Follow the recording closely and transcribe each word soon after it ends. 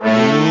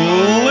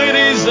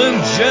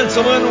and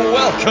gentlemen,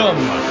 welcome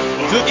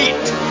to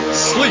Eat,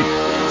 Sleep,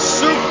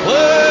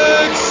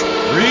 Suplex,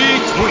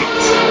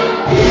 Retweet.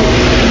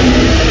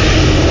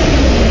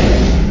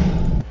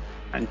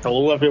 And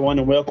hello everyone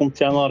and welcome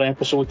to another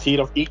episode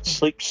here of Eat,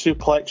 Sleep,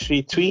 Suplex,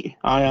 Retweet.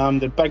 I am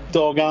the big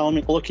dog Alan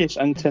McLucas,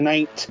 and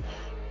tonight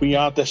we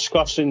are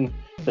discussing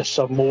the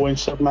Samoan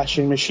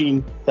submission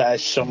machine that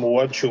is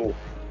Samoa Joe.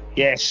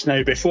 Yes,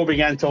 now before we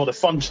get into all the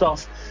fun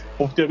stuff,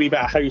 we'll do a wee bit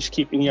of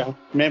housekeeping here.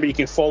 Remember, you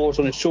can follow us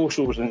on the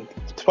socials on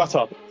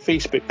Twitter,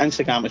 Facebook,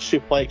 Instagram at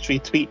Suplex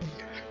Retweet.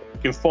 You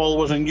can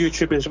follow us on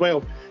YouTube as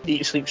well,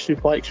 Eat, Sleep,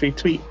 Suplex,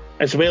 Retweet,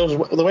 as well as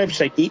the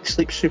website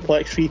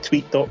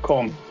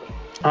eatsleepsuplexretweet.com.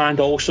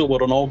 And also,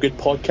 we're on all good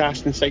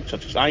podcasting sites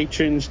such as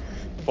iTunes,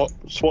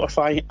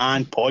 Spotify,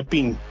 and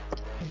Podbean.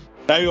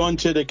 Now on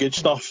to the good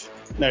stuff.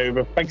 Now,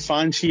 we're big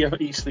fans here at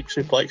Eat, Sleep,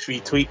 Suplex,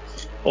 Retweet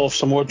of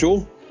Samoa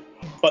Joe.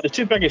 But the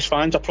two biggest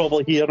fans are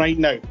probably here right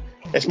now.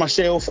 It's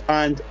myself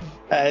and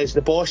it's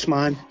the boss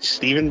man,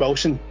 Stephen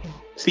Wilson.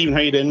 Stephen,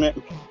 how you doing, mate?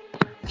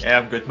 Yeah,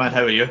 I'm good, man.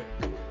 How are you?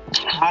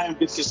 I'm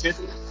good. So it's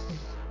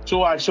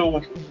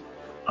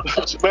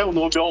well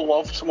known we all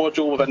love Samoa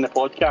Joe within the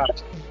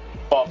podcast,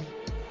 but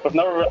we've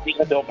never really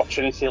had the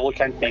opportunity to look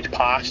into his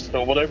past,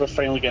 so we're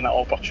finally getting that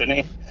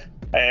opportunity.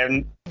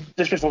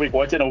 Just before we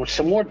go into it,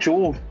 Samoa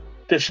Joe,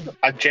 just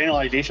a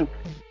generalisation,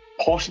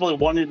 possibly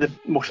one of the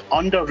most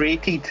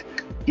underrated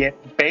yet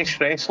best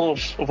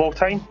wrestlers of all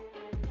time.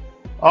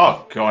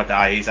 Oh God,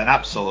 he's an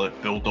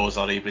absolute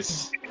bulldozer.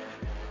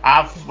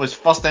 I was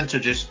first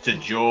introduced to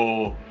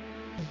Joe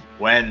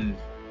when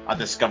I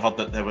discovered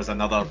that there was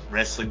another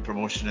wrestling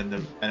promotion other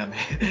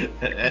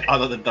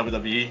than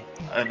WWE.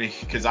 I mean,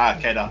 because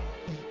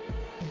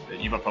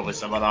you were probably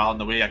similar on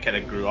the way I kind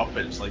of grew up.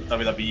 It was like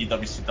WWE,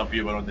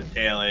 WCW were on the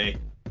telly,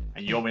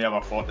 and you only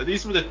ever thought that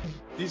these were the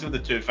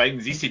two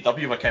things.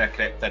 ECW were kind of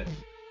crept in,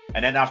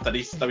 and then after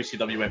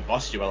WCW went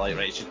bust, you were like,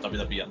 right, it's just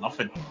WWE or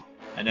nothing.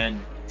 And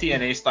then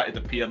TNA started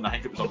appearing. I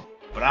think it was on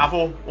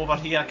Bravo over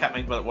here. I can't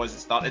remember what it was. It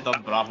started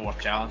on Bravo or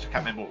Challenge. I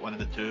can't remember what one of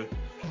the two.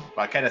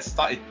 But I kind of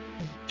started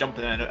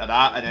jumping in and out of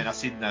that, and then I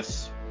seen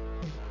this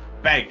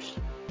big,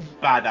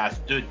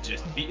 badass dude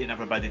just beating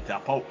everybody to a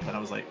pulp, and I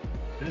was like,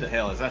 who the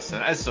hell is this?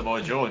 And it is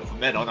Samoa Joe, and from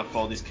then on I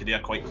followed his career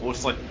quite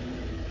closely.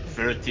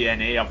 Through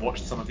TNA, I've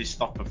watched some of his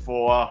stuff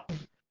before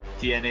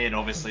TNA, and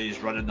obviously he's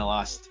running the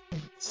last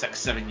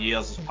 6-7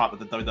 years as part of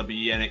the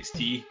WWE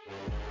NXT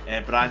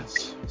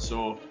brands.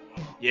 So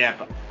yeah,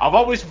 but I've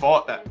always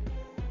thought that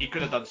he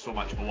could have done so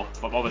much more,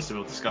 but obviously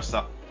we'll discuss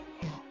that.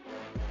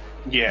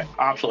 Yeah,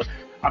 absolutely.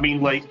 I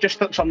mean, like, just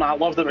something I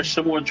loved about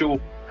Samoa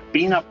Joe,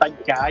 being a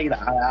big guy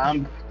that I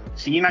am,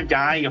 seeing a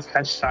guy of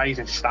his size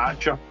and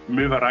stature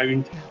move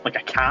around like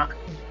a cat,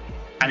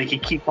 and he can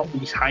keep up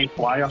with these high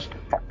flyers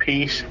for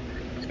pace,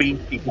 speed.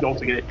 He can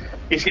also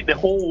he's got the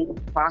whole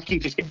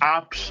package. He's got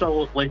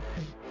absolutely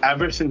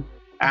everything,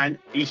 and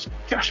he's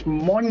just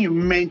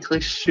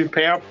monumentally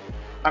superb.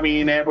 I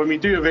mean, when we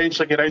do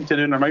eventually get around to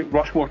doing our Mount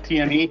Rushmore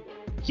TNA,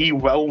 he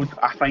will,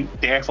 I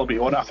think, definitely be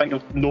on it. I think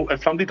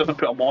if somebody doesn't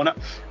put him on it,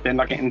 then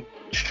they're getting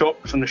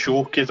shocked from the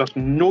show, because there's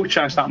no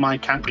chance that man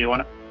can't be on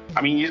it.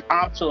 I mean, he's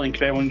absolutely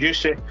incredible. And you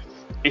say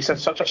he's had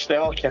such a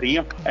stellar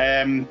career.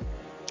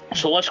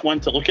 So let's go on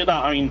to look at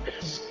that. I mean,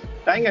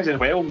 the thing is as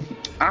well,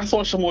 I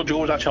thought Samoa Joe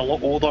was actually a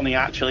lot older than he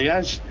actually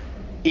is.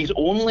 He's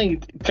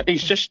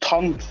just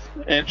turned,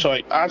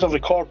 as of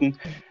recording,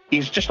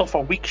 he's just off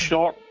a week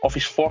short of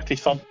his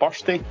 43rd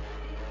birthday.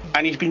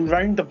 And he's been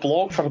round the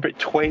block for about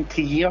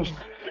 20 years.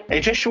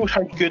 It just shows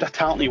how good a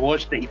talent he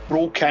was that he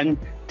broke in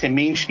to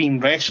mainstream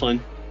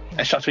wrestling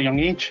at such a young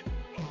age.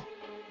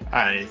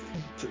 And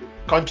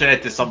contrary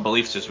to some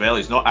beliefs as well,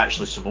 he's not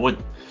actually Samoan.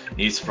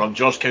 He's from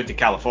George County,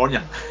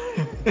 California.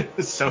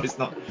 So it's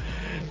not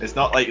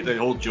like the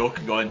old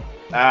joke going,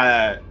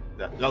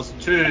 there's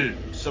two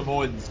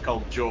Samoans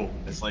called Joe.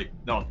 It's like,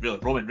 no, really,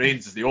 Roman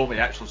Reigns is the only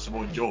actual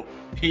Samoan Joe.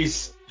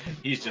 He's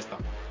just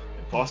an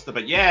imposter.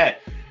 But yeah,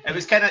 it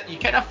was you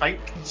kind of think,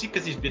 see,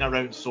 because he's been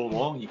around so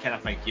long, you kind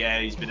of think, yeah,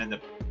 he's been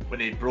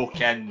when he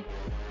broke in,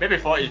 maybe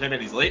 40s, maybe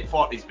in his late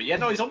 40s, but yeah,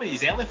 no, he's only in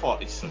his early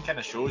 40s, so it kind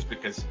of shows,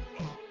 because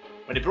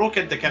when he broke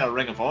into kind of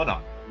Ring of Honor,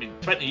 I mean,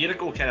 20 years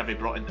ago, kind of he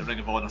brought into Ring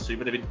of Honor, so he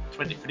would have been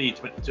 23,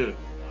 22.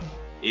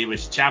 He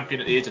was champion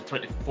at the age of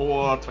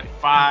 24,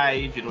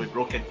 25, he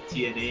broke into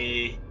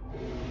TNA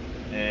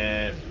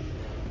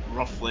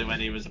roughly when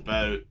he was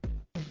about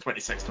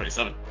 26,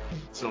 27.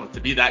 So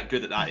to be that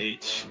good at that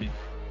age, I mean,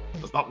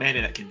 there's not many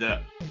that can do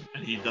it,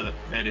 and he did it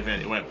very,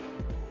 very well.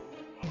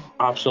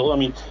 Absolutely. I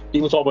mean,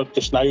 people talk about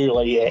just now,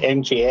 like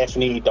MJF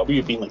and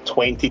AEW being like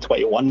 20,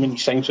 21 when he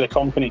signed to the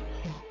company,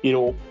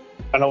 and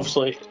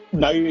obviously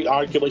now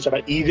arguably it's a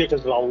bit easier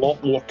because there's a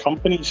lot more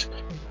companies.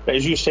 But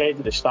as you said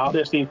at the start of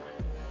this thing,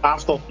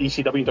 after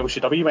ECW and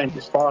WCW went,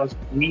 as far as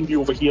we knew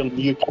over here in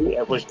the UK,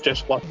 it was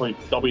just literally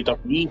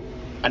WWE.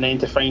 And then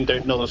to find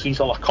out, there's these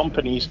other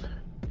companies,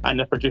 and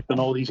they're producing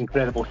all these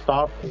incredible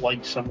stars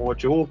like Samoa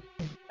Joe.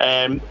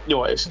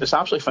 It's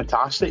absolutely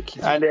fantastic.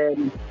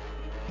 And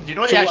he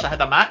actually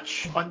had a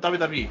match on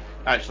WWE,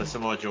 actually,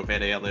 Samoa Joe,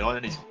 very early on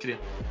in his career.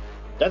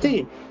 Did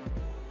he?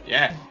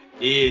 Yeah.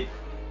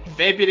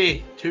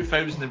 February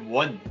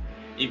 2001,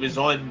 he was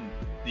on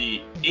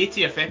the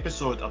 80th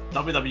episode of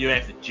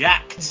WWF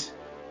Jacked.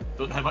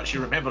 Don't know how much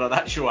you remember of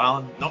that show,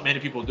 Alan. Not many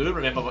people do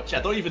remember much.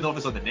 I don't even know if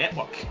it's on the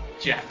network,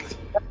 Jacked.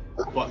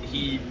 But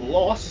he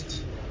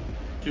lost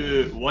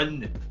to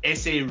one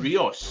S.A.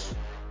 Rios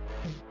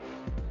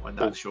on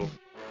that show.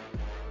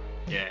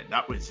 Yeah,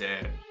 that was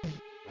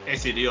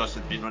S.A. Rios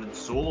had been running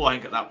solo, I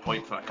think, at that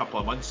point for a couple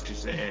of months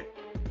because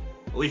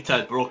Lita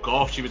had broke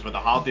off. She was with the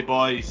Hardy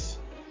Boys.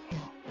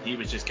 He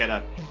was just kind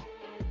of,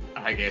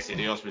 I guess S.A.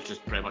 Rios was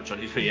just pretty much on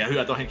his way out.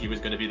 I don't think he was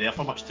going to be there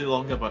for much too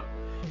longer, but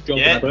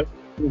yeah,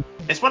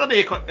 it's one of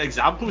the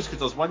examples because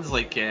there's ones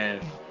like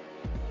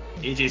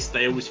AJ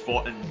Styles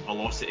fought in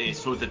Velocity.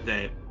 So did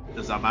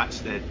there's a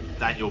match that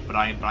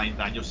Brian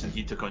Danielson,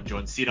 he took on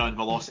John Cena in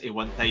Velocity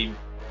one time.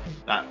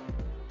 That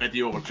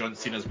video where John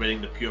Cena's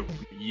wearing the pure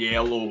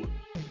yellow,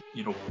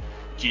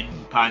 jean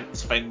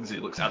pants things.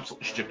 It looks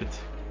absolutely stupid.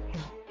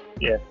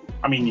 Yeah,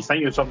 I mean, you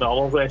think of some of the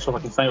other wrestlers, I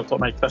can think of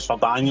something like Christopher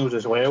Daniels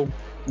as well.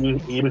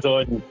 He was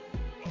on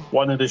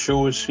one of the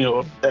shows.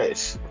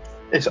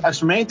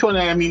 It's mental.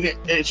 I mean,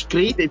 it's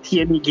great that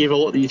TNA gave a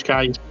lot of these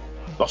guys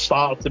their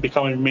start to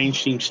becoming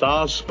mainstream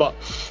stars. But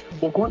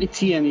we'll go into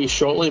TNA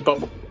shortly.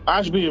 But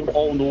as we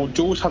all know,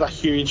 Joe's had a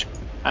huge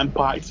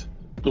impact,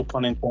 no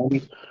pun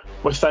intended,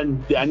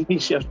 within the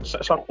indie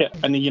circuit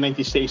in the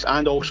United States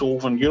and also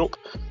over in Europe.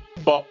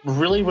 But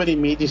really, where he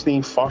made his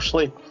name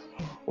firstly,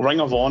 Ring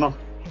of Honor.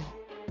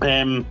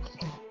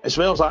 As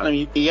well as that, I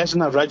mean, he is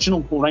an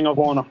original Ring of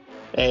Honor.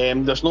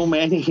 There's no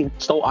many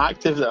still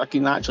active that I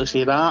can actually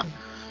say that.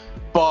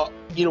 But,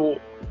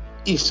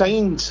 he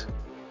signed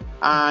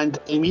and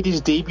he made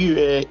his debut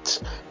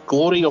at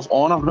Glory of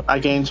Honor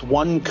against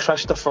one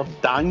Christopher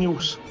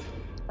Daniels.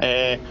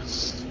 He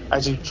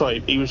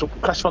was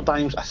Christopher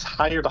Daniels, a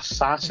hired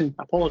assassin.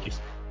 Apologies.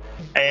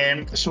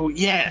 So,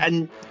 yeah,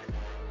 and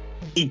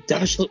he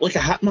does look like a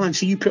hitman.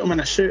 See, you put him in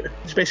a suit,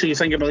 especially you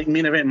think about like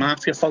Main Event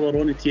Mafia further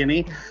on in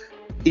TNA.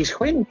 He's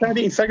quite an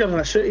intimidating figure in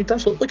a suit. He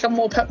does look like a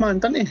mob hitman,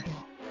 doesn't he?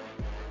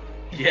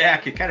 Yeah, I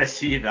could kind of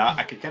see that.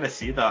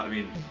 I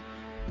mean,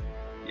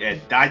 yeah,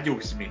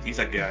 Daniels. I mean, he's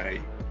a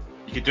guy.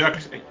 You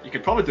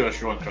could probably do a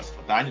show on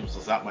Christopher Daniels.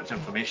 There's that much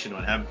information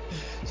on him.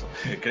 So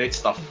great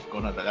stuff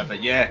going on there.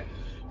 But yeah,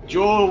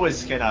 Joe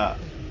was kind of.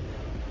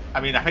 I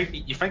mean, I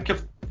think you think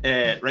of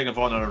Ring of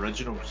Honor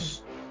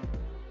originals.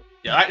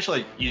 Yeah,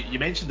 actually, you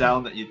mentioned,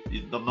 Alan, that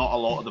there are not a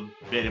lot of them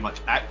very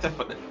much active,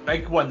 but the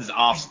big ones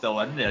are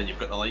still in there. You've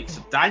got the likes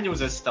of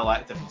Daniels is still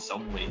active in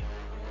some way.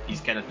 He's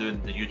kind of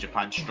doing the New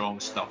Japan Strong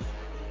stuff.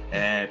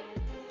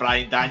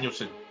 Brian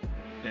Danielson,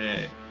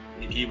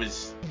 he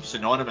was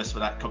synonymous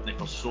with that company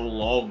for so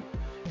long.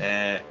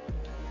 A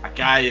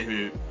guy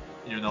who,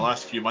 in the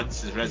last few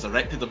months has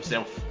resurrected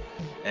himself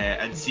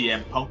in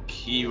CM Punk.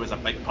 He was a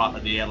big part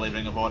of the early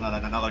Ring of Honor,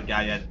 and another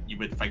guy you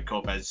would think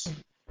of as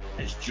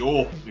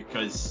Joe,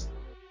 because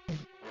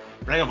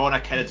Ring of Honor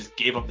kind of just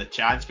gave him the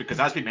chance, because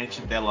as we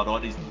mentioned earlier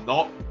on, he's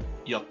not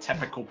your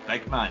typical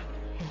big man.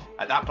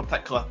 At that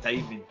particular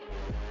time,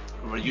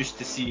 we were used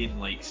to seeing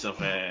likes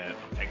of, I'm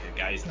thinking of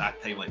guys at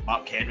that time like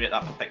Mark Henry at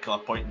that particular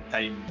point in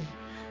time.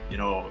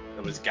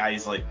 There was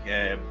guys like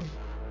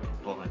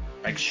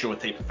Big Show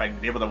type of thing.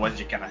 They were the ones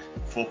you kind of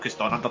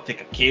focused on.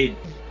 Undertaker, Kane.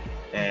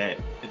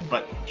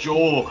 But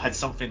Joe had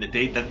something that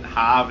they didn't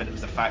have, and it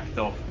was the fact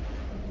of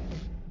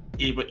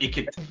he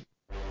could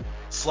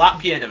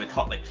slap you and it would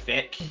hurt like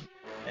feck.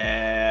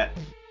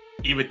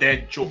 He would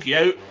then choke you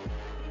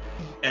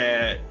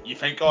out. You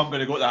think, I'm going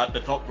to go to the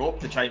top rope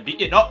to try and beat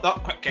you. No,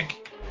 quick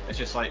kick. It's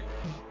just like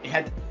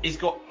he's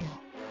got,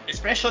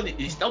 especially,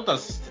 he still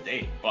does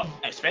today, but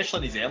especially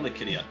in his early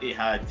career, he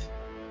had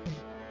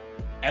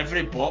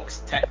every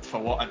box ticked for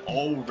what an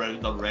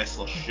all-rounder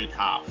wrestler should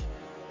have.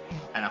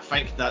 And I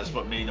think that's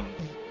what made him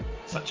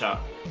such a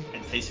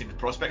enticing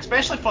prospect,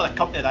 especially for the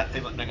company at that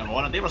time like Ring of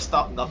Honor. They were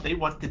starting up, they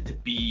wanted to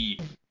be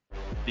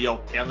the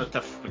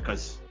alternative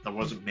because there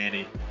wasn't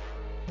many.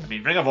 I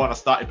mean, Ring of Honor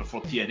started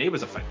before TNA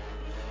was a thing,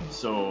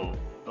 so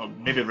or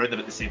maybe around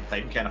about the same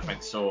time kind of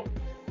thing. So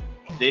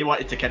they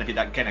wanted to kind of be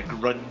that kind of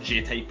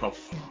grungy type of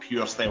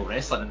pure style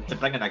wrestling, and to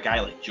bring in a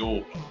guy like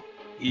Joe,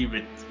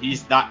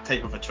 he's that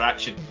type of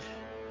attraction,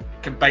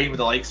 combined with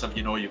the likes of,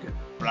 you got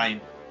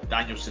Brian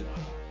Danielson,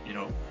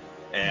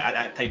 at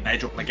that time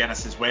Nigel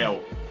McGuinness as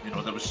well.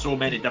 There was so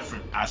many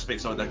different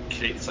aspects of it that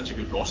created such a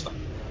good roster.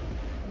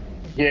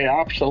 Yeah,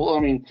 absolutely. I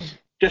mean,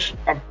 just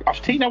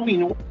I've taken a wee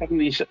note on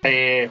his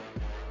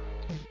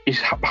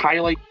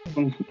highlights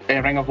on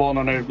Ring of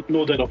Honor now.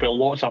 No doubt there'll be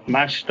lots I've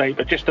missed, right?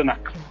 But just in a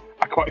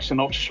quick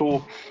synopsis.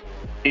 So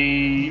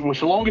he was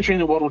the longest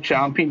reigning world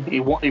champion. He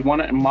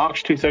won it in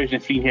March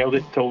 2003, held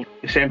it till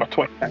December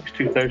 26,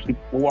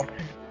 2004,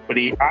 but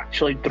he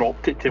actually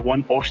dropped it to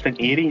one Austin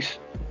Aries,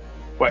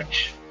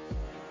 which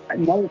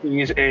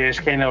nowadays is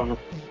kind of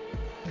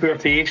poor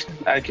taste,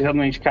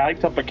 considering his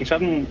character, but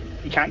considering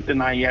you can't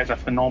deny he is a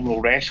phenomenal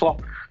wrestler.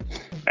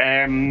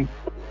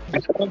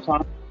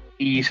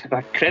 He's had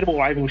a credible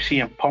rival with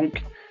CM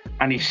Punk,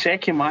 and his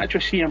second match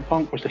with CM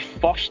Punk was the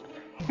first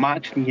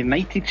match in the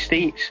United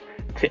States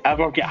to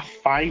ever get a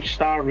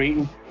 5-star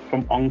rating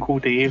from Uncle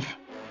Dave.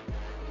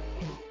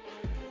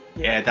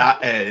 Yeah,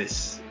 that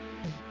is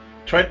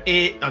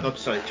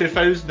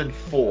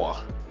 2004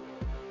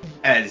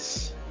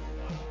 is.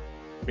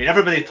 I mean,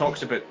 everybody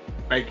talks about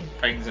big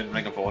things in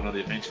Ring of Honor.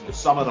 They mentioned the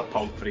Summer of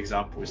Punk, for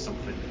example, was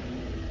something.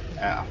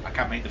 I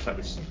can't mind if it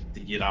was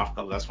the year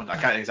after this one. I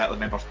can't exactly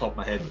remember off the top of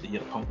my head what the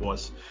year of Punk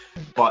was.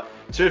 But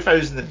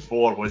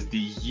 2004 was the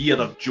year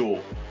of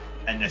Joe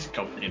in this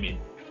company. I mean,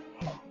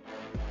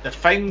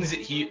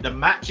 the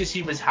matches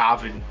he was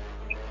having,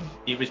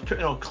 he was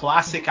putting on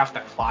classic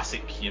after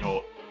classic, you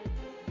know,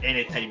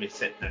 anytime he's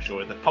sitting in a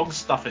show. The Punk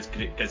stuff is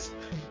great because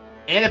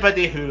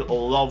anybody who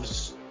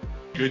loves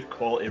good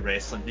quality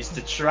wrestling needs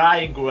to try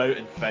and go out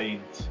and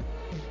find.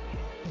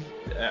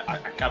 I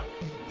can't.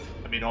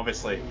 I mean,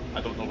 obviously, I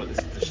don't know what the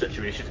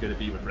situation is going to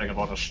be with Ring of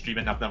Honor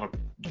streaming. I've never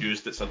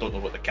used it, so I don't know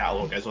what the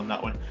catalogue is on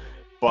that one.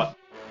 But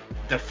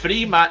the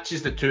 3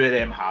 matches the two of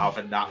them have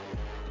in that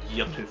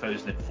year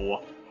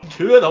 2004,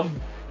 2 of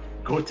them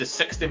go to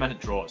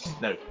 60-minute draws.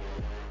 Now,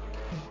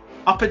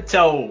 up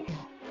until,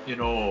 you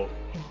know,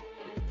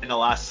 in the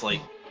last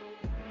like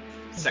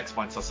 6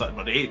 months or something,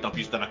 where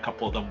AEW's done a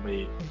couple of them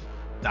with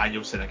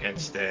Danielson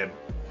against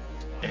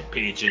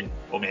Page and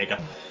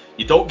Omega,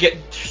 you don't get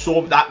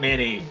that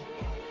many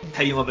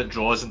time limit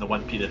draws in the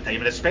one period of time,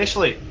 and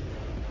especially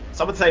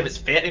sometimes it's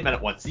 30-minute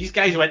ones. These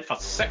guys went for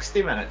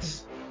 60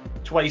 minutes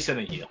twice in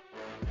a year,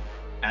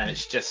 and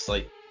it's just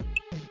like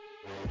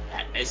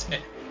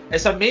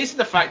it's amazing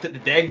the fact that they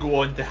then go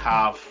on to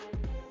have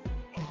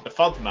the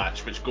third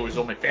match, which goes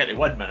only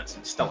 31 minutes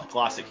and still a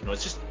classic. You know,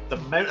 it's just the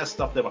amount of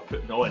stuff they were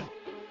putting on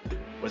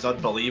was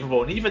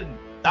unbelievable, and even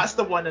that's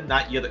the one in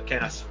that year that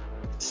kind of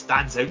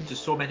stands out to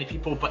so many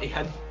people. But he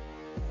had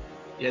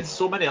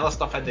so many other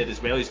stuff in there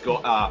as well. He's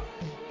got a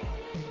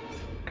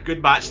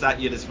good match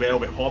that year as well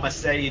with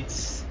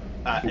Homicides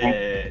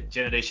at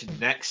Generation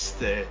Next.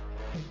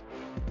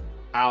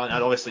 Alan,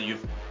 and obviously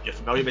you're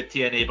familiar with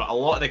TNA, but a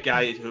lot of the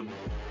guys who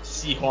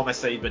see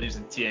Homicide when he was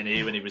in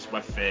TNA, when he was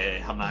with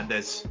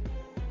Hernandez,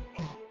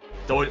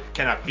 don't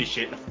kind of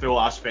appreciate the full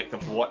aspect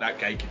of what that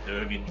guy could do.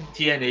 I mean,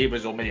 TNA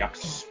was only a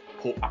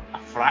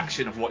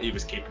fraction of what he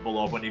was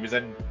capable of. When he was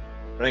in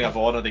Ring of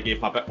Honor, they gave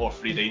him a bit more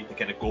free rein to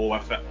kind of go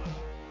with it.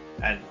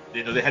 And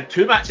you know, they had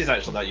 2 matches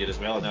actually that year as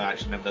well, and I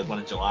actually remember one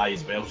in July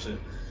as well, so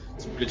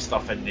some good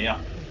stuff in there.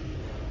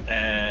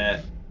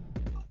 I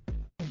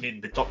mean,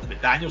 they talked about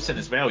Danielson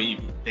as well.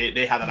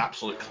 They had an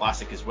absolute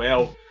classic as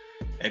well.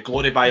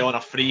 Glory by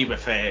Honor 3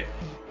 with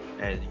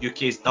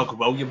UK's Doug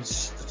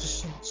Williams. There's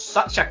just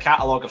such a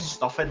catalogue of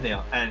stuff in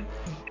there, and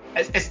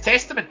it's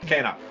testament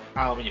kind of,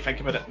 when you think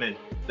about it, man,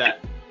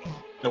 that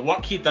the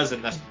work he does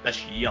in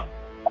this year,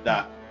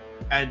 that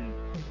in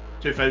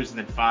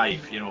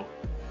 2005, you know,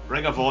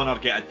 Ring of Honor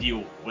get a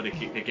deal where they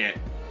get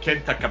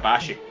Kenta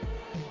Kobashi,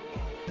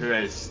 who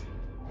is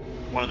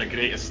one of the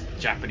greatest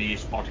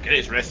Japanese, or the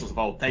greatest wrestlers of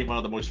all time, one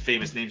of the most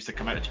famous names to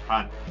come out of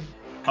Japan,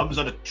 comes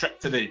on a trip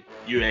to the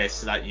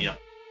US that year,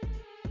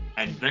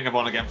 and Ring of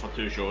Honor get him for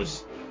 2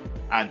 shows,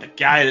 and the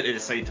guy that they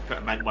decide to put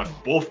him in with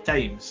both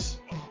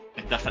times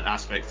in different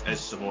aspects is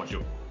Samoa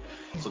Joe.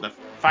 So the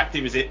fact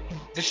he was it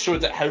just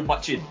showed that how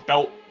much he'd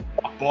built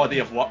a body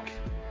of work.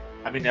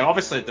 I mean,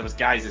 obviously there was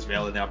guys as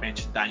well, and I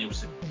mentioned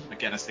Danielson,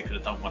 McGuinness they could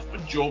have done with,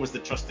 but Joe was the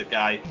trusted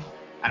guy,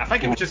 and I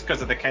think it was just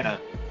because of the kind of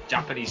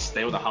Japanese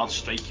style, the hard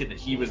striking, that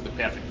he was the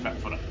perfect fit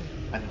for it.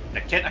 And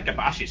the Kenta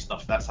Kobashi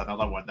stuff, that's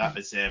another one. That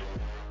was Dave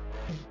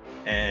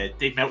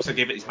Meltzer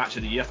gave it his match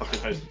of the year for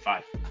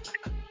 2005.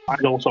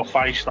 And also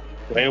 5-star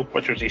as well,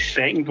 which was his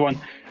second one.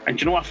 And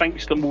do you know what I think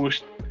is the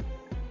most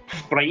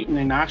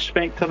frightening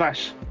aspect of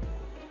this?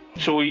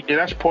 So at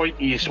this point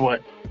he's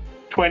what,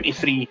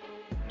 22,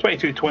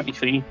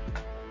 23,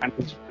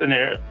 and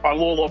a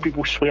lot of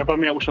people swear by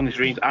Meltzer on his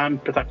reigns. I'm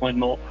particularly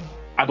not.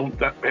 I don't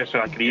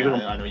personally agree with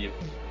him. I know you.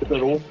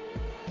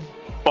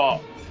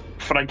 But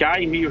for a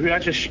guy who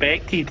is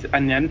respected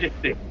in the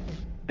industry,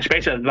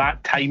 especially at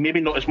that time, maybe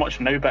not as much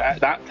now, but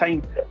at that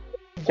time,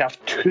 to have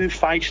 2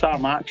 5-star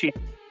matches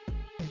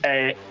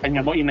and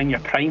you're not even in your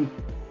prime,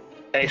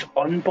 it's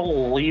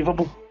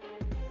unbelievable.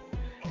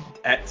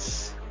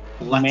 It's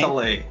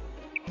literally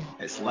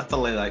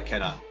like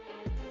kind of.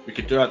 We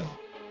could do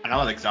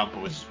another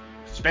example, is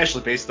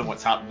especially based on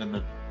what's happened in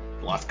the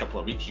last couple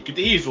of weeks. You could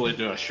easily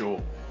do a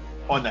show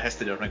on the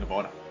history of Ring of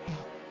Honor,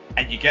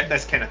 and you get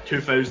this kind of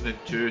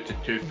 2002 to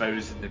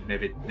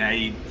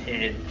 2009,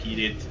 10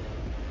 period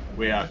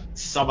where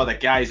some of the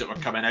guys that were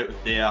coming out of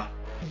there,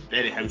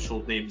 very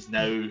household names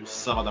now,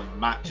 some of the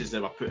matches they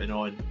were putting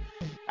on,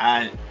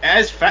 and it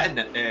is fitting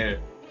that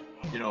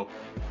you know,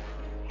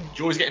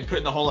 Joe's getting put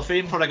in the Hall of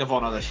Fame for Ring of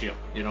Honor this year.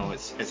 You know,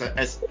 it's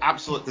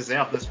absolute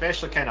deserved,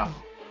 especially kind of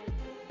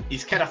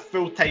his kind of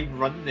full-time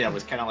run there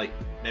was kind of like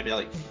maybe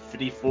like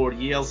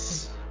 3-4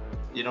 years,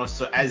 you know,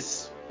 so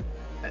it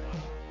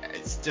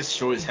just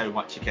shows how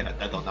much he kind of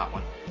did on that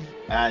one,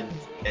 and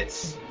that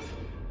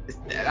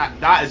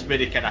is where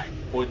he kind of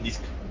owned his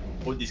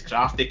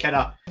craft. He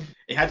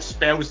he had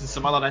spells in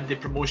some other indie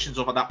promotions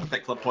over that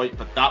particular point,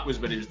 but that was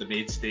when he was the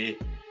mainstay.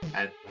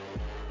 And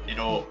you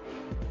know,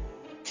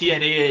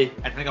 TNA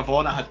and Ring of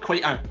Honor had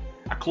quite a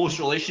close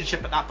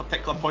relationship at that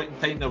particular point in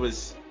time.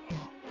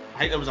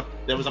 I think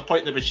there was a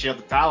point they would share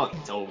the talent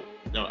until,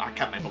 you know, I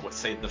can't remember what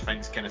side the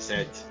things kind of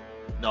said,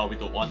 no, we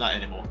don't want that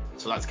anymore.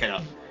 So that's kind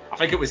of, I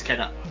think it was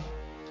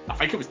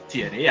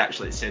TNA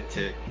actually that said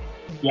to a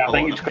lot of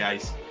them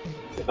guys,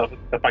 the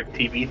big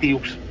TV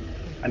deals,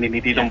 and they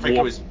needed them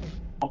more.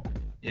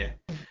 Yeah,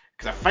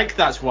 because I think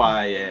that's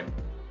why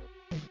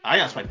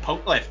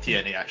Punk left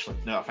TNA actually.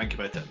 Now I think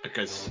about it,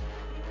 because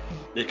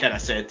they kind of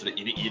said that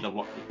you need either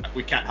work,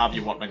 we can't have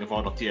you work Ring of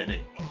Honor or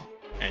TNA,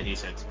 and he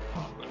said,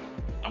 oh,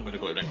 I'm going to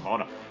go to Ring of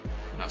Honor,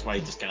 and that's why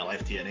he just kind of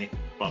left TNA.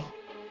 But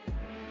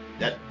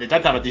they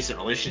did have a decent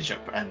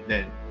relationship, and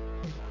then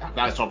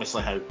that's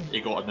obviously how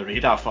he got on the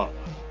radar for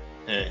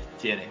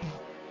TNA.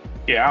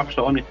 Yeah,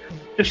 absolutely.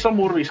 Just some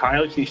more of his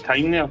highlights in his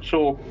time there.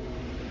 So,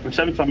 on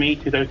 7th of May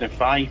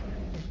 2005,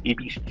 he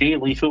beats Jay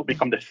Lethal to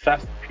become the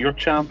 5th pure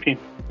champion.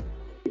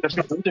 He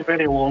doesn't hold it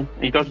very long.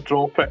 He does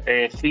drop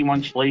it 3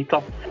 months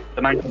later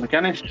to Nigel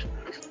McGuinness.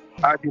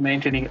 As you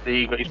mentioned,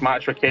 he got his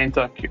match with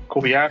Kenta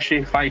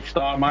Kobayashi,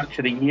 5-star match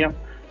of the year.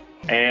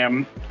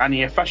 And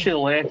he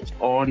officially left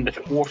on the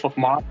 4th of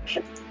March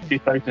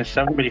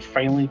 2007, where he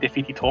finally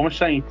defeated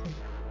Homicide.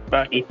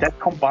 But he did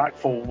come back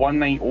for one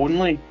night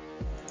only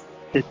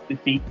to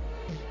defeat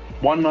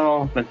one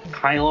other than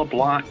Tyler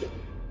Black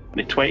on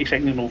the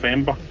 22nd of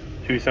November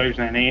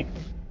 2008.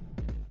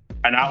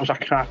 And that was a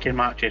cracking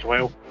match as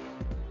well.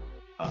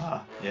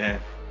 Yeah,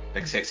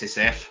 Big Sexy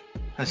Seth,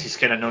 as he's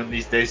kind of known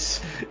these days.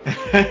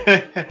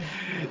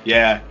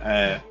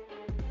 Yeah,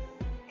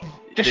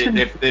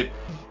 they've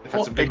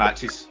had some good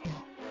matches.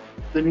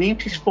 The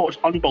names he's fought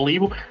is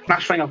unbelievable. And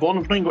that's Ring of Honor.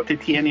 We've not even got to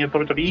TNA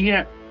or WWE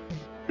yet.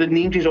 The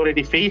names he's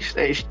already faced,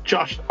 it's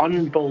just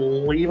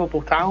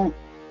unbelievable talent.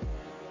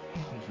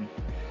 Mm-hmm.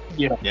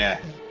 Yeah.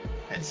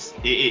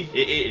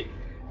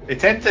 It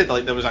tended,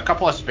 like, there was a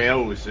couple of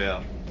spells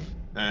where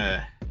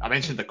I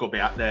mentioned the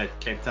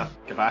Kenta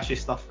Kobayashi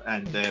stuff,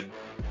 and there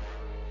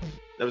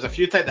was a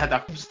few times they had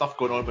that stuff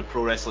going on with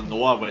Pro Wrestling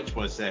Noah, which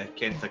was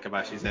Kenta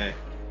Kobayashi's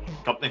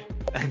company,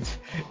 and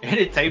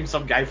any time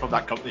some guy from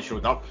that company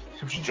showed up,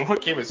 Joe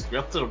came and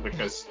squared to him,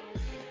 because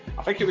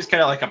I think it was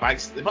kind of like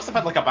it must have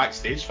been like a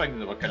backstage thing.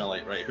 They were kind of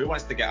like, right, who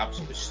wants to get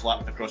absolutely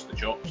slapped across the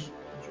chops?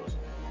 And Joe's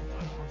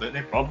like,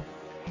 no problem.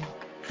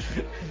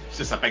 It's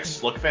just a big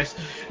slugfest.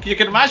 You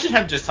can imagine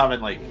him just having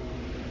like,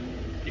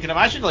 you can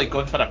imagine like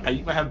going for a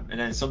pint with him, and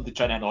then somebody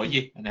trying to annoy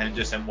you, and then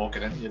just him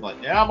walking in. You're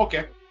like, yeah, I'm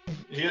okay.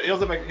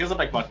 Here's a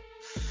big man.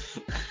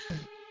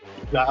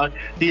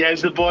 He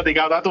is the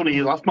bodyguard. I don't need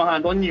to lift my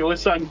hand on you.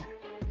 Listen,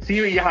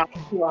 see what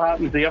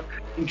happens there.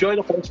 Enjoy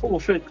the hospital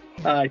food.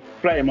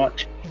 Pretty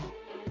much.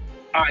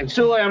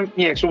 So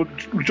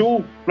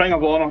Joe, Ring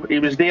of Honor, he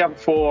was there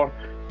for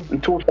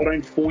in total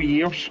around 4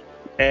 years.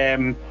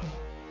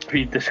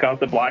 We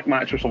discarded the black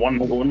match, was the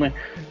one and only,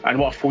 and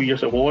what 4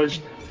 years it was.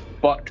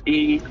 But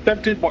he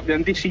did work the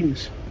indie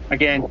scenes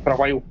again for a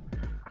while.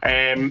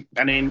 And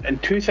then in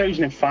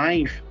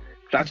 2005,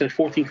 that's the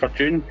 14th of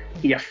June,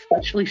 he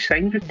officially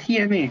signed with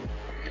TNA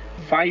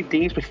 5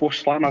 days before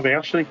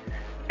Slammiversary,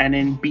 and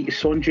then beat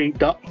Sonjay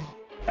Dutt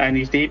in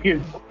his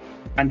debut.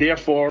 And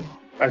therefore,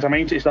 as I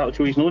mentioned at the start of the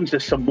show, he's known as the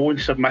Samoan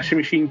Submission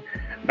Machine.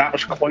 That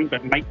was coined by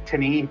Mike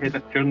Tenay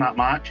during that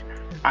match.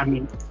 I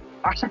mean,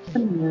 that's a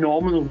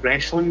phenomenal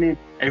wrestling name.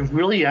 It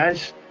really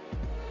is.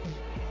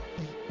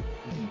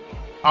 Mm-hmm.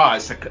 Oh,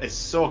 it's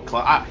so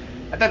clever. I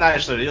didn't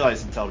actually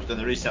realise until I was doing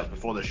the research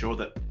before the show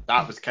that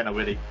was kind of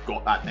where he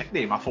got that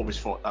nickname. I've always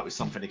thought that was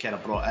something he kind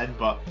of brought in,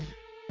 but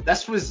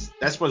this was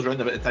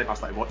around about the time I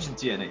started watching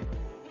TNA,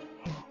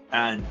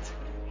 and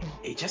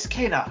he just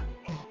kind of,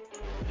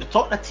 you're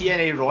talking a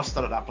TNA roster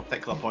at that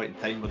particular point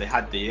in time where they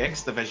had the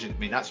X Division. I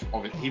mean, that's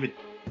obviously, he would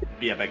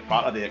be a big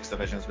part of the X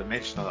Division, as we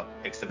mentioned on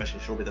the X Division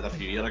show we did a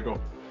few years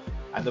ago,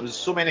 and there was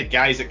so many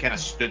guys that kind of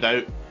stood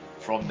out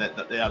from that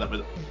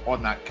were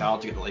on that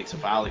card. You get the likes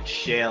of Alex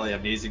Shelley,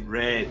 Amazing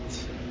Red,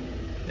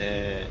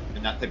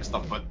 and that type of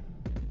stuff. But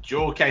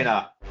Joe kind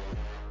of,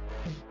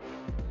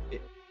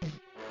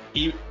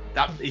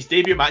 his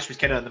debut match was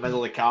kind of in the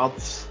middle of the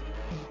cards,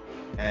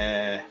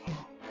 and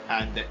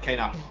it kind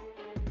of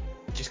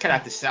just kind of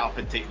had to sit up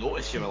and take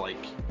notice. You were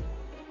like,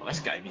 well, this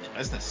guy means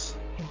business.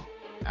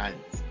 And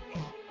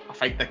I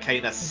think the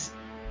kind of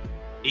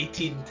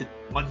 18 to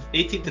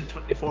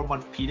 24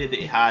 month period that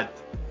he had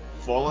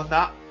following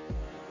that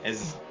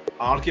is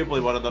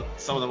arguably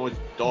some of the most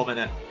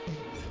dominant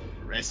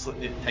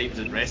wrestling times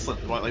in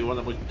wrestling. Like one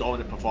of the most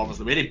dominant performers.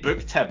 The way they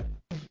booked him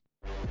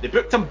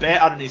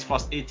better in his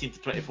first 18 to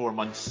 24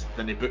 months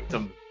than they booked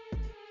him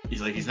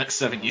his next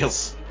 7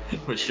 years,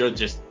 which showed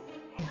just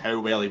how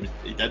well he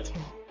did.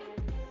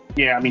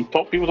 Yeah, I mean,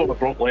 top people talk about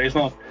Brock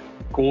Lesnar,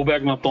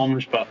 Goldberg, and their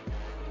dominance, but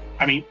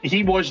I mean,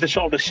 he was the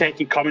sort of the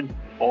second coming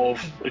of,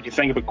 if you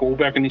think about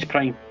Goldberg in his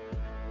prime.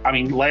 I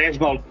mean,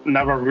 Lesnar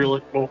never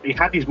really, well, he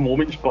had his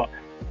moments, but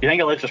if you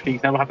think of Lesnar,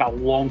 he's never had that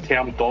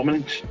long-term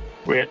dominance,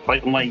 where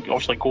like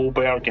obviously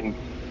Goldberg and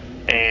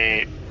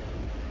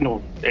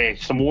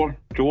Samoa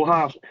Joe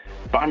has.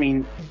 But I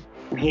mean,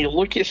 when you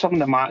look at some of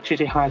the matches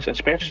he has,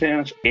 especially in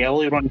his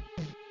early run,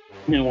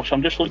 so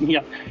I'm just looking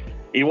here.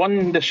 He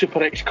won the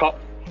Super X Cup,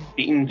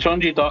 beating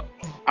Sanjay Dutt,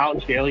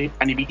 Alex Shelley,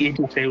 and he beat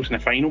AJ Styles in the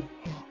final.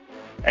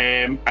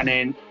 And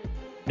then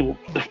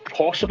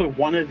possibly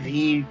one of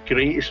the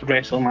greatest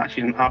wrestling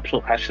matches in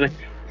absolute history,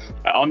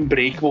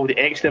 Unbreakable, the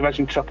X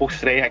Division triple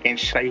threat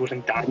against Styles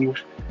and Daniels.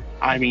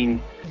 I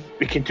mean,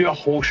 we could do a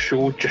whole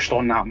show just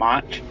on that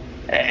match.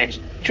 It's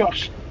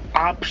just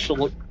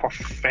absolute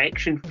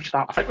perfection from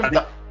start to finish.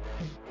 I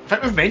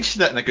think we've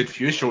mentioned it in a good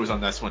few shows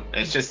on this one.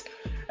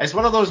 It's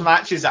one of those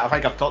matches that I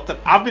think I've talked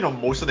about. I've been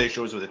on most of the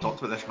shows where they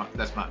talked about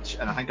this match,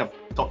 and I think I've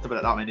talked about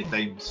it that many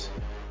times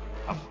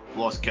I've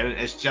lost count.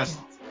 It's just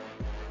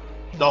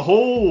the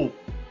whole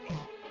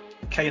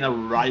kind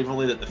of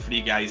rivalry that the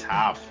three guys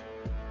have.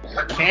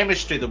 The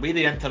chemistry, the way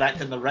they interact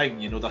in the ring,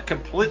 they're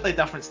completely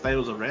different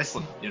styles of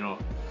wrestling,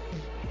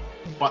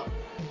 But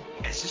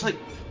it's just like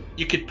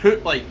you could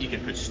put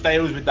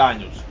Styles with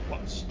Daniels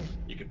once.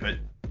 You could put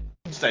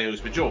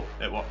Styles with Joe,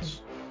 it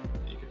works.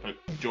 You could put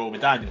Joe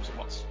with Daniels, it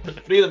works. Put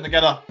the three of them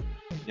together,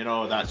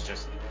 that's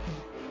just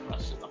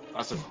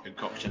a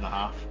concoction and a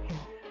half.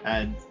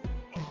 And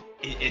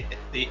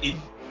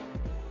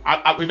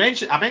I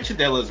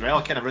mentioned earlier as well,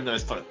 I kind of rounded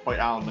this point,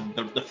 Alan,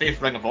 when the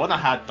Faith Ring of Honor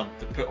had them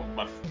to put them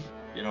with,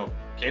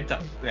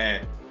 Kenta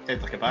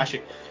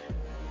Kobashi.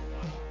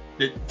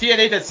 The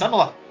TNA did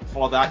similar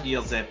for that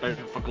year's Bound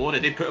for Glory.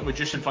 They put him with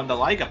Jushin Thunder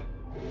Liger,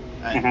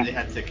 and they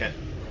had to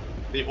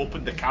they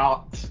opened the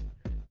cart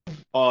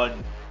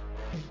on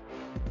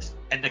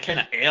in the kind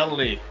of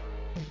early.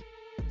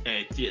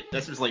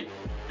 This was like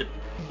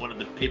one of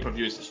the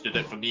pay-per-views that stood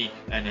out for me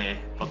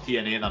for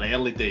TNA in their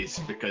early days,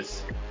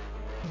 because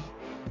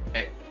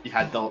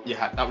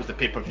that was the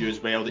pay-per-view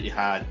as well that you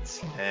had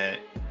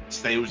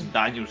Styles and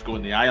Daniels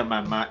going the Iron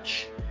Man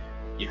match.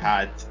 You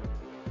had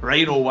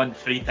Rhino won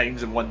 3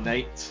 times in one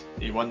night.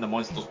 He won the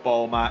Monsters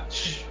Ball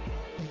match.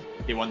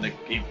 He won the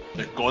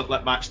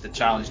Gauntlet match to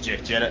challenge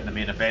Jeff Jarrett in the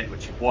main event,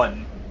 which he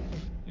won.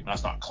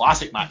 That's not a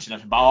classic match and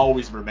everything, but I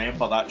always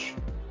remember that.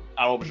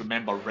 I always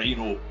remember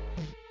Rhino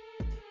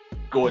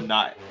going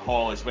that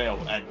hall as well.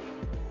 And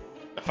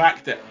the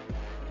fact that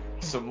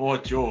Samoa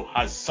Joe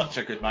has such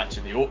a good match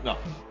in the opener,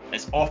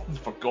 it's often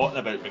forgotten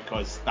about,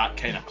 because that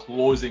kind of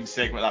closing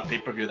segment of that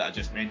pay-per-view that I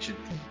just mentioned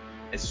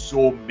is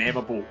so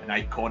memorable and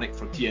iconic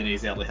for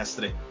TNA's early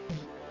history.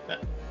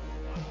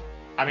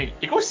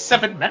 He goes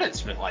 7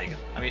 minutes with Liger.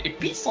 He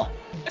beats him.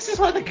 This is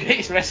one of the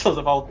greatest wrestlers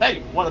of all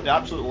time, one of the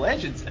absolute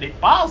legends, and he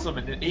bars him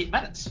in 8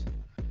 minutes.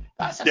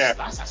 That's a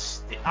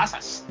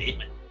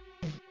statement.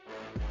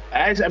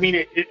 It is.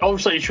 It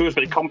obviously shows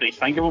what the company's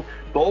thinking of,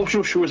 but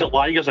also shows that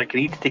Liger's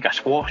agreed to take a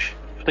squash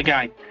for the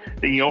guy.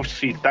 That you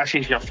obviously, this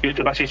is your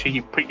future, this is who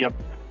you put your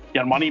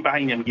money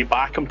behind, and you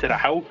back him to the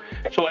hill.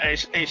 So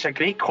it's a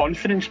great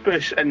confidence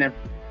boost, and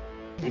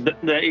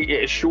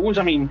it shows.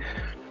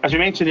 As we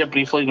mentioned there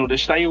briefly, the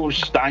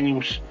Styles,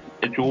 Daniels,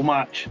 the Joe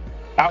match,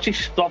 that's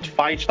his third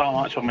 5-star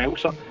match for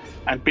Meltzer.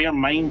 And bear in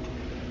mind,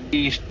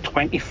 he's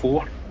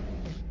 24,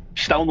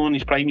 still not in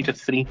his prime. He's at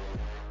 3.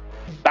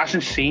 That's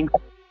insane.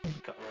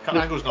 Kurt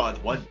Angle's not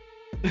had 1.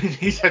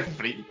 He's had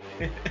 3.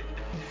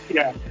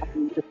 Yeah,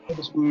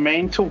 it's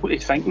mental to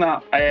think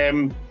that.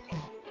 And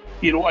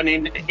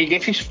then he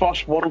gets his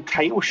first world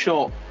title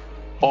shot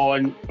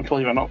on,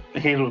 believe it or not,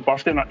 Hazel's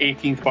birthday, on her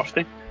 18th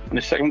birthday, on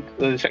the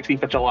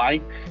 16th of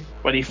July,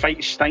 where he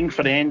fights Sting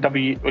for the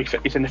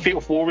NWA. He's in the Fatal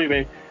 4-Way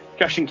with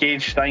Christian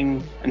Cage,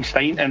 Sting, and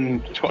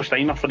Scott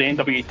Steiner for the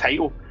NWA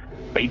title,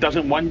 but he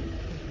doesn't win.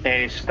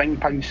 Sting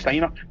pins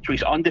Steiner, so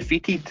his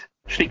undefeated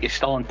streak is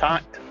still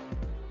intact.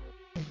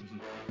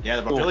 Yeah,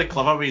 they were really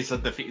clever ways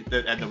of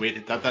defeated in the way they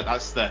did that. I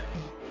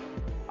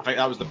think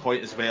that was the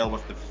point as well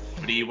with the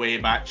 3-way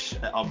match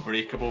at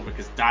Unbreakable,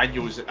 because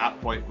Daniels at that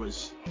point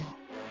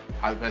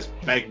had this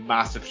big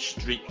massive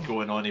streak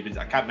going on. I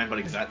can't remember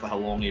exactly how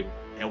long he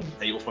held the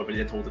title for, but he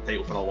did hold the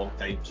title for a long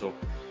time. So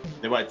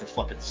they wanted to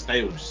flip it to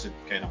Styles and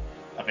kind of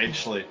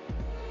eventually,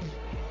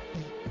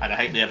 and I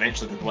think they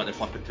eventually did want to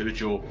flip it to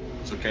Joe.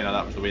 So kind of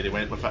that was the way they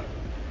went with it.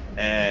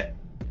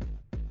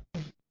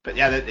 But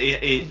yeah,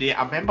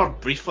 I remember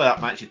briefly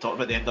that match you talked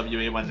about, the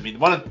NWA one.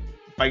 One of the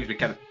things we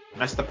kind of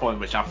missed upon,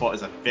 which I thought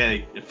is a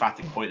very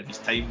emphatic point of his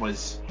time,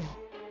 was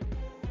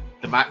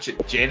the match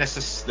at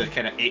Genesis, the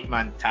kind of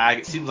 8-man tag.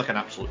 It seems like an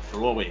absolute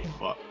throwaway,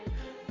 but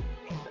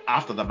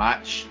after the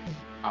match,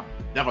 I've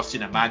never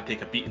seen a man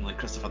take a beating like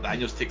Christopher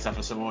Daniels takes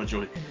after Samoa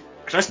Joe.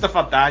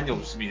 Christopher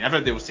Daniels,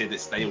 everybody will say that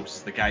Styles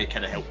is the guy that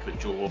kind of helped put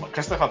Joe over.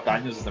 Christopher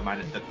Daniels is the man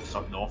that did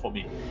something awful.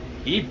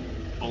 He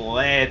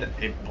bled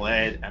and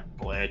bled and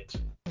bled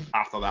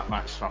after that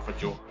match for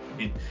Joe.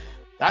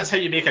 That's how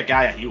you make a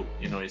guy a heel.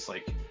 It's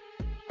like,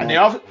 and they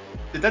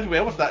did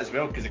well with that as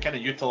well, because they kind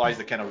of utilised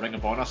the kind of Ring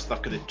of Honor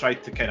stuff, because they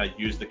tried to kind of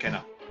use the kind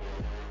of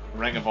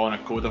Ring of Honor,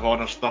 Code of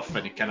Honor stuff,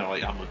 and he kind of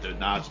like, I'm not doing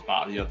that, it's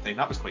part of your thing.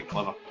 That was quite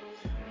clever.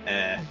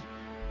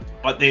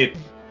 But the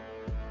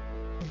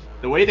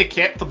way they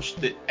kept him,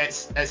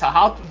 it's a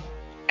hard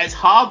it's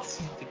hard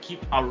to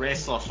keep a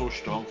wrestler so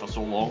strong for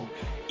so long,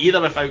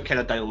 either without kind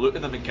of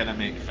diluting them and kind of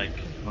make you think,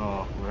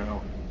 oh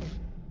well,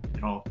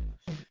 you know,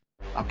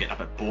 I'm getting a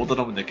bit bored of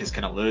them and they just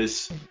kind of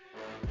lose,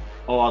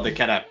 or they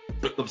kind of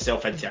book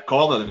themselves into a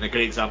corner. And a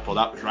great example of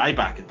that was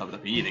Ryback in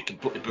WWE. They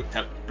completely booked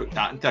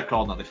that into a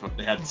corner.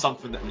 They had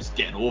something that was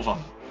getting over,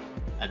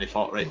 and they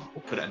thought, right,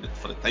 we'll put it in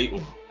for the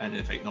title. And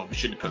they think, no, we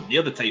shouldn't put him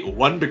near the title.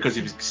 One, because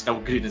he was still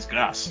green as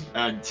grass,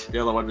 and the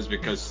other one was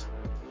because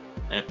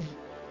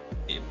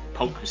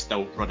Punk was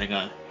still running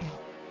a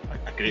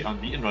great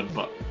unbeaten run.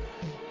 But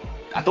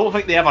I don't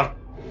think they ever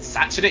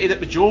saturated it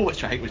with Joe,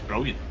 which I think was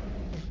brilliant.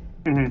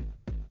 Mm-hmm.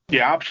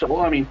 Yeah,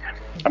 absolutely.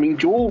 I mean,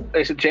 Joe,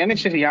 it's a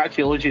Genesis. He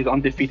actually loses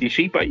undefeated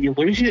streak, but he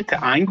loses it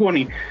to Angle,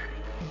 and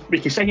we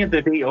can sit here and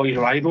debate all his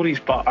rivalries,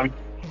 but I mean,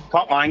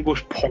 Kurt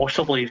Angle's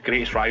possibly his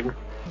greatest rival.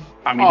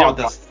 I mean,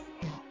 there's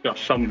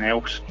something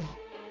else.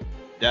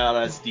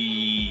 There is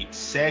the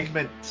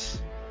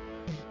segment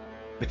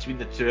between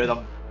the two of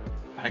them.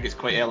 I think it's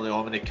quite early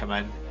on when they come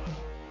in.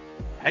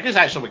 I think it's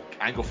actually when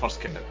Angle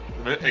first came out.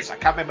 I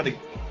can't remember.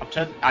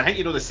 I think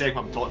you know the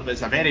segment I'm talking about.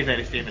 It's a very,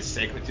 very famous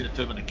segment between the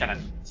two when they kind of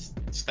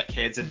stick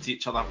heads into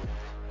each other.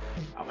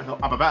 I'm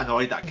a bit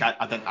annoyed that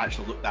I didn't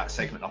actually look that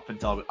segment up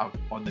until I'm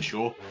on the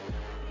show.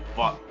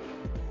 But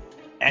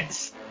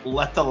it's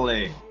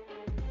literally,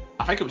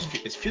 I think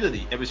it's feud of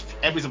the. It was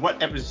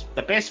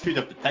the best feud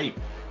of the time.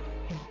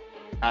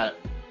 I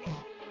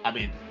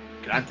mean,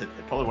 granted,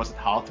 it probably wasn't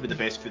hard to be the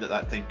best feud at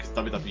that time because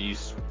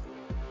WWE's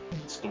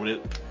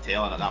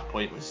storytelling at that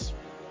point was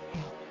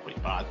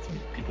quite bad. I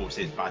mean, people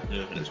say it's bad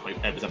now, but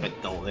it was a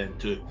bit dull then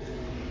too.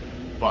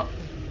 But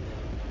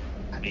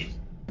I mean,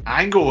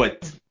 Angle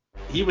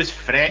he's in with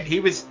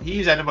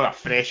a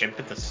fresh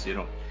impetus, you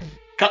know.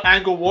 Kurt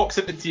Angle walks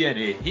into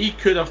TNA. He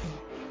could have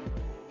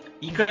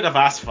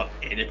asked for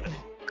anybody,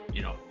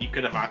 you know. He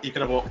could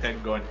have walked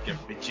in going, give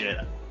me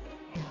Jarrett.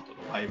 I don't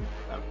know why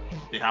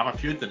they have a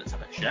feud and it's a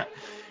bit shit.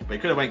 But he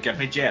could have went, give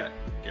me Jarrett,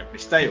 give me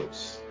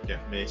Styles,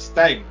 give me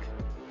Sting.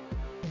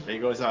 But he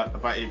goes,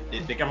 but they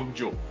give him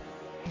Joe.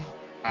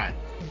 And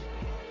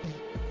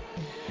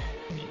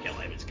you get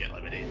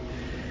eliminated.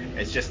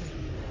 It's just,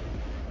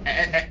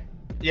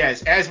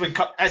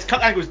 it's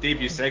Kurt Angle's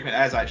debut segment.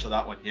 It is actually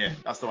that one. Yeah,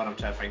 that's the one I'm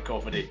trying to think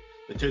of. The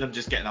two of them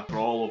just getting a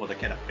brawl over the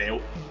kind of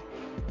belt,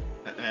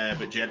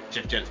 but Jeff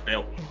Jarrett's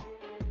belt.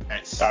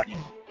 It's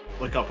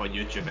look up on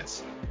YouTube.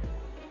 It's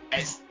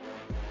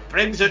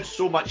brings out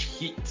so much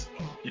heat,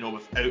 you know,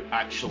 without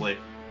actually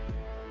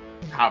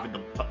having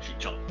them touch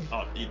each other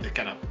or they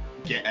kind of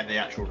get in the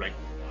actual ring.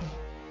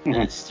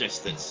 Mm-hmm. It's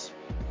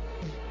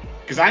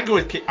because Angle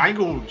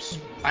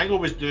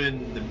was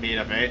doing the main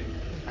event.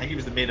 I think he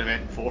was the main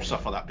event enforcer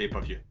for that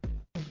pay-per-view,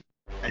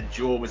 and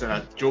Joe was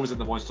in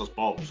the Monsters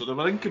Ball, so they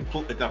were in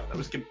completely different. It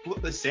was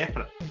completely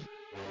separate.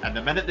 And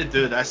the minute they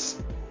do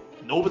this,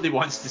 nobody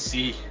wants to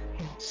see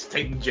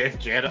Sting, Jeff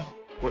Jarrett.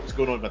 What's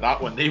going on with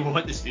that one? They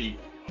want to see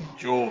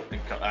Joe and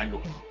Kurt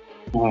Angle.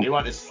 Mm-hmm. They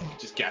want to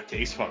just get a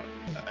taste for it.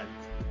 And,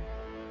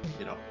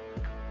 you know,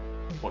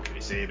 what can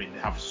you say? I mean, they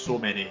have so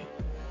many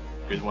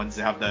good ones.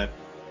 They have the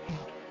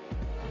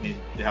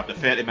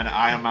 30-minute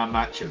Iron Man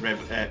match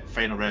at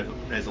Final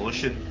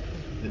Resolution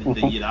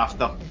the year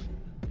after.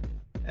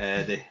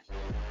 They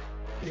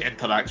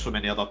interact so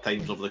many other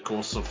times over the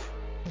course of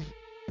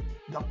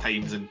their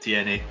times in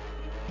TNA.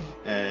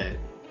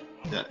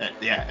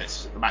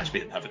 It's a match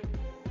made in heaven.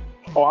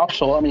 Oh,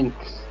 absolutely. I mean,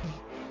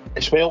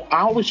 as well,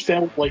 I always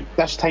felt like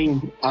this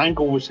time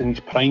Angle was in his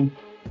prime.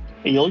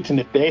 He looked in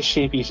the best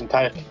shape of his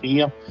entire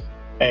career.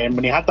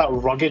 When he had that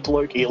rugged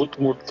look, he looked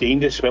more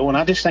dangerous as well. And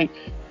I just think,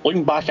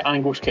 looking back at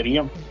Angle's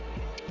career,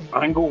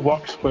 Angle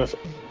works with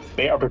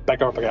bigger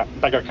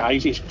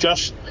guys. It's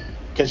just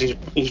because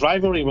his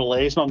rivalry with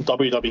Lesnar in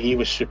WWE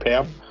was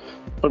superb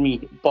for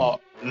me. But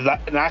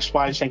that's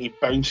why I think he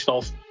bounced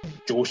off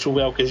Joe so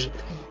well, because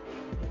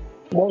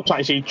I'm not trying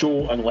to say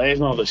Joe and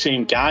Lesnar are the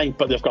same guy,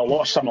 but they've got a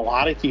lot of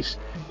similarities.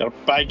 They're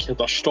big,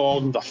 they're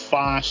strong, they're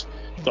fast,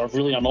 they're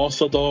really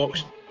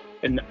unorthodox,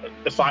 and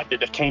the fact that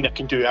they kind of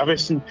can do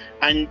everything.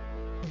 And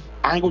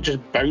Angle just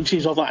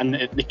bounces off that,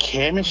 and the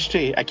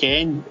chemistry,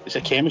 again, it's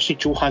the chemistry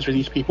Joe has with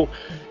these people.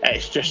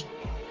 It just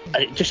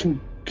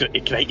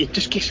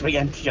gets right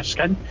into your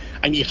skin,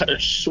 and you hit a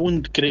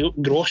sewn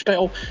gross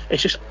battle.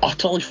 It's just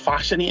utterly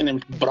fascinating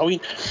and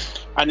brilliant.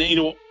 And you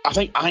know, I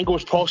think Angle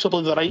is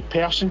possibly the right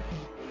person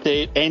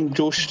to end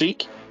Joe's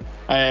streak.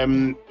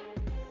 So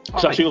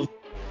I feel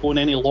going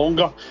any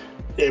longer,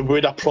 it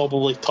would have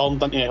probably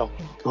turned into, oh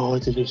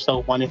God, did he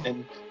still win it?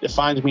 And the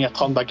fans may have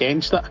turned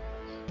against it.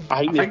 I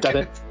think they did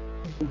it.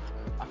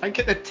 I think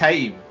at the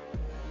time,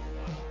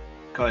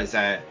 because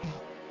it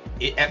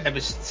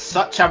was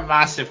such a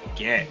massive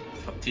get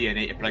for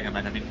TNA to bring him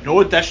in. I mean,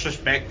 no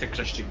disrespect to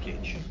Christian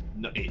Cage.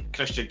 No,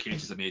 Christian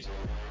Cage is amazing,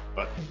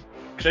 but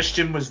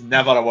Christian was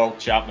never a world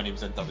champ when he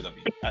was in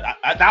WWE.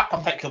 At that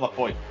particular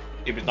point,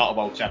 he was not a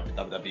world champ in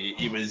WWE.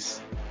 He was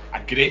a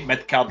great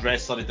mid-card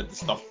wrestler. He did the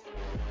stuff,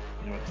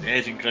 you know, the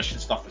Edge and Christian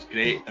stuff was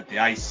great. Did the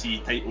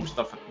IC title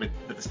stuff with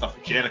the stuff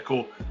with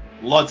Jericho.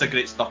 Lots of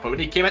great stuff. But when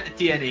he came into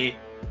TNA,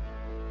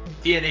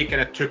 TNA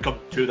kind of took him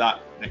to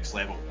that next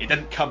level. He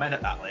didn't come in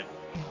at that level.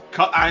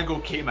 Kurt Angle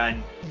came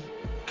in.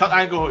 Kurt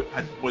Angle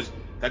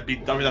had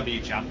been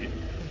WWE champion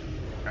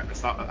at the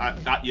start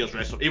of that year's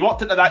WrestleMania. He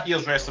walked into that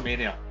year's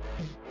WrestleMania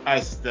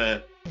as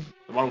the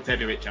World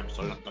Heavyweight Champion,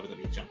 sorry, not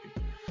WWE champion.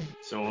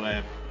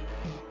 So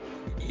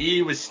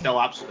he was still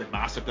absolutely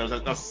massive.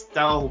 There's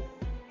still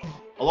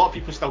a lot of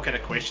people still kind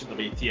of question the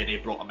way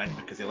TNA brought him in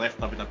because he left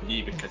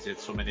WWE because he had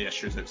so many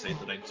issues outside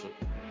the ring. So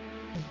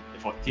they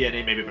thought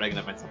TNA maybe bringing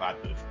him in's a bad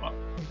move, but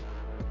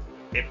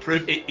it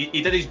proved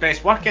he did his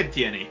best work in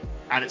TNA,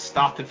 and it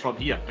started from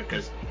here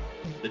because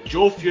the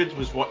Joe feud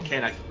was what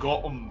kind of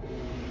got him.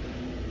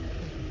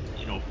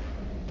 You know,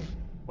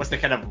 what's the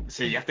kind of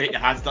say you have to get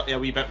your hands dirty a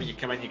wee bit when you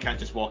come in. You can't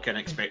just walk in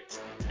and expect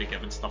to be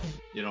given stuff.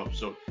 You know,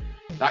 so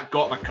that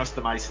got him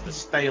accustomed to the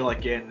style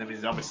again. I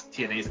mean,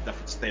 obviously TNA is a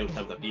different style to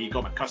WWE.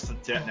 Got him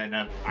accustomed to it, and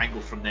then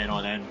Angle from then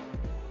on in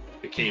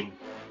became,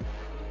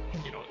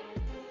 you know,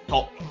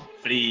 top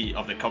 3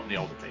 of the company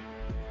all the time.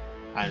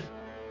 And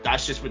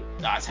that's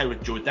how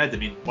Joe did. I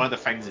mean, one of the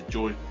things that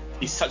Joe,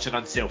 he's such an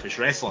unselfish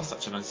wrestler,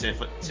 such an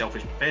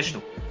unselfish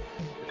professional.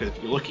 Because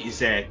if you look at his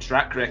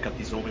track record,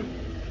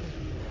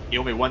 he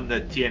only won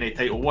the TNA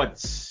title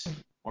once.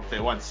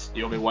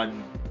 He only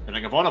won the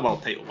Ring of Honor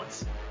World title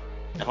once.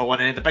 Never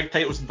won any of the big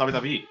titles in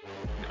WWE,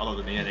 other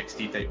than the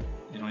NXT title.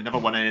 You know, he never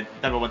won the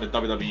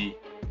WWE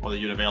or the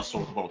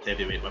Universal World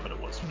Heavyweight, whatever it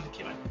was when he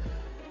came in.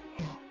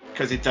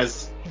 Because he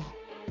does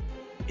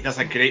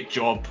a great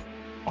job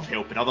of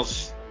helping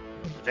others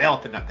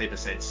develop in that type of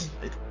sense.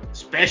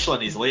 Especially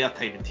in his later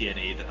time in TNA,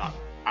 he did that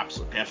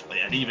absolutely perfectly.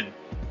 And even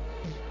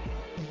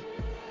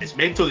it's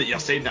mental that you're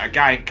saying that a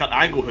guy in Kurt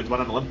Angle who'd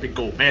won an Olympic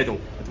gold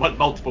medal, had won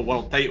multiple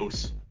world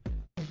titles,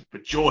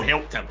 but Joe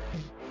helped him.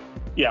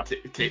 Yeah.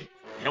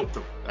 Helped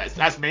him.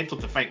 That's mental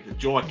to think that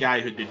Joe, a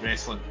guy who'd been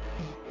wrestling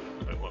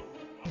about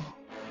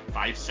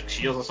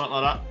 5-6 years or something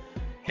like that,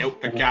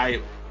 helped a guy,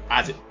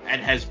 as in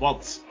his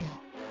words,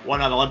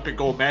 won an Olympic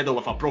gold medal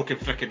with a broken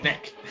freaking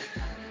neck.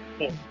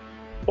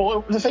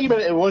 Well, the thing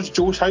about it was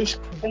Joe's house.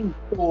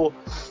 So,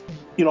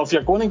 you know, if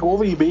you're going to go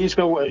over, you may as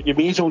well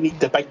need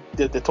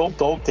the top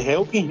dog to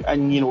help you.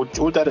 And you know,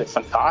 Joe did it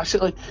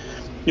fantastically.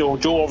 You know,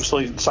 Joe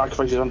obviously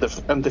sacrifices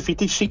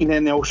undefeated seat, and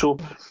then also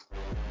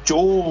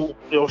Joe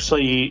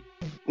obviously,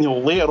 you know,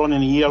 later on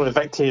in the year with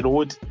Victory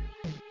Road,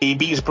 he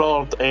beat his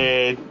brother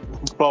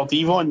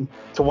Devon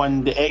to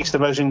win the X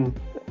Division.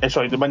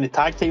 To win the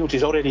tag titles.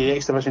 He's already the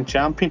X Division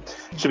champion,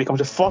 so he becomes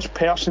the first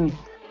person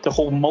to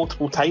hold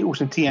multiple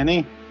titles in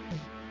TNA.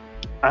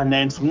 And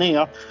then from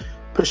there,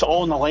 puts it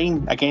all on the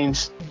line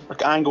against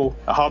Angle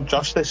at Hard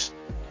Justice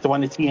to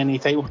win the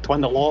TNA title, to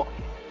win the lot.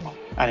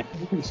 And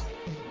it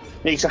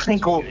makes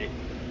Angle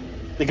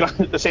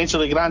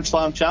essentially the Grand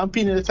Slam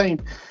champion at the time.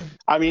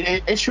 I mean,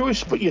 it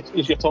shows what you're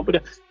talking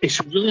about. It's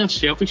really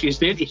unselfish. He's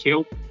there to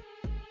help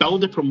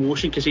build the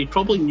promotion because he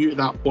probably knew at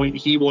that point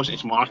he wasn't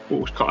his mark, but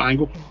it was Kurt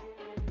Angle.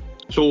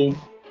 So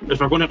if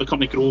we're going to have the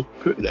company grow,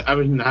 put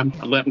everything in him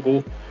and let him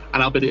go,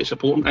 and I'll be there to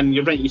support him. And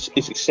you're right, he's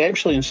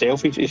exceptionally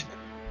unselfish. He's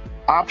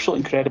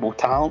absolutely incredible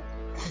talent.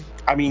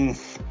 I mean,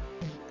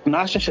 and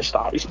that's just a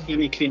start.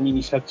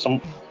 He's had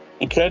some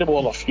incredible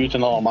other feuds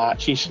and other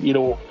matches. You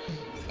know,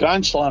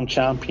 Grand Slam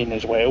champion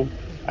as well.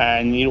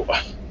 And you know,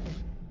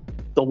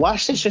 the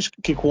list is just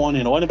keep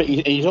going on. But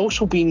he's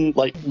also been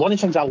like one of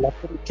the things I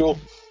loved about Joe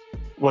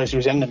was he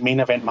was in the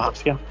Main Event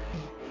Mafia.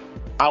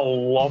 I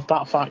love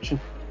that faction.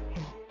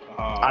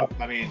 I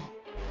mean,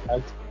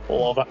 I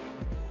love it.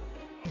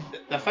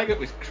 The thing that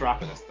was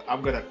crap in this,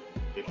 I'm gonna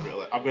be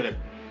brutal. I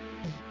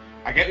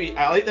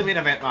like the Main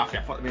Event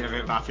Mafia. I thought the Main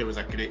Event Mafia was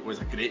a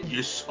great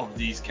use of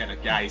these kind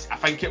of guys. I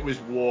think it was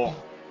what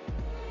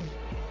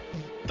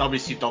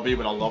WCW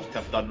would have loved to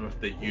have done with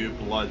the U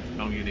Blood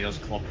Millionaires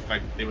Club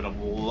thing. They would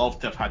have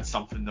loved to have had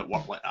something that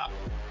worked like that.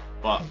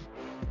 But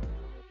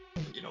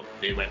you know,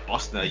 they went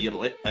bust less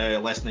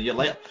than a year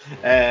later.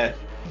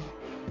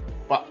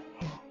 But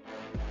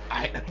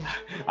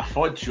I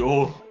thought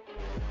Joe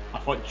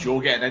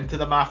getting into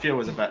the Mafia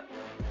was a bit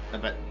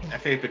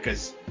iffy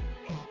because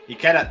he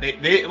kind of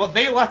they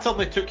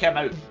literally took him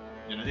out.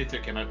 You know, they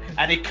took him out,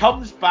 and he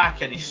comes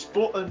back and he's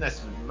sporting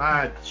this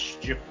mad,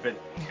 stupid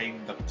kind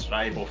of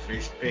tribal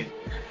face paint.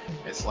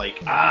 It's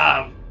like,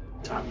 I'm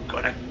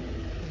gonna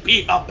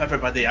beat up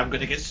everybody. I'm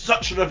gonna get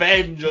such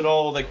revenge on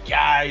all the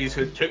guys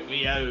who took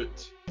me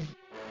out.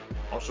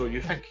 Or so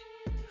you think?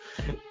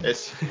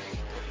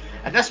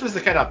 And this was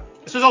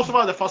also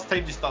one of the first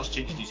times he starts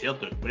changing his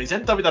hairdo. When he's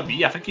in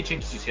WWE, I think he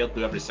changes his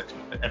hairdo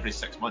every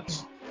 6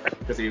 months.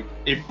 Because he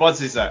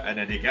buzzes it and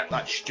then he get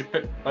that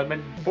stupid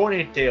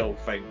ponytail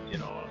thing, you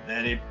know, and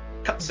then he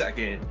cuts it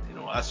again, you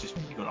know, that's just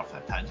me going off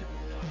that tangent.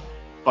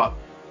 But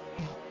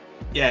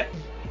yeah,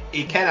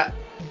 he had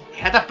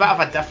a bit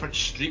of a different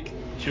streak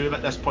to him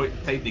at this point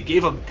in time. They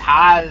gave him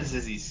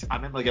Taz I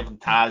remember giving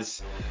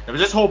Taz. There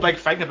was this whole big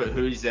thing about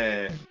who was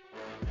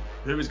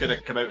going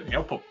to come out and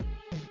help him.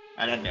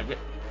 And then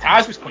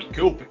Taz was quite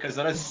cool because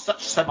there is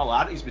such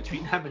similarities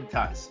between him and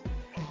Taz.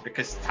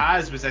 Because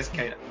Taz was this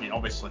kind of, I mean,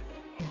 obviously,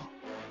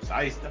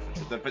 size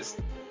differences, but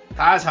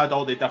Taz had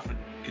all the different,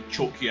 could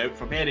choke you out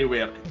from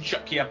anywhere, could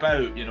chuck you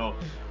about, you know.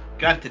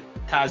 Granted,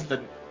 Taz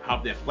didn't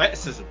have the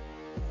athleticism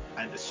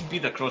and the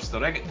speed across the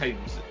ring at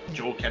times that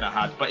Joe kind of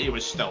had, but he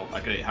was still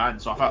a great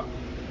hand. So I thought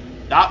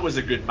that was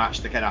a good match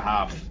to kind of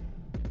have.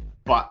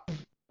 But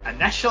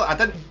initially, I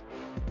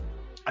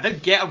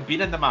didn't get him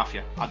being in the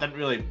Mafia. I didn't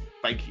really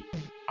think.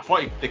 I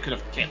thought they could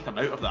have kept him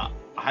out of that.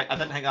 I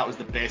didn't think that was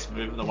the best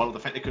move in the world. I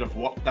think they could have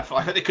worked differently.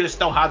 I think they could have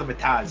still had him with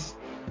Taz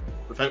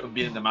without him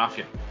being in the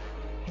Mafia.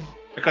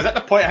 Because at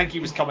the point I think he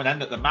was coming in,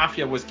 that the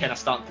Mafia was kind of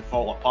starting to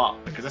fall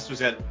apart. Because this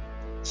was it.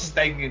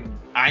 Sting and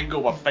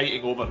Angle were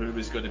fighting over who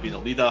was going to be the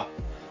leader.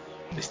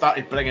 They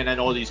started bringing in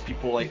all these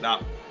people like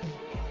that.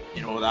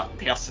 You know, that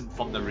person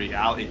from the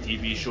reality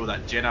TV show,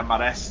 that Jenna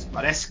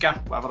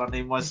Maresca, whatever her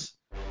name was.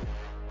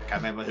 I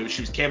can't remember who.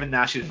 She was Kevin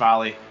Nash's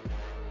valet.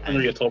 I know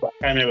you're talking about.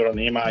 I can't remember her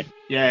name.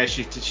 Yeah,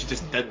 she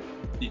just didn't.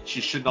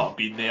 She should not have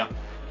been there.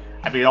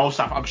 I mean,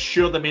 also, I'm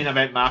sure the main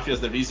event Mafia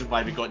is the reason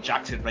why we got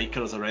Jackson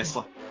Riker as a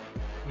wrestler.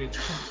 I mean,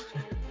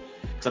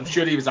 because I'm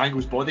sure he was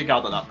Angle's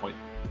bodyguard at that point.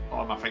 Or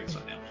am I thinking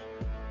something else?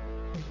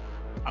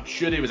 I'm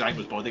sure he was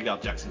Angle's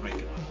bodyguard, Jackson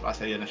Riker. That's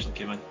how he initially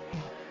came in.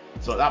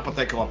 So at that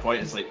particular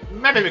point, it's like,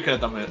 maybe we could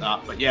have done with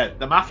that. But yeah,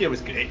 the Mafia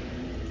was great.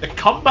 The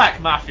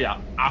comeback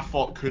Mafia, I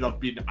thought, could have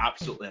been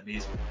absolutely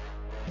amazing.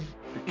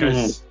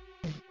 Because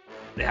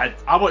they had,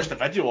 I watched a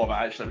video of it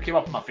actually. It came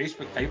up on my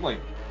Facebook timeline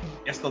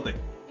yesterday.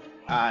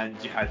 And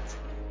you had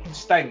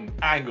Sting,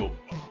 Angle,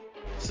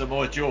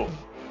 Samoa Joe,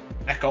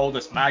 Nick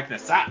Aldis,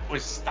 Magnus. That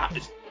was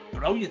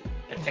brilliant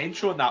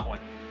potential in that one.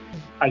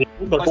 I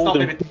remember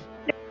Golden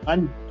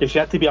because you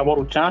had to be a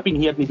world champion.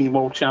 He hadn't been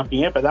world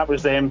champion yet, but that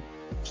was them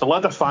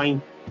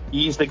solidifying.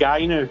 He's the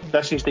guy now.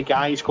 This is the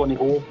guy who's going to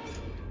go.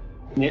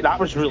 Yeah, that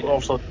was really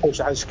also close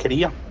to his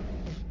career.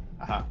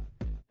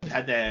 They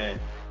had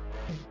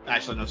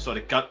actually no,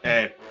 sorry.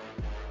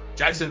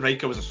 Jackson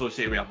Riker was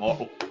associated with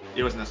Immortal.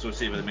 He wasn't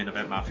associated with the main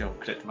event Mafia. I'll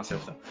correct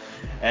myself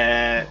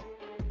there.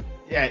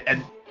 Yeah,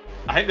 and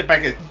I think the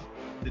biggest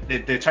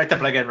they tried to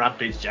bring in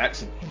Rampage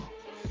Jackson.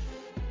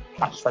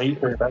 That's right.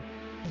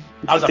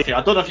 That was a few.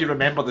 I don't know if you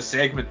remember the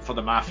segment for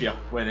the Mafia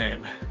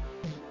when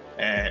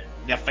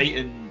they're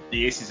fighting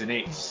the Aces and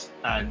Eights,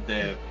 and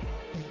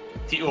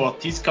Tito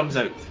Ortiz comes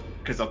out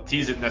because they're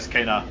teasing this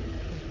kind of.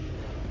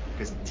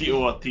 Because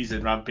Tito Ortiz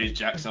and Rampage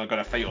Jackson are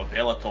going to fight on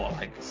Bellator, I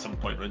think, at some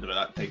point around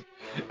about that time.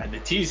 And they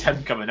tease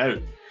him coming out.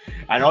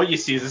 And all you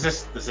see is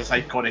this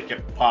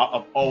iconic part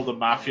of all the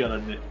Mafia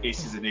and the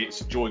Aces and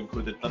Eights, Joe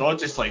included. They're all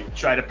just like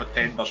trying to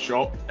pretend they're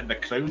shocked, and the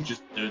crowd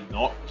just do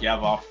not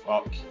give a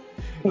fuck.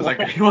 There's a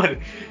great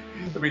one.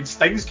 I mean,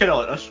 Sting's kind of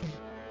like this.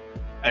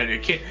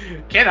 And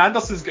Ken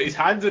Anderson's got his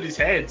hands on his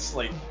head.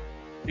 Like,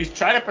 he's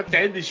trying to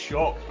pretend he's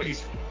shocked, but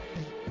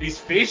his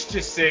face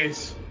just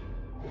says,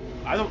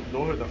 I don't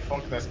know who the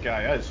fuck this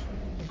guy is.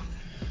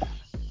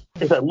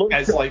 It's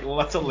like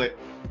literally.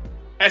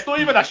 It's not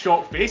even a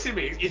shocked face in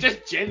me. He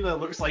just genuinely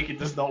looks like he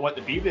does not want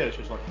to be there. It's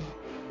just like.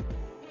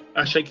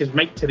 That's right, because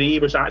Mike Today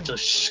was actually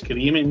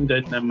screaming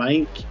down the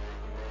mic,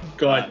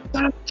 God,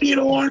 that's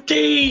Tito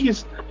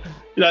Ortiz!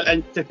 You know,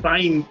 and to try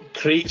and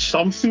create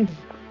something,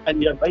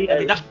 and you're right. I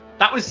mean,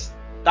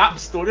 that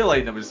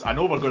storyline. I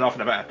know we're going off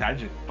on a bit of a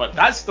tangent, but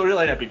that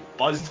storyline had been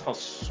buzzed for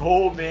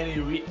so many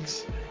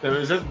weeks. There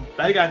was this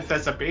big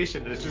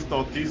anticipation, and it's just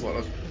Ortiz like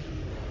this,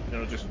 you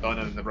know, just done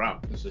in the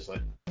ramp. It's just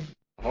like,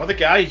 all the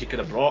guys you could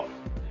have brought.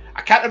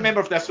 I can't remember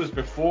if this was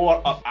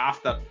before or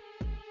after.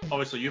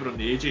 Obviously, you were on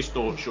the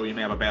AJ show. You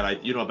may have a better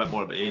idea. You know a bit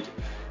more about AJ.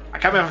 I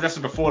can't remember if this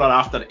was before or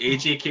after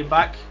AJ came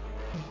back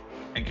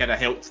and kind of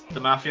helped the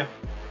Mafia.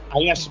 I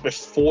think this is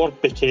before,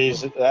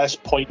 because at this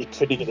point he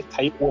couldn't get the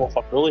title off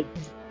of Bully.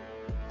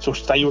 So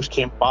Styles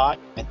came back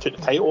and took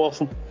the title off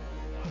him.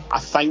 I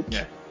think.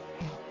 Yeah.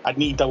 I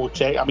need to double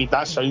check. I mean,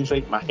 that sounds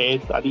right in my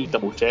head. I need to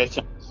double check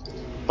it.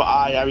 But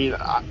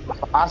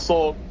I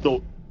thought,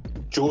 though,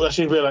 Joe, this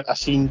is where I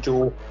seen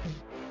Joe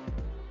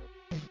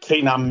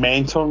taking a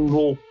mentoring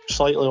role,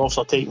 slightly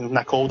also taking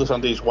Nick Aldis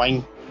under his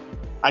wing.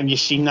 And you've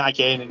seen that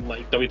again in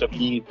like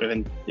WWE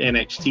and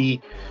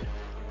NXT.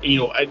 You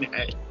know, and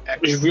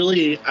it was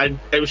really,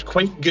 it was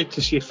quite good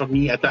to see for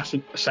me a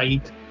different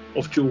side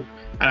of Joe,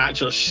 and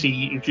actually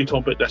see, if you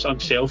talk about this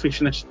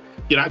unselfishness,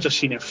 you're actually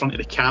seeing in front of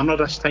the camera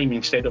this time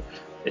instead of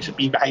it's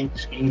being behind the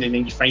screen and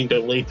then you find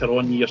out later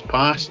on years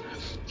past.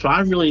 So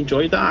I really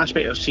enjoyed that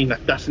aspect of seeing a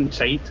different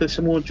side to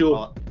Samoa Joe.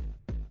 Well,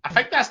 I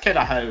think that's kind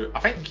of how, I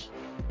think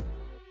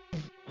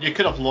you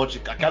could have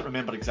I can't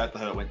remember exactly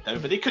how it went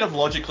down, but they could have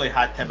logically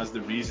had him as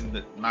the reason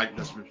that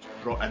Magnus was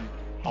brought in,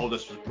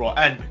 Aldis was brought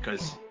in,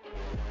 because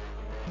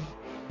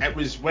it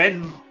was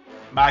when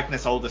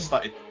Magnus Aldis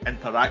started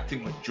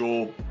interacting with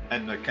Joe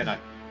in the kind of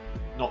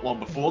not long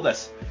before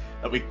this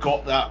that we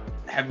got that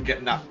him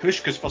getting that push,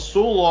 because for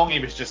so long he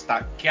was just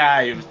that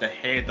guy who was the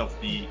head of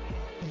the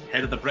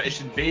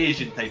British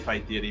invasion type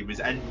idea. He was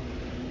in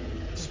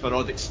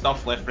sporadic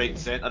stuff left, right and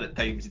centre at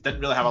times. He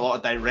didn't really have a lot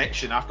of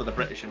direction after the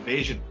British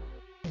invasion,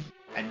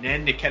 and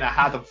then they kind of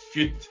had him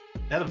feud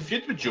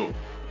with Joe,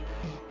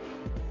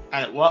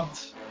 and it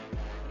worked.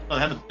 Well,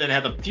 they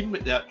had him team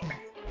with that.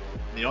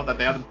 You know,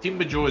 they're in team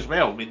with Joe as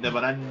well. I mean, they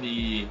were in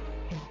the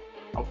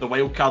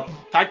wild card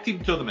tag team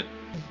tournament.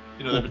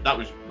 You know,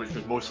 which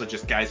was mostly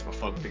just guys that were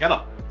thrown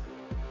together.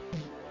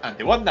 And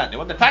they won that. They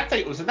won the tag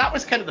titles, and that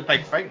was kind of the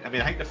big thing. I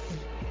mean, I think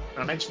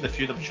when I mentioned the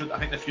feud, I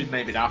think the feud may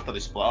have been after they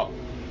split up,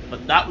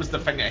 but that was the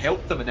thing that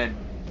helped them. And then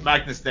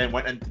Magnus then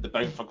went into the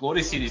Bound for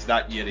Glory series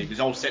that year. He was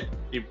all set.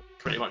 He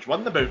pretty much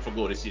won the Bound for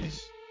Glory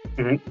series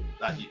that year.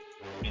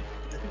 I mean,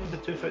 did he win the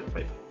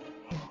 2005?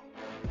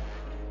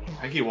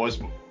 I think he was.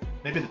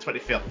 Maybe the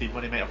 2013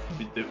 one he might have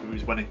been. He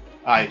was winning.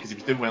 Aye, because he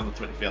was doing well in the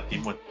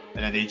 2013 one,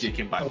 and then AJ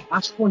came back. The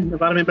last one,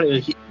 if I remember,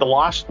 the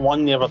last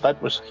one they ever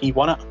did was he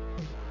won it.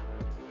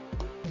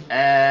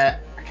 I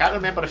can't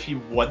remember if he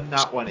won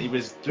that one. He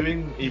was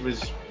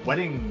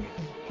winning.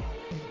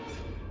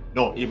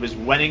 No, he was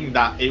winning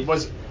that. He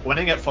was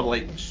winning it for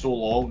like so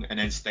long, and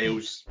then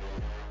Styles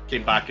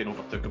came back and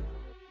overtook him.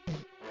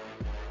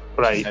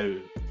 Right. That's how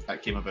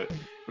that came about.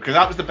 Because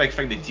that was the big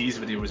thing they teased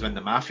when he was in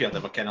the Mafia. They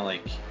were kind of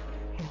like,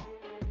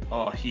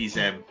 oh, he's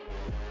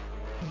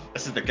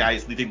this is the guy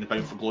who's leading the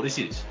Bound for Glory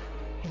series,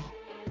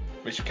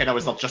 which kind of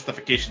was their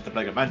justification to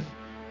bring him in,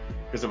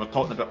 because they were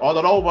talking about, oh,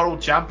 they're all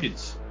world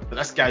champions, but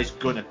this guy's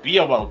going to be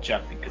a world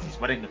champion because he's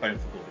winning the Bound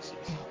for Glory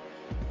series.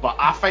 But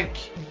I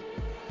think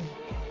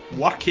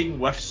working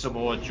with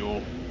Samoa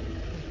Joe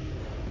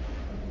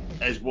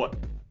is what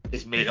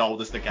has made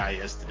Aldous the guy he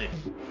is today.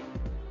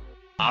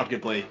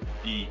 Arguably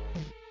the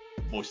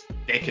most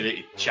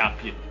decorated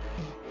champion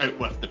out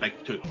with the big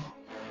two.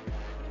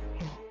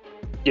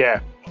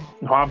 Yeah,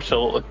 no,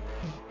 absolutely.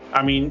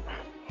 I mean,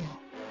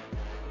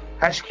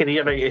 his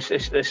career, right,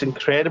 it's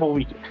incredible.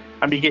 We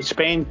could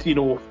spend,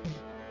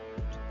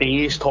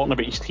 days talking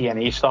about his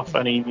TNA stuff,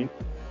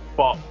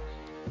 but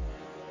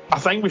I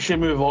think we should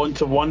move on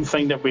to one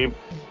thing that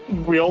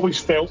we always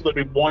felt that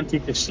we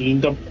wanted to see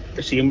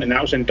him, and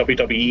that was in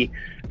WWE,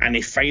 and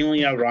he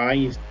finally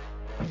arrived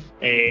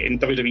in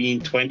WWE in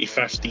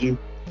 2015,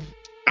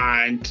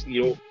 and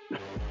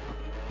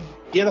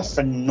he had a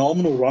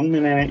phenomenal run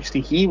in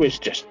NXT. He was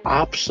just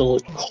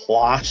absolute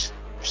class,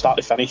 start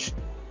to finish.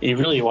 He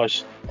really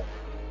was.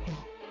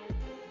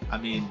 I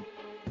mean,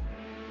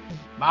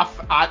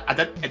 it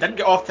didn't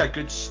get off to a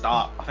good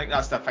start. I think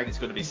that's the thing he's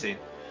going to be saying.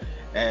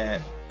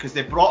 Because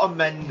they brought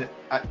him in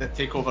at the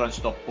Takeover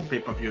Unstoppable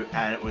pay-per-view,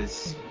 and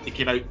he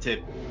came out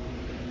to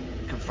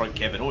confront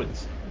Kevin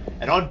Owens.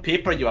 And on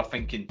paper, you are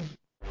thinking,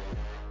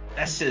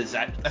 this is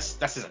a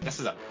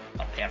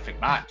perfect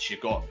match.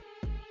 You've got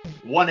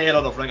one era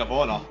of Ring of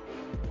Honor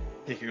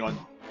taking on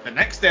the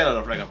next era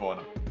of Ring of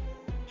Honor.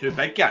 Two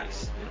big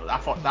guys. I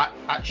thought that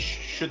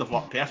should have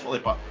worked perfectly,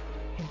 but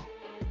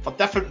for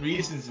different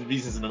reasons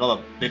and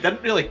another, they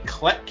didn't really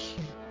click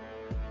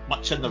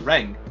much in the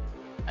ring,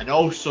 and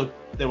also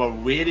they were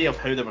wary of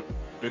how they were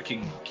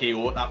booking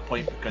KO at that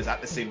point, because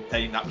at the same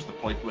time that was the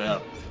point where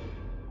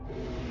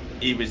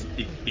he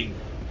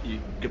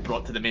got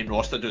brought to the main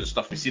roster doing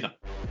stuff with Cena.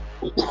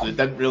 So they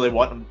didn't really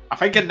want him. I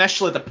think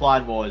initially the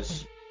plan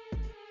was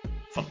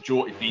for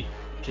Joe to beat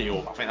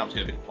KO. I think that was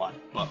going to be the plan,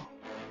 but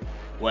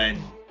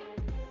when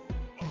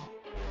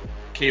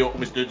KO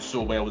was doing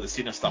so well with the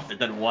Cena stuff, they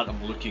didn't want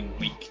him looking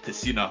weak to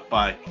Cena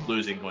by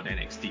losing on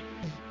NXT.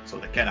 So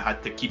they kind of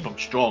had to keep him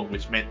strong,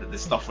 which meant that the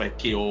stuff with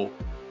KO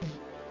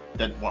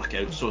didn't work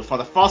out. So for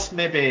the first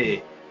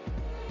maybe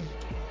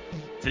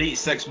 3 to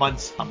 6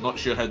 months, I'm not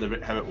sure how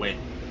it went.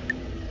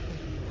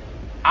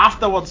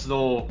 Afterwards,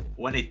 though,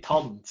 when he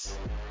turned,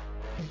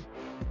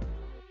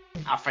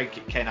 I think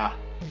it kind of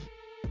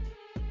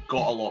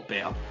got a lot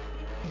better.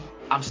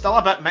 I'm still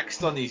a bit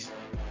mixed on these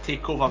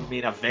takeover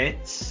main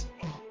events,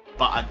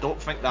 but I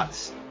don't think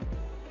that's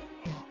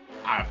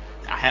a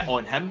hit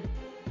on him.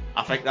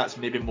 I think that's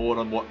maybe more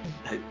on what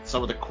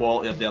some of the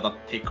quality of the other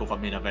takeover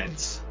main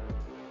events.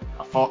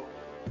 I thought,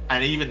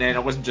 and even then,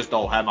 it wasn't just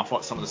all him. I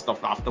thought some of the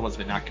stuff afterwards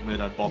with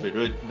Nakamura and Bobby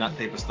Roode and that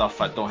type of stuff,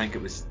 I don't think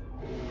it was.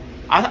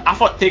 I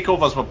thought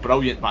takeovers were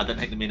brilliant, but I didn't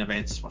think the main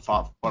events were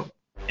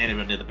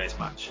anywhere near the best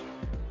match.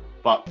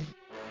 But when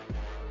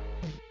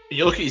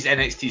you look at his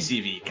NXT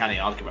CV, you can't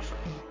argue with it.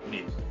 I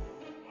mean,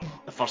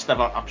 the first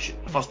ever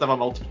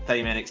multiple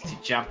time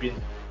NXT champion,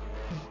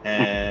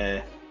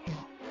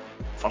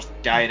 first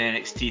guy in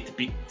NXT to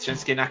beat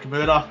Shinsuke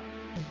Nakamura,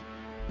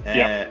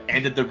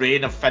 ended the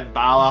reign of Finn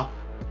Balor.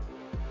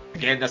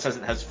 Again, this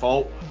isn't his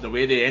fault. The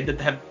way they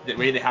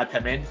had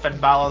him end Finn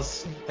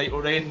Balor's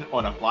title reign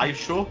on a live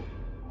show,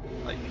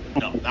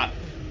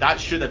 that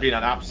should have been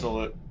an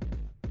absolute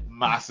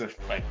massive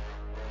thing.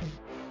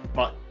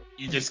 But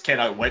you just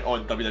kind of went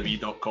on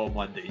WWE.com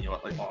one day and you were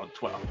like, or on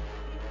Twitter,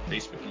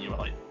 Facebook, and you were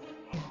like,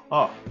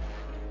 oh,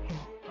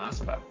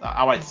 that's about that.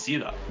 I want to see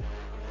that.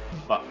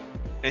 But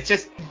it's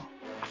just,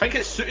 I think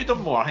it suited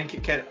him more. I think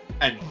it kind of,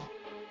 and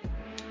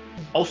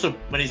also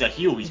when he's a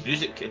heel, his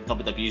music in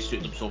WWE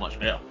suited him so much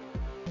better.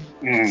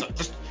 So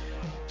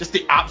just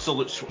the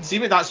absolute. See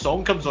when that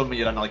song comes on when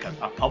you're in like a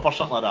pub or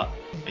something like that,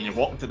 and you're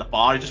walking to the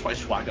bar, you just want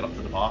to swagger up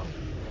to the bar.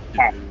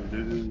 Can't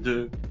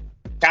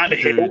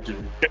help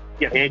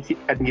your head,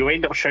 and you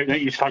end up shouting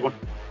out. You start going,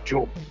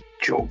 Joe,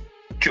 Joe,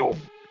 Joe,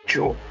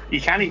 Joe.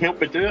 You can't help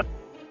but do it.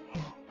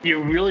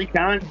 You really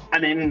can't.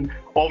 And then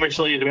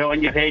obviously as well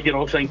in your head you're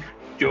also saying,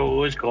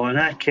 Joe's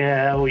gonna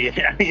kill you.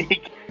 I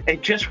mean,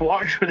 it just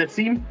works for the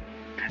theme.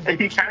 And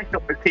you can't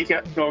help but take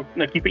it,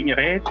 keep it in your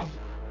head.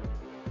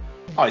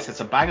 Oh, it's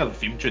a banger of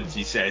theme tunes.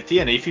 His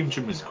TNA theme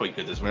tune was quite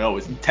good as well. It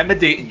was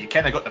intimidating. You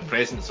kind of got the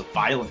presence of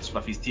violence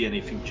with his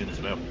TNA theme tune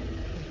as well.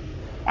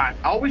 I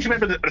always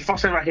remember the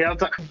first time I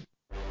heard it,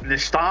 the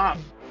start,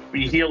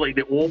 when you hear like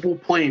the oboe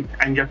playing,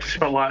 and you're just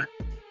like,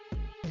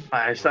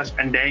 it's this,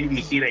 and then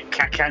you hear it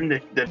kick in,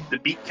 the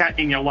beat kick,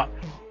 and you're like,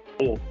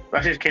 oh,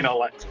 this is kind of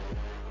like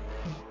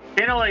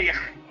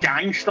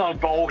gangster,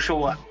 but also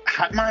like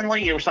Hitman.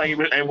 Like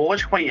it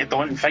was quite a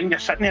daunting thing. You're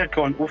sitting there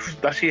going, oof,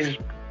 this is a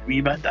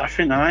wee bit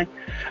different, aye.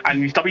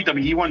 And the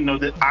WWE one, though,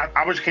 that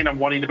I was kind of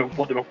worried about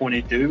what they were going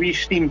to do with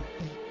Steam,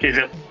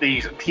 because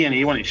the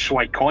TNA one is so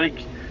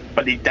iconic.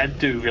 But they did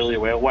do really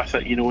well with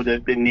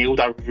it. They nailed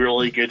a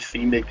really good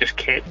theme. They just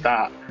kept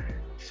that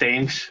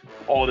sense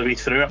all the way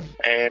through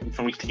it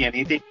from his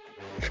TNA day.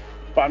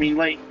 But I mean,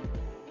 like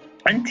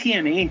in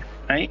TNA,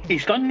 right?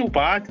 He's done no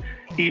bad.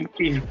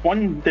 He's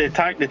won the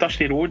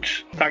Dusty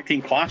Rhodes Tag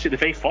Team Classic, the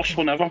very first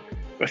one ever,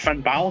 with Finn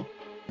Balor,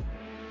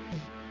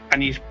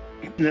 and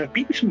they've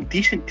beaten some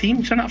decent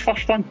teams in that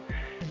first one.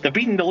 They've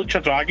beaten the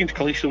Lucha Dragons,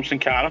 Kalisto Sin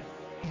Cara.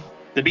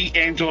 They beat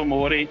Enzo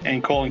Amore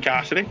and Colin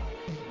Cassidy.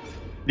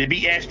 They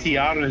beat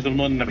STR, as they're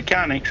known in the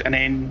mechanics, and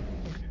then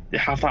they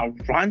have that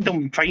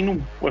random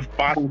final with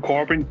Baron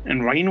Corbin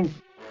and Rhino.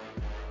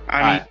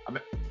 I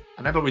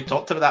remember we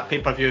talked about that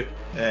pay-per-view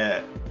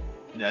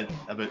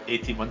about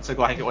 18 months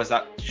ago. I think it was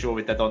that show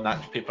we did on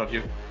that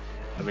pay-per-view,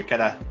 and we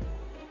kind of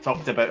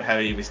talked about how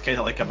he was kind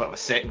of like a bit of a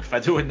second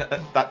fiddle in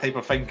that type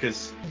of thing,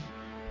 because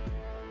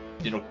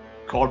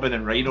Corbin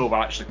and Rhino were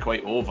actually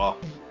quite over.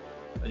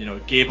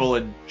 Gable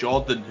and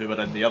Jordan, who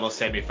were in the other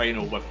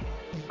semi-final with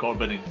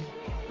Corbin and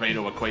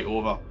Rhino, were quite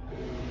over,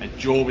 and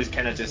Joe was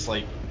kind of just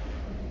like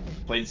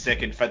playing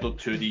second fiddle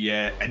to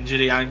the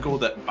injury angle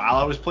that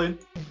Balor was playing.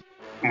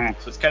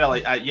 So it's kind of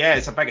like,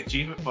 it's a big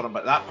achievement for him,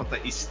 but that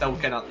part, you're still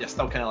kind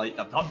of like,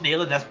 I'm not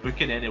nailing this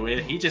booking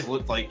anyway. He just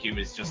looked like he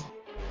was just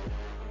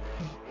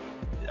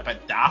a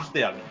bit daft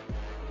there. I mean,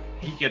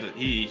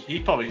 he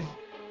probably,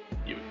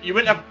 you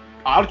wouldn't have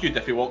argued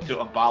if he walked out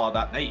on Balor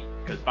that night,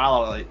 because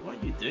Balor like,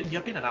 what are you doing?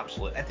 You're being an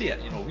absolute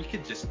idiot. We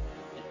could just,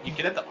 you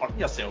could end up hurting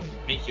yourself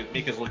and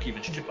make us look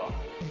even stupider.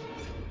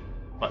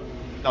 But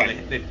no,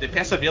 they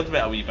persevered with it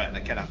a wee bit, and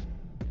it kind of,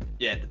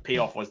 the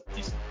payoff was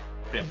decent.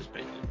 The payoff was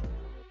pretty good.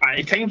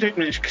 At times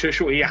when it's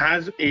crucial,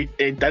 it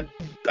did.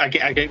 I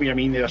get what you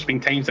mean. There's been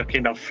times I've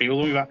kind of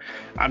failed with that.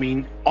 I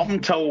mean, up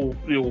until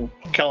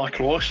Killer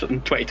Kross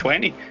in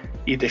 2020,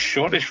 he had the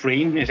shortest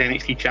reign as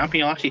NXT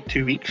champion. Lasted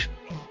 2 weeks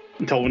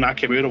until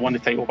Nakamura won the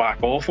title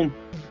back off him.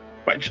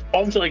 Which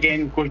obviously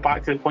again goes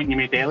back to the point you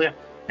made earlier.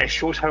 It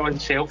shows how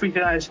unselfish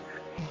it is.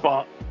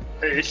 But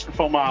it's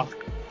from a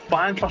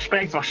fan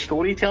perspective, a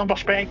storytelling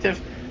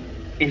perspective,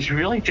 he's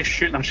really just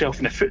shooting himself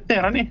in the foot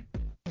there, isn't he?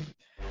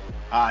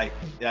 Aye,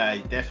 yeah,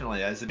 he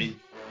definitely is. I mean,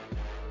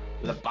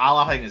 the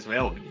Balor thing as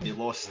well. I mean, he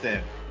lost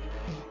to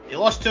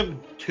him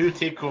 2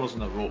 takeovers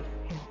in a row.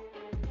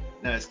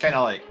 Now it's kind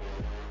of like,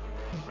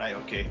 right,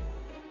 okay.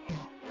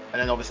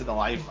 And then obviously the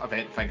live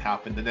event thing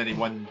happened, and then he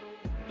won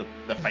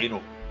the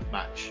final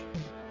match.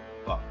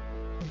 But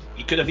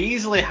you could have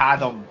easily had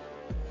him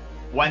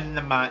win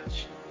the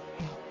match.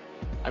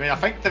 I mean, I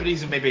think the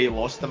reason maybe he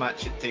lost the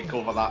match at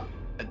Takeover that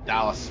in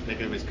Dallas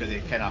maybe was because he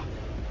kind of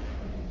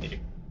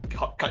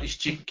cut his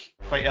cheek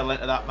quite early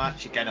into that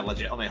match. He kind of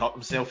legitimately hurt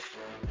himself.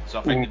 So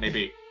I think they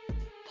maybe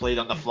played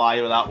on the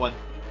fly with that one.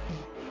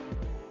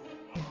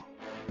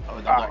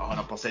 I'm not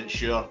 100%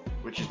 sure,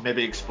 which is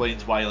maybe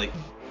explains why, like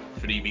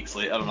 3 weeks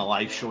later on a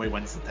live show,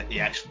 he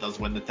actually does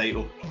win the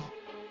title.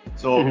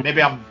 So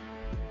maybe I'm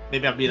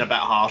being a bit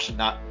harsh in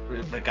that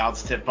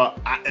regards to it, but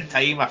at the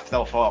time I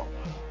still thought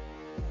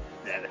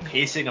the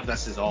pacing of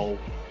this is all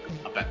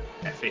a bit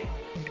iffy.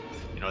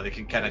 They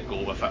can kind of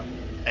go with it,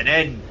 and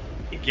then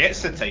he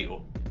gets the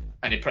title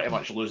and he pretty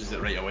much loses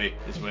it right away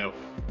as well,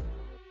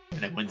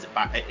 and then wins it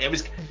back.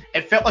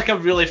 It felt like a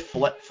really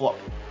flip-flop.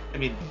 I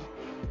mean,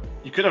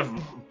 you could have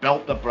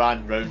built the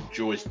brand round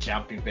Joe as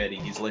champion very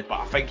easily, but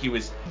I think he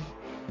was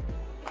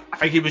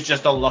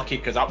just unlucky,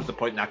 because that was the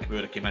point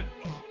Nakamura came in,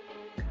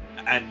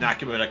 and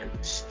Nakamura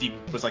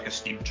was like a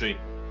steam train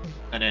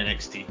in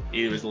NXT.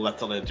 He was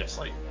literally just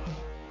like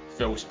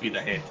full speed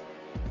ahead.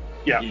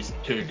 Yeah, he's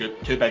too good,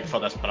 too big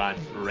for this brand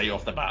right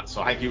off the bat.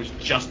 So I think he was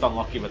just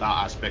unlucky with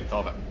that aspect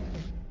of it.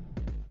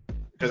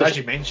 Because as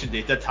you mentioned,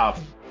 they did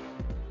have,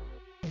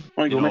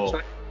 because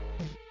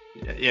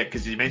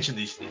you mentioned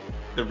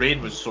the reign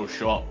was so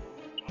short.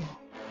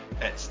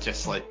 It's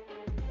just like,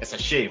 it's a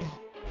shame.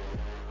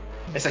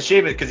 It's a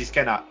shame because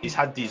he's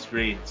had these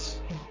reigns,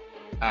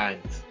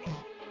 and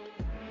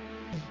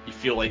you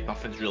feel like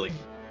nothing's really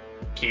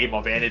came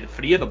of any of the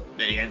 3 of them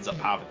that he ends up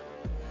having.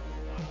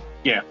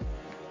 Yeah.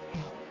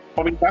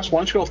 I mean, that's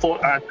one school of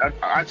thought. I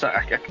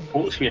can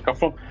totally see where you come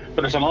from.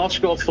 But there's another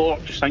school of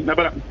thought, just thinking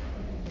about it.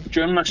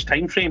 During this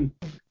time frame,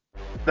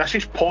 this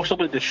is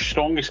possibly the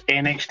strongest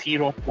NXT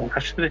roster in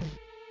history.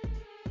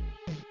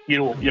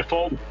 You're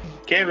talking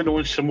Kevin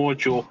Owens, Samoa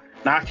Joe,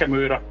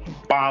 Nakamura,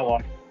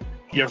 Balor.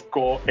 You've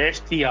got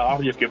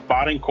STR, you've got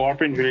Baron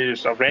Corbin, who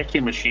is a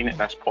wrecking machine at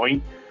this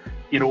point.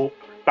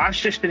 That's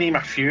just to name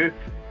a few.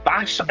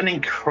 That's an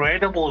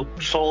incredible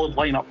solid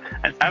lineup,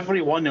 and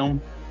every one of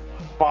them,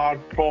 bar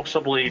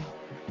possibly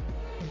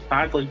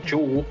sadly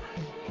Joe,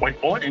 went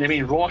on in the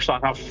main roster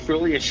and have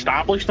fully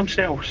established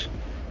themselves.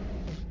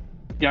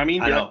 You know what I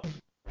mean? I know.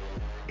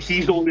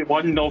 He's the only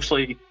one,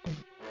 obviously.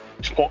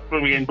 We'll talk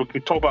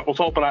about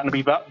that in a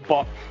wee bit,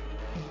 but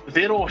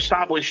they're all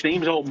established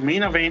names, all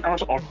main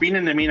eventers, or being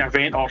in the main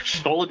event, or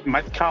solid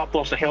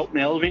mid-carders to help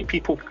me elevate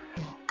people.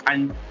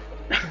 And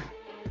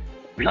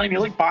really, when you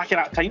look back at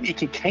that time, you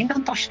can kind of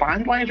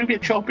understand why it would be a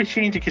choppy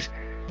change, because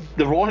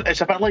the Raw,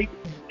 it's a bit like,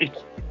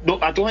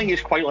 I don't think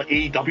it's quite like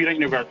AEW right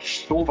now, where it's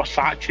so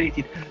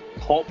oversaturated,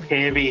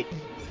 top-heavy,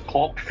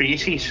 top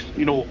faces,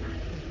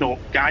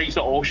 guys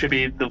that all should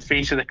be the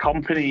face of the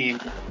company.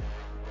 And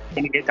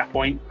when you get to a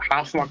point,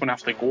 half of them are going to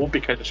have to go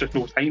because there's just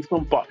no time for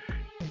them. But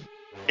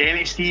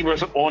NXT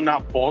was on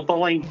that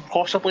borderline,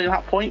 possibly at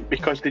that point,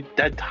 because they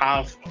did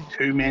have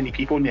too many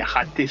people and they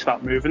had to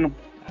start moving them.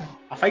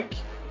 I think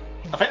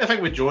the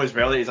thing with Joe as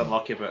well that he's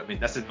unlucky about, I mean,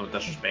 this is no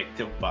disrespect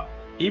to him, but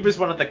he was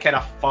one of the kind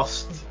of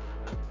first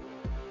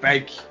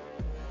big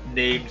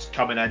names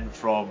coming in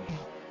from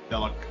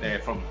out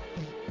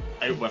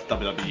with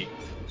WWE.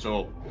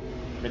 So,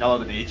 I mean,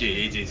 other than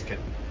AJ's kid.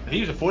 And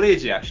he was before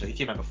AJ actually.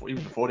 He was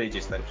before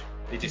AJ Styles.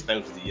 AJ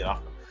Styles was the year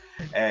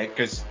after.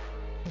 Because,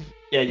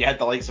 you had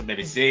the likes of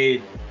maybe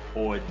Zayn,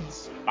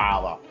 Owens,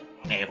 Balor,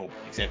 Neville,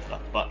 etc.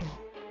 But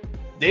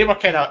they were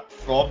kind of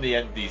from the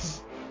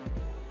indies.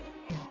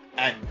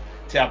 And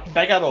to a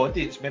bigger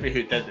audience, maybe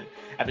who didn't.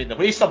 I mean, the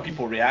way some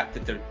people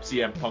reacted to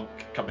CM Punk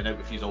coming out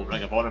with his old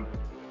Ring of Honor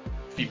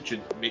theme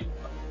tune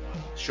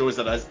shows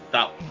there is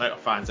that amount of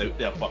fans out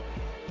there, but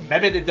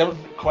maybe they don't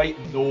quite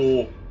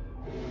know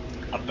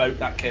about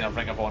that kind of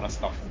Ring of Honor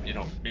stuff. I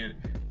mean,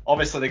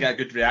 obviously they get a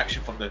good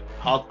reaction from the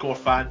hardcore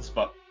fans,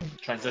 but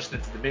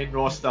transitioning to the main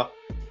roster,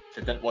 if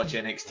they didn't watch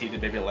NXT, they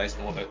maybe less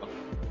know about them.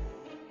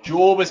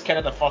 Joe was kind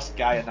of the first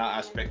guy in that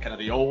aspect, kind of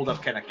the older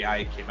kind of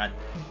guy came in.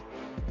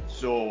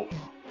 So,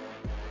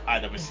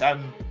 there was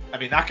him. I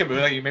mean,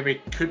 Nakamura, you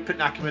maybe could put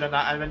Nakamura in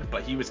that in,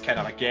 but he was kind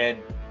of,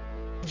 again,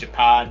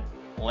 Japan,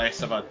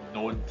 less of a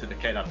known to the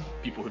kind of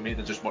people who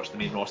maybe just watch the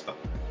main roster.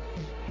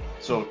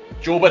 So,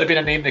 Joe would have been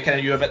a name they kind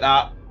of knew about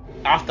that.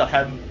 After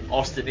him,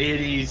 Austin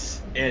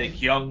Aries,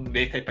 Eric Young,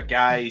 they type of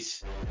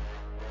guys.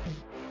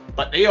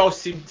 But they all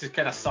seem to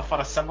kind of suffer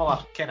a similar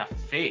kind of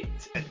fate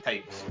at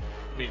times.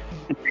 I mean,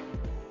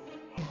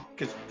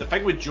 because the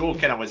thing with Joe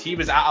kind of was he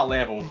was at a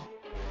level,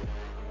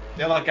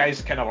 the other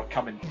guys kind of were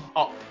coming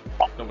up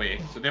the way,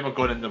 so they were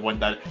going in the one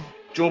that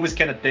Joe was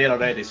kind of there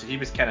already, so he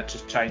was kind of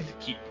just trying to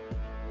keep.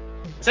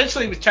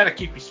 Essentially, he was trying to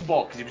keep his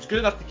spot because he was good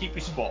enough to keep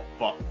his spot,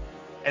 but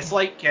it's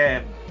like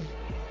in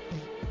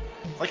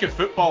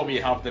football where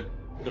you have the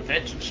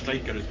veteran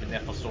striker who's been there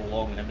for so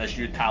long, and then this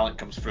new talent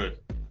comes through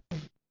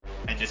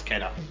and just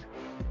kind of,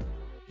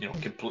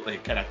 completely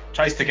kind of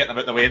tries to get them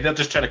out the way, and they're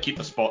just trying to keep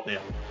the spot there.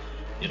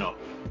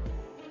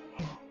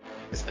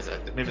 It's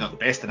maybe not the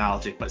best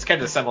analogy, but it's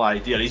kind of a similar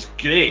idea. He's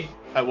great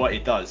at what he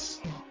does,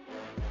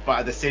 but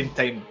at the same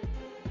time,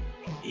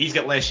 he's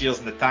got less years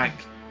in the tank,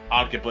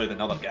 arguably, than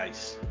other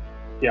guys.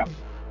 Yeah.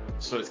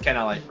 So it's kind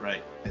of like,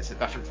 right, it's a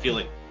different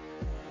feeling.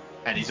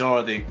 And he's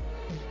already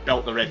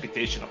built the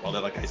reputation up while the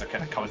other guys are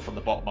kind of coming from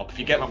the bottom up. If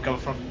you get where I'm coming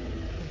from?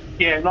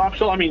 Yeah, no,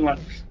 absolutely. I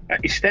mean,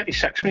 he's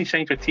 36 when he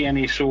signed for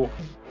TNA, so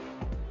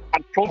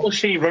I'd probably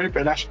say round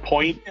about this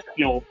point,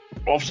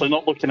 obviously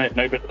not looking at it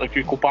now, but if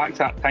you go back to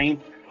that time,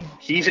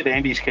 he's at the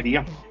end of his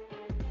career.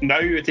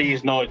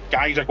 Nowadays,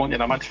 guys are going to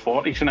their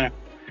mid-40s now.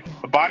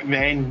 But back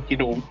then,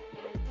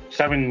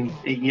 7-8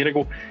 years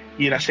ago,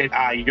 you'd have said,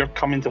 you're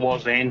coming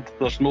towards the end.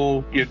 There's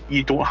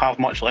you don't have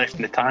much left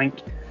in the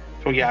tank.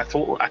 So yeah, I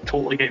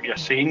totally get what you're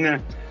saying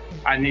there.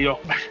 And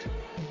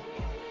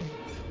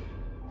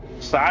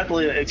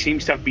sadly, it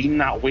seems to have been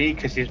that way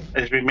because,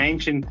 as we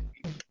mentioned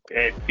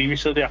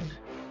previously there,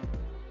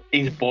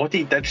 his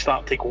body did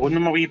start to go on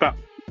him a wee bit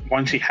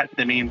once he hit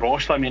the main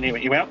roster. I mean,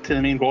 he went up to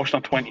the main roster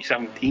in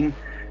 2017,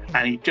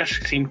 and he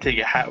just seemed to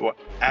get hit with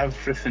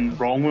everything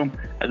wrong with him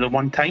at the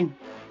one time.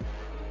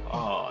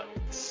 Oh,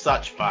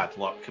 such bad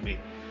luck. I mean,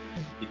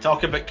 you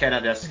talk about kind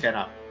of this kind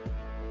of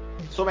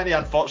so many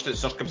unfortunate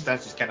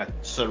circumstances kind of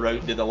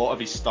surrounded a lot of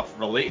his stuff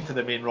related to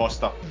the main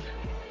roster.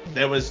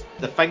 There was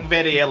the thing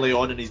very early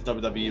on in his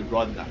WWE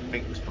run, I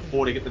think it was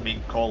before he got the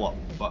main call-up,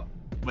 but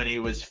when he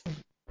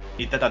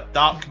did a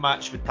dark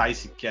match with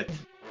Tyson Kidd.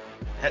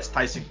 Hits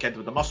Tyson Kidd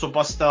with the Muscle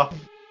Buster.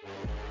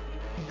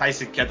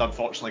 Tyson Kidd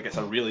unfortunately gets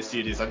a really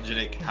serious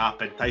injury. It can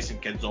happen. Tyson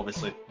Kidd's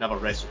obviously never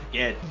wrestled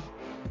again.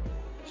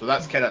 So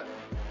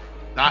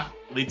that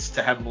leads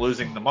to him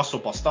losing the Muscle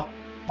Buster.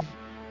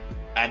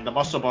 And the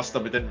Muscle Buster,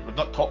 we've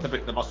not talked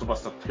about the Muscle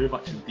Buster too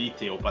much in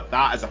detail, but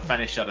that as a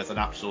finisher is an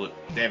absolute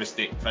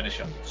devastating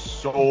finisher.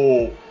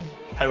 So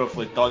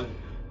powerfully done.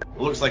 It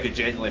looks like it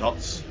genuinely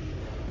hurts.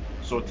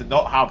 So to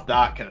not have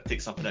that kind of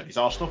takes something out of his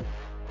arsenal.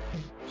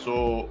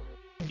 So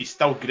he's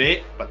still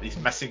great, but he's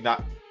missing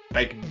that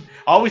big.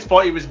 I always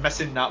thought he was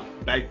missing that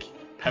big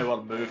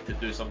power move to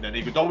do something.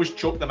 He would always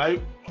choke them out,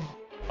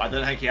 but I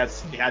don't think he had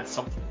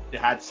something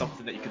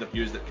that he could have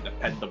used that could have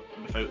pinned them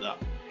without that.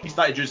 He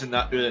started using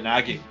that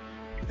Uranage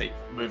type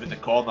move in the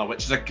corner,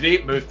 which is a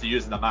great move to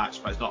use in the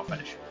match, but it's not a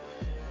finish.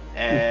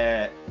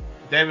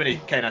 Then when he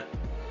kind of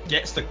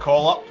gets the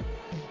call up,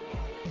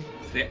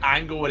 the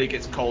angle where he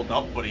gets called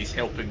up, where he's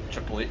helping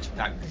Triple H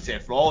attack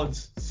Seth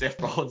Rollins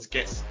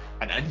gets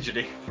an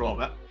injury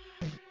from it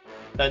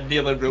that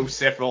nearly rules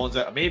Seth Rollins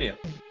out of Mania.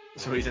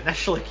 So he's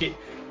initially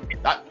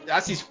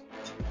that's his.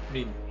 I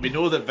mean, we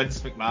know that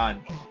Vince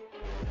McMahon,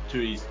 to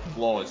his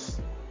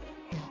flaws,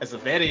 is a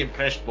very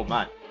impressionable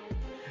man.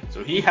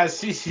 So he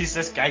sees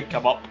this guy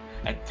come up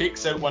and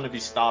takes out one of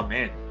his star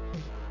men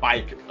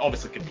by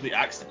obviously complete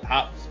accident. It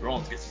happens.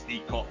 Rollins gets his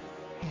knee caught.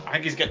 I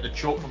think he's getting the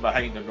choke from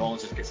behind and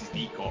Rollins just gets his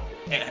knee caught.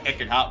 It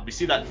can happen. We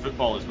see that in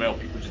football as well.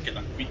 People just get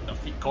their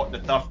feet caught in the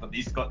turf, their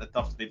knees caught in the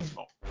turf, they just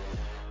fall.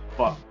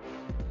 But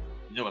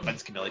you know what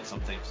Vince can be like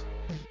sometimes.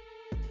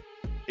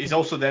 He's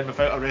also then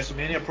without a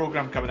WrestleMania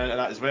program coming out of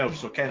that as well.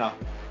 So kind of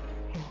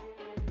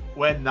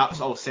when that's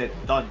all said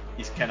and done,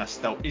 he's kind of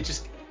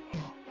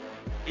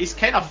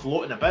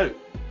floating about.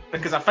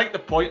 Because I think the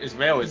point as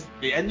well is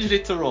the injury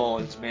to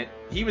Rollins meant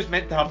he was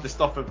meant to have the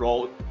stuff with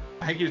Rollins.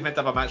 I think he was meant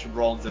to have a match with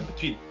Rollins in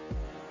between.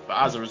 But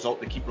as a result,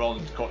 they keep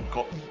Rollins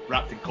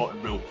wrapped in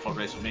cotton wool for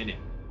WrestleMania.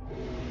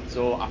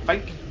 So I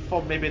think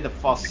for maybe the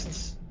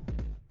first,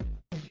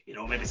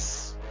 maybe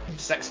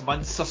 6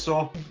 months or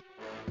so,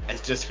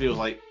 it just feels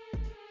like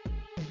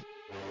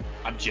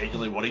I'm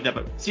genuinely worried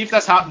about. See if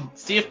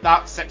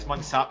that 6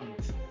 months happened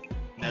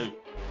now,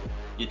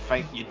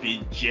 you'd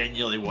be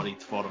genuinely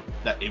worried for him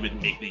that he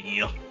wouldn't make the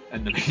year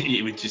and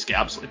he would just get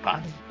absolutely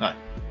panned.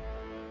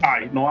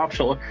 Aye, no,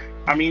 absolutely.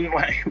 I mean,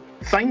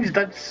 things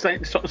did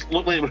sort of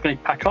look like it was going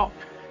to pick up.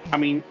 I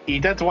mean, he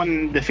did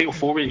win the Fatal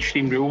 4-Way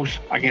Extreme Rules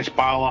against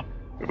Balor,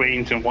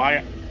 Reigns and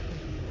Wyatt.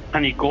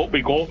 And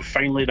we got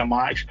finally the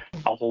match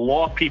a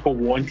lot of people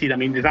wanted. I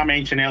mean, as I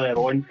mentioned earlier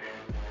on,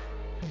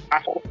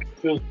 I thought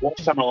there was a lot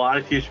of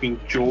similarities between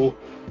Joe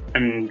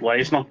and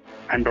Lesnar,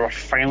 and we were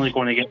finally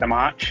going to get the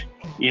match,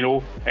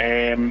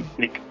 and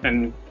they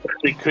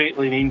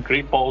creatively named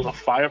Great Balls of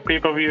Fire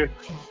pay-per-view.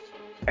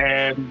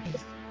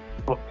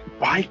 But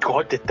by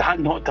God, did that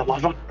not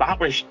deliver? That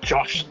was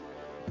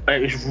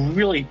it was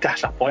really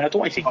disappointing. I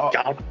don't want to say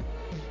garbage.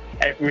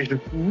 It was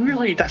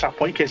really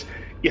disappointing because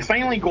you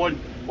finally gone,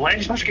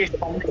 Lesnar's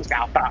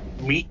got that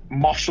meat,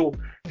 muscle,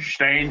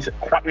 strength,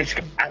 quickness,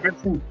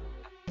 everything.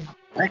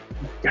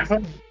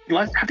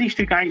 Let's have these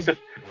two guys that,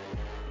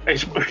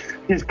 as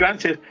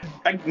Grant says,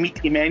 big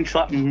meaty men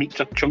slapping meats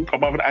or chunk or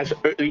whatever it is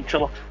out of each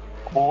other.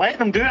 Let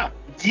them do it.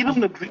 Give them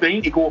the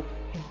thing to go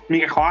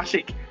make a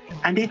classic.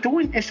 And they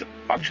don't. It's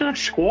actually a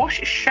squash.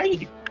 It's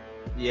shite.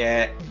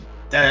 Yeah,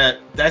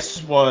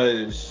 this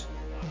was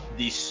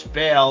the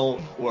spell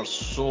where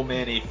so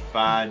many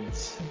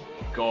fans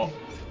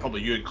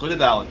probably you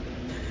included, Alan,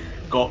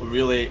 got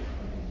really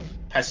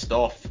pissed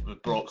off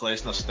with Brock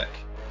Lesnar's stick.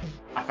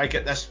 I think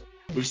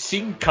we've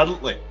seen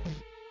currently,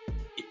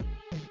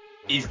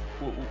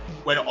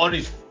 when on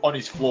his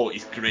flow,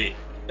 he's great.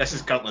 This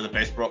is currently the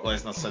best Brock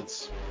Lesnar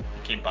since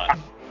he came back,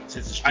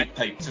 since the streak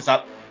time, since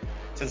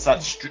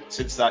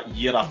that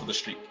year after the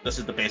streak. This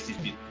is the best he's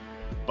been.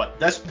 But at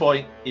this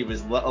point, he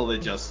was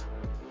literally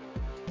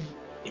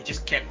he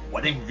just kept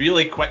winning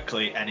really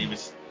quickly, and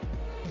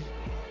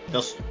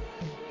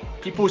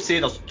people say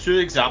there's two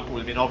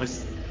examples. I mean,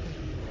 obviously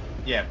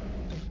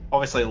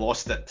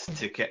lost it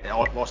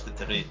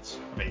to Reigns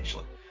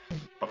eventually.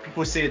 But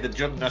people say that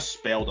during this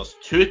spell, there's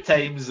 2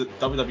 times that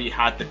WWE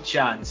had the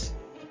chance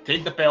to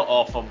take the belt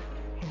off him,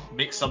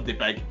 make somebody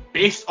big,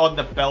 based on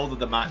the build of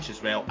the match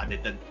as well, and they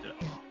didn't do it.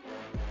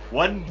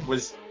 One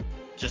was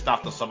just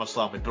after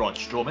SummerSlam with Braun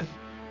Strowman,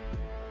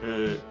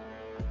 who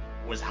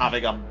was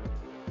having a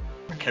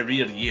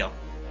career year.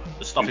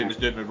 The stuff he was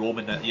doing with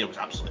Roman that year was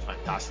absolutely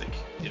fantastic.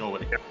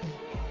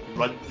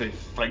 When he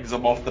flings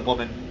him off the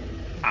blooming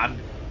and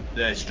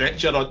the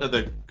stretcher onto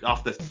the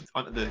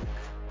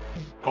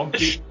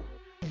concrete.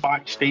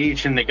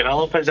 Backstage in the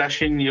gorilla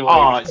position.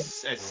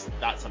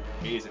 That's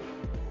amazing.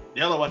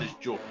 The other one is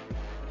Joe.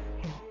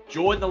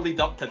 Joe in the lead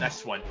up to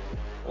this one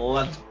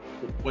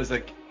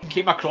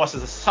came across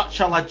as such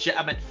a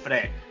legitimate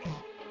threat.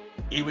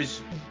 He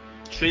was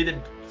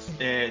trading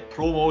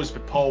promos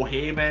with Paul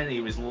Heyman.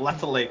 He was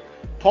literally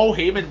Paul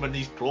Heyman when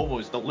these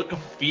promos, the look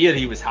of fear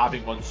he was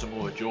having on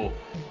Samoa Joe.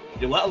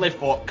 You literally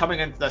thought coming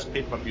into this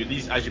pay-per-view,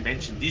 as you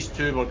mentioned, these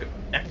two were,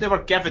 if they were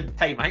given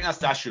time, I think that's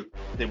the issue.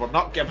 They were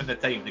not given the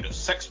time. They got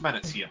 6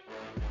 minutes here,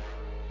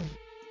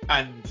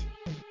 and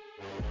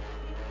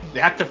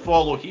they had to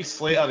follow Heath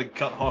Slater and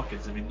Kurt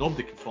Hawkins. I mean,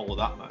 nobody can follow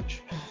that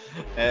much.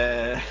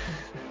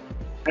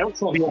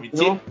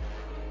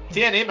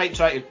 TNA might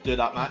try to do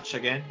that match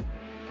again.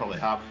 Probably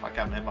have. I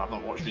can't remember. I've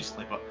not watched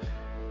recently, but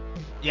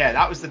yeah,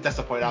 that was the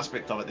disappointing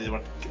aspect of it. They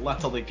were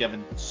literally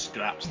given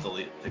scraps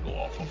to go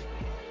off of,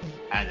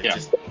 and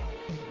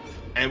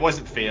it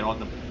wasn't fair on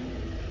them.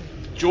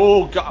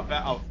 Joe got a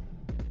bit of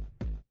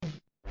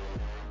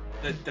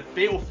the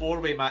fatal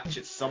 4-way match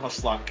at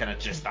SummerSlam kind of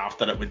just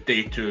after it with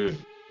Day 2,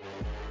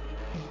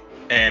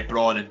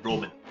 Braun and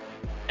Roman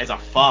is a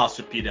far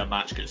superior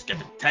match because it's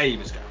given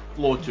time, it's got a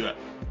flow to it.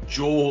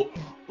 Joe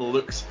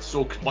looks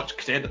so much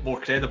more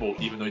credible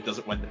even though he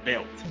doesn't win the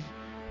belt.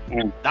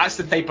 That's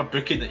the type of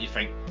booking that you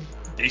think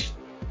they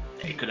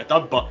could have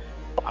done, but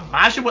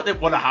imagine what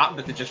would have happened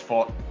if they just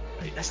thought,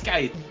 right, this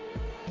guy,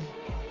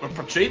 we're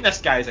portraying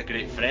this guy as a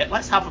great threat,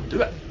 let's have him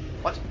do it.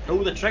 Let's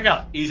pull the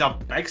trigger. He's a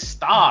big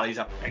star. He's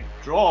a big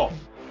draw.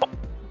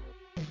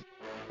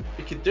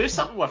 We could do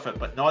something with it,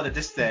 but no, they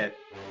just like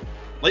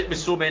with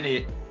so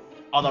many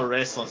other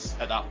wrestlers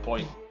at that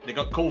point, they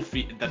got cold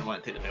feet and didn't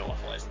want to take the belt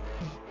off Lesnar.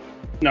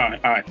 No,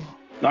 aye.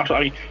 That's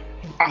what I mean.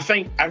 I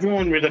think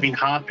everyone would have been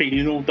happy,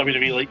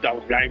 WWE like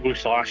that rivalry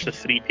to last the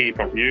 3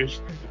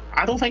 pay-per-views.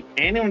 I don't think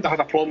anyone had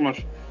a problem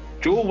with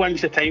Joe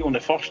wins the title in the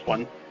first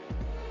one,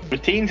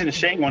 retains in the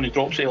second one and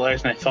drops it to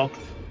Lesnar in the third,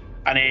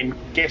 and then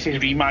gets his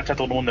rematch, I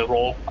don't know, on the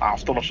Raw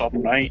after or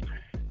something, right?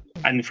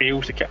 And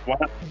fails to win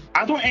it.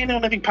 I don't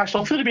anyone have been pissed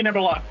off. They've been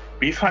ever like,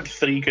 we've had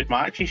 3 good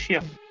matches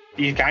here.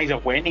 These guys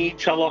have went at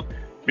each other.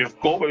 We've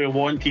got what we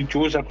wanted.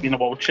 Joe's been a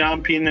world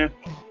champion now.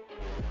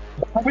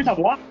 I would have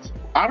worked.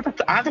 I'd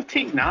have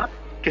taken that.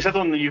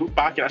 Considering you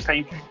back at this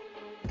time,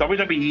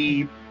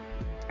 WWE,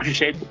 as you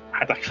said,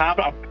 had a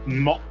habit of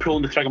not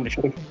pulling the trigger on the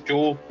show,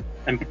 Joe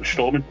and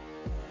Strowman,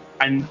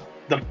 and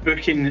their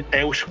booking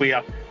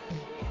elsewhere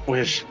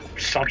was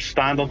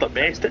substandard at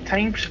best at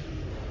times.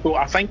 So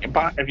I think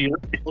back, if you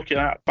look at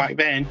that back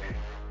then,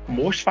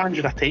 most fans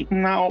would have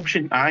taken that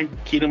option. I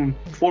keep them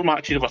 4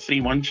 matches over 3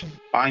 months,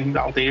 bang,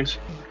 that'll do us,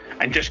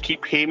 and just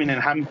keep Heyman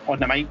and him on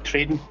the mic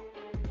trading,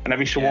 and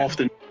every so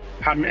often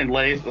him and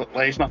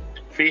Lesnar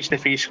face to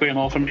face squaring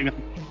off and maybe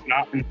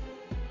that. And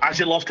as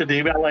they love to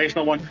do with a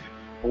Lesnar one,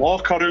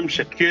 locker room,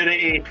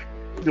 security,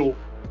 your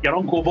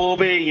Uncle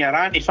Bobby, your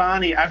Auntie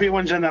Fanny,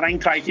 everyone's in the ring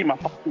trying to keep him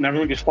up and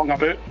everyone gets flung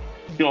about.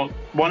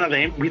 One of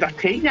them, we'd have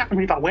taken it and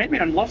we'd have went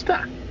with it and loved it.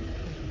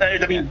 It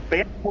would have been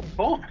better.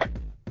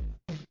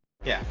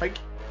 Yeah,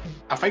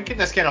 I think in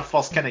this kind of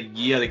first kind of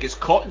year, it gets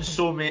caught in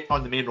so many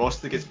on the main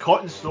roster. It gets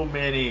caught in so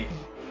many,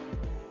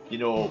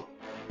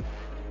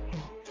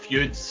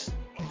 feuds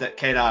that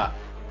kind of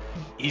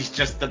he's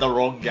just the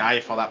wrong guy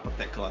for that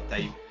particular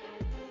time.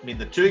 I mean,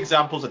 the 2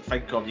 examples I'd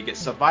think of, you get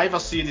Survivor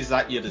Series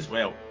that year as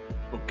well.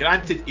 Well,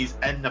 granted, he's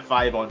in the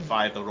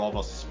 5-on-5, the Raw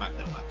vs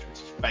SmackDown match, which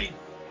is fine.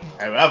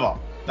 However,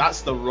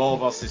 that's the Raw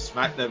vs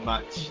SmackDown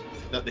match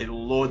that they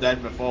load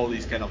in with all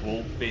these kind of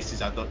old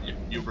faces.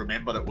 You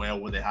remember it well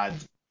when they had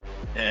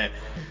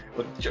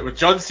when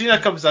John Cena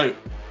comes out,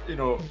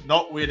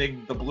 not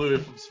wearing the blue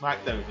from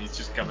SmackDown, he's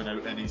just coming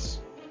out in his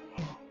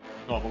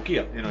normal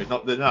gear. He's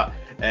not doing that.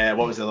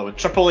 What was the other one?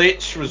 Triple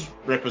H was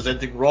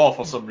representing Raw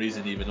for some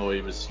reason, even though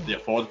he was the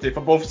authority for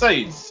both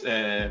sides. We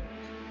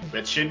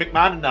had Shane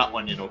McMahon in that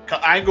one.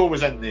 Kurt Angle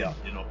was in there.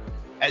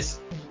 It's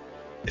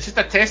just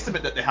a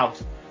testament that they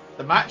have.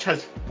 The match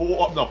has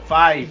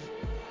 5,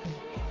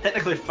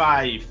 technically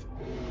 5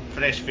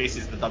 fresh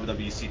faces in the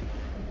WWE scene.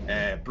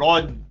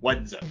 Braun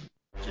wins it,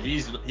 so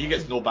he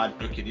gets no bad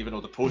booking, even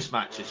though the post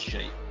match is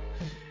shite.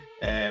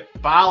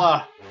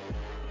 Balor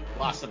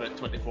lasts about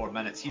 24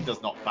 minutes. He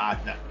does not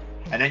bad in it.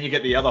 And then you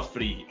get the other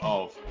 3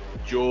 of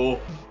Joe,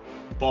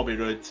 Bobby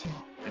Roode,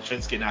 and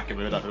Shinsuke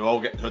Nakamura,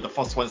 who are the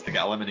first ones to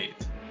get eliminated.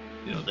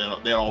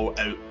 They're all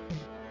out.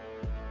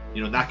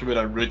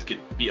 Nakamura and Roode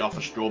get beat off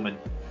for Strowman.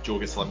 Joe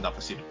gets eliminated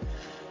for Cena.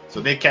 So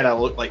they kind of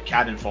look like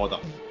cannon fodder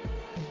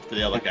for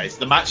the other guys.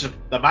 The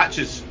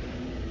matches,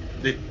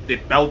 they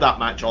build that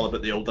match all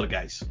about the older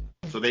guys.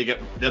 So they're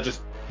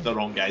just the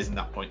wrong guys in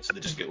that point. So they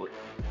just get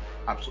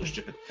absolutely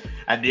stupid.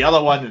 And the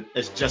other one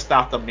is just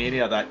after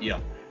Mania that year,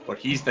 where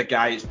he's the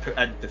guy who's put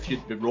in to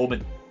feud with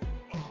Roman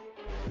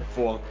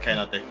before kind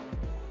of they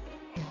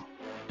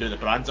do the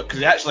brands up, because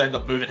they actually end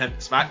up moving him to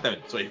SmackDown.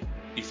 So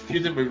he's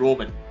feuding with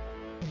Roman,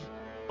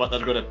 but they're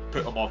going to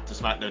put him off to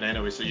SmackDown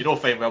anyway. So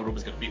fine well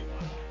Roman's going to beat him.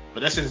 But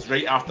this is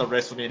right after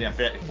WrestleMania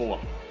 34,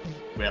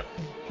 where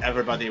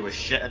everybody was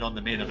shitting on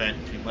the main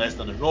event between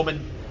Lesnar and Roman.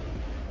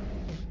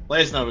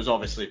 Lesnar was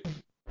obviously,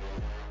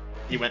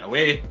 he went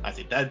away, as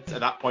he did at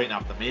that point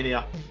after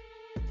Mania,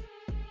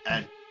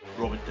 and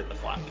Roman took the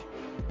flak.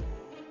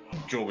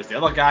 Joe was the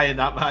other guy in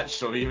that match,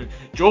 so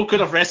Joe could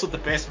have wrestled the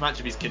best match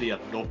of his career,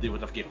 nobody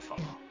would have given a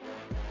fuck.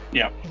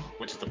 Yeah.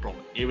 Which is the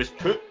problem. He was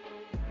put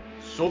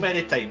so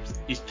many times.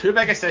 His 2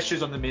 biggest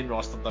issues on the main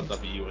roster of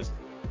WWE was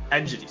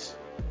injuries.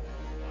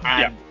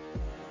 And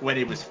when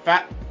he was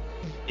fit,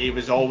 he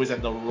was always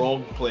in the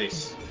wrong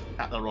place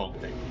at the wrong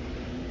time.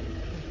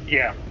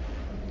 Yeah.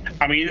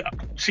 I mean,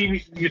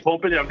 see, you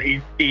talk about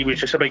it, he was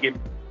just about getting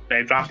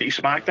drafted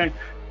to SmackDown.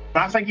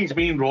 But I think his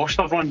main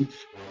roster run,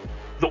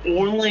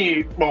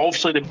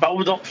 obviously the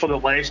build up for the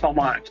Lesnar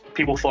match,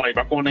 people thought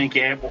we're going to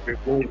get what we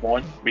really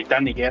want. We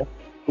didn't get.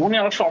 The only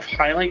other sort of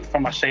highlight for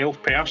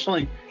myself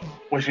personally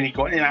was when he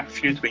got in that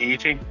feud with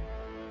AJ.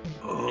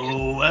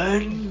 Oh,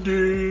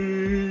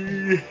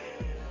 Andy!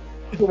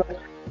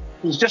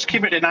 he's just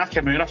came out the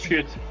Nakamura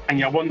feud, and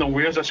you're wondering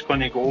where's this going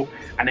to go,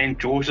 and then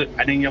Joe's it,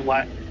 and then you're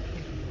like,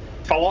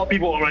 for a lot of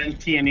people around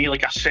TNA,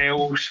 like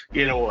ourselves,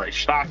 you know, like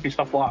Stark and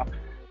stuff like that,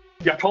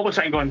 you're probably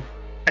sitting going,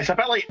 it's a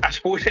bit like, I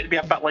suppose it'd be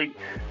a bit like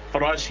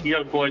for us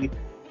here going,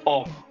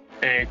 oh,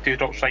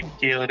 Dewdrop Strike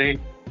KLA,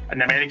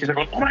 and the Americans are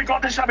going, oh my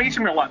god, this is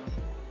amazing. We're like,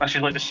 this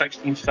is like the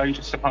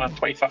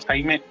 16,721st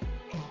time, mate.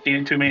 Seen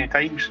it too many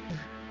times.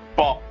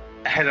 But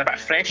it had a bit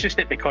of freshness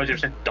to it because it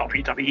was in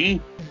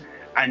WWE,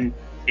 and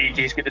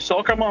AJ's got the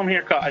soccer mom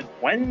haircut, and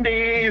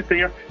Wendy's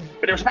there,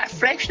 but there was a bit of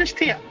freshness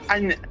to it,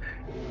 and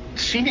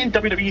seen it in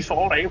WWE, thought,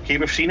 all right, okay,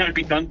 we've seen it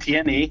being done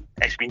TNA,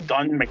 it's been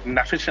done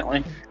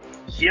magnificently.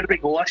 Here we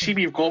go, let's see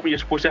what you've got, where you're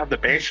supposed to have the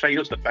best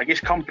writers, the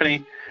biggest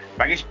company,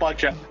 biggest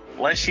budget,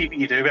 let's see what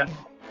you do it.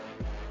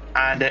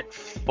 And it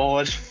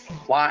falls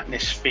flat in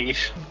his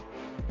face.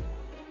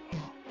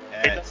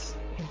 It's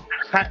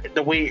hit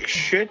the way it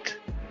should.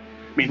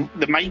 I mean,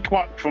 the mic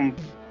work from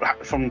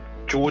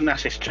Joe in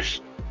this is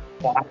just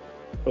flat.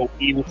 So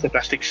evil,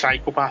 sadistic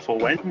psychopath will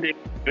win,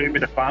 down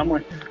with the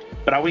family.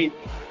 But I mean,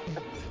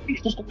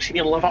 he's just not seen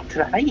him live up to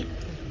the hype.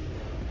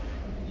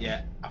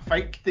 Yeah, I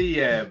think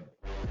it's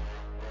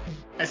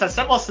a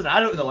similar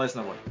scenario to the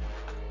Lesnar one,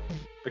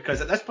 because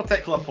at this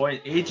particular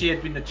point, AJ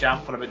had been the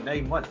champ for about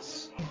 9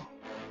 months,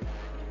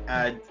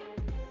 and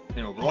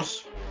you know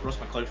Ross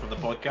McLeod from the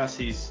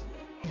podcast,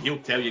 he'll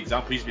tell you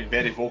example. He's been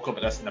very vocal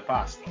about this in the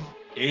past.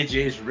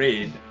 AJ's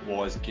reign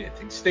was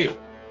getting stale,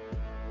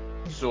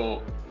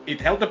 so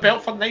he'd held the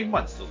belt for 9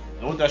 months. There's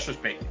no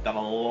disrespect, he'd done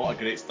a lot of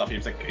great stuff. He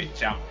was a great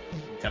champ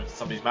in terms of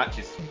some of his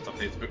matches.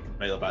 Sometimes booked him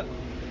rather badly.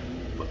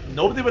 But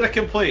nobody would have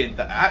complained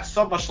that at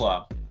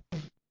SummerSlam,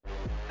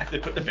 if they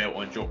put the belt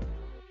on Joe.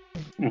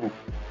 Mm-hmm.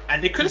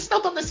 And they could have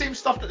still done the same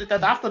stuff that they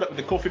did after it with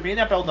the Kofi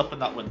Mania build-up in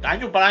that one.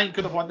 Daniel Bryan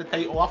could have won the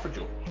title off of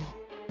Joe.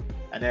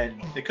 And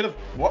then they could have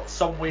worked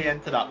some way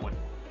into that one.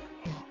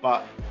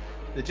 But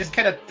they just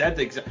kind of did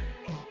exactly...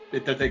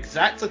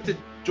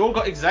 Joe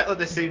got exactly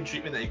the same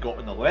treatment that he got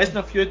in the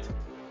Lesnar feud.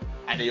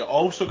 And he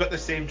also got the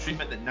same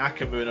treatment that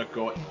Nakamura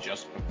got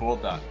just before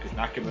that, because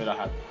Nakamura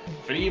had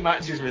 3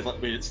 matches with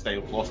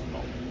Styles, lost them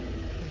all.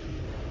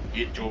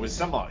 Joe was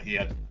similar. He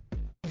had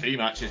 3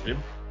 matches with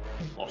him,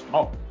 lost them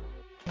all.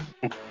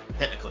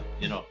 Technically,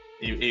 you know,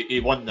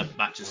 he won the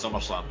match in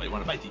SummerSlam, but he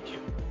won it by DQ.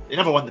 He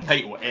never won the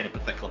title at any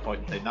particular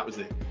point in time. That was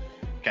the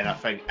kind of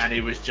thing. And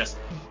he was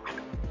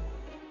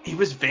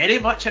very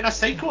much in a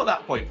cycle at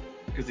that point,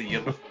 because the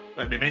year before,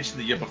 like we mentioned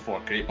the year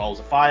before, Great Balls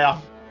of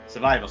Fire,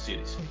 Survivor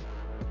Series.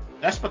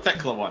 This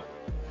particular one,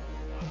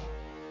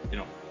 you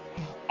know,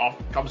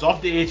 comes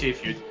off the AJ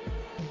feud,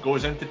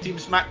 goes into Team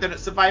SmackDown at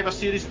Survivor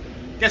Series,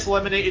 gets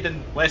eliminated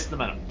in less than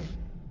a minute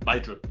by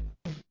Drew.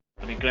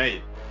 I mean,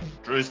 great.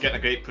 Drew's getting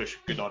a great push,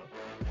 good on him.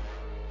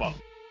 But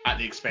at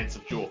the expense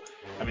of Joe.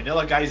 I mean, the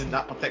other guys in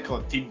that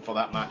particular team for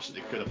that match that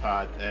they could have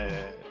had,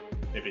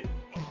 maybe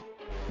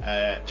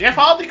Jeff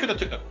Hardy could have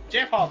took it.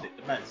 Jeff Hardy,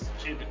 The Miz,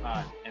 Shane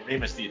McMahon, and Rey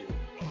Mysterio.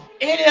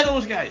 Any of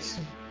those guys.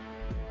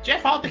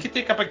 Jeff Hardy could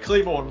take a big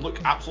Claymore and look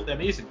absolutely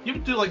amazing. He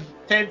would do like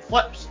 10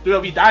 flips, do a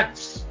wee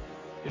dance,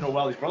 you know,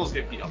 while his brothers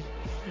get beat up.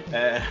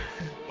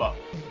 But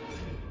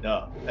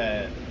no,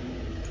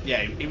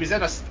 yeah, he was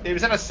in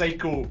a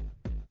cycle.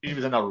 He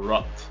was in a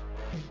rut.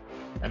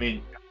 I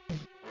mean,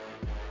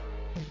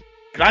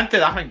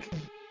 granted, I think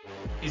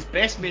his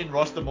best main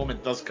roster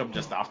moment does come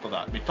just after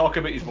that. We talk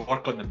about his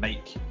work on the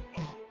mic.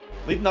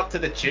 Leading up to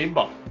the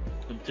Chamber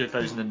in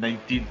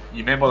 2019, you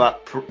remember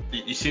that,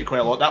 you see it quite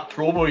a lot, that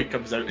promo he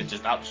comes out and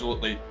just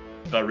absolutely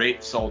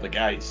berates all the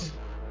guys.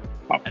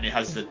 And he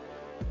has the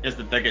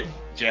dig at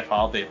Jeff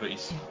Hardy, but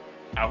he's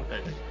out.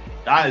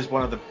 That is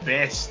one of the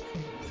best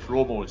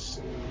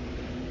promos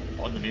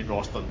on the main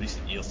roster in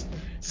recent years.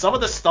 Some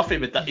of the stuff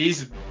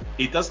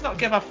he does not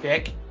give a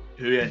feck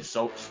who he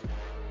insults,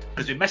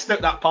 because we missed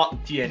out that part in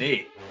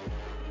TNA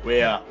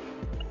where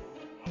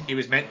he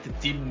was meant to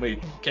team with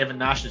Kevin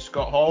Nash and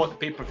Scott Hall at the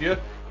pay-per-view.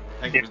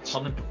 I think it was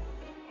turning,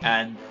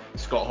 and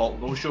Scott Hall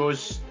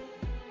no-shows,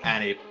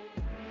 and he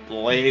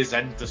blaze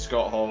into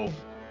Scott Hall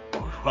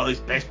while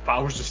his best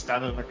pal's just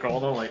standing in the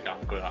corner like,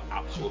 I'm going to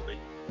absolutely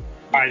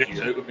knock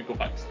you out when we go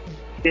back.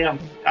 Yeah,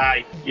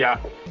 aye.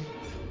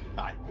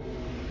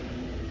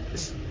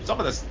 Some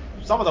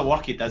of the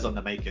work he does on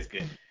the mic is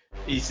good.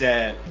 He's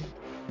the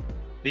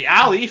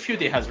Ali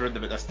feud he has around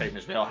about this time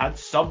as well had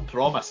some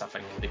promise. I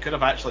think they could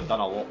have actually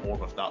done a lot more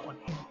with that one.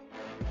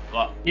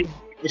 But you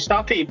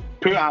started to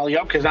put Ali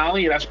up, because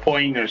Ali at this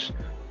point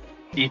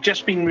he'd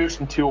just been moved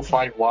from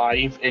 205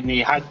 Live, and he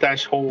had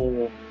this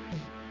whole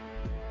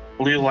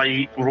blue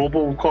light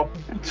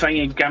RoboCop thing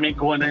and gimmick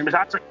going, and it was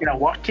actually kind of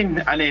working.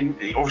 And then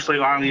obviously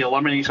Ali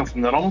eliminates him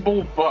from the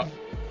Rumble, but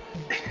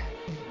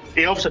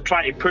he also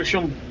tried to push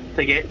him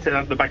to get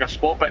to the bigger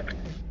spot, but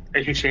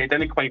as you said, it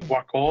didn't quite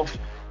work off.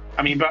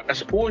 I mean, but I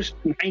suppose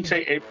in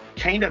hindsight it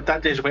kind of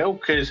did as well,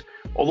 because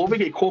although we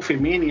get Kofi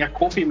Mania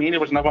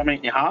was never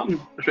meant to happen. It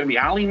was going to be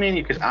Ali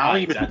Mania, because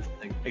Ali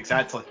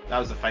exactly. That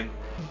was the thing.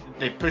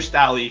 They pushed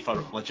Ali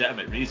for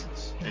legitimate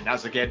reasons, and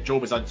as again, Joe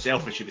was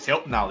unselfish. He was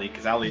helping Ali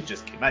because Ali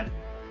just came in.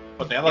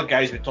 But the other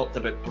guys we talked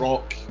about,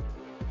 Brock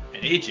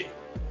and AJ,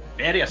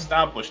 very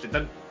established.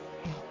 They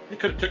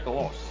could have took the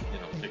loss.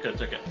 They could have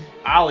took it.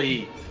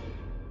 Ali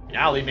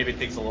maybe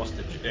takes a loss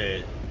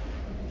to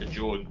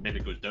Joe and maybe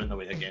goes down the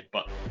way again.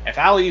 But if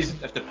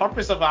the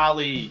purpose of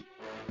Ali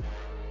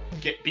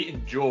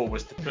beating Joe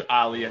was to put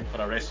Ali in for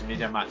a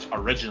WrestleMania match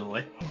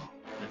originally,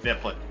 then fair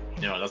play.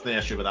 There's no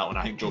issue with that one.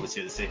 I think Joe would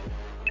say the same.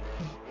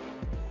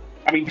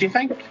 I mean, do you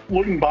think,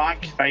 looking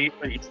back at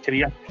his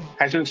career,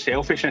 his own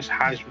selfishness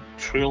has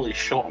truly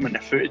shot him in the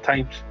foot at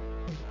times?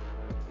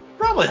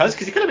 Probably has,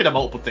 because he could have been a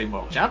multiple-time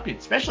world champion,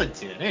 especially in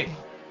TNA. You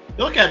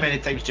look at how many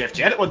times Jeff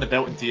Jarrett won the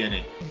belt in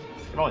TNA.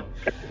 Come on.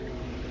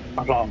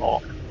 I'd rather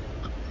not.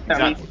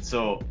 Exactly.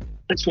 So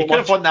he could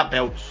have won that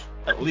belt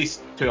at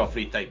least 2 or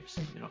 3 times.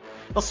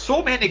 There's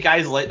so many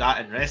guys like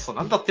that in wrestling.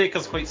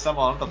 Undertaker's quite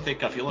similar.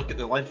 Undertaker, if you look at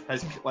the length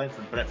of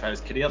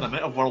his career, the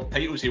amount of world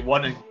titles he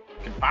won in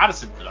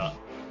comparison to that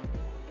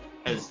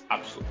is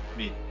absolute. I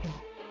mean,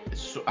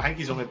 I think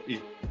he's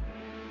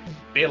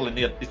barely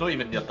near. He's not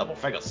even near double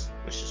figures,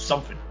 which is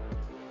something.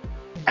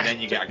 And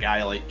then you get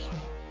guys like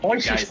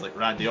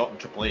Randy Orton,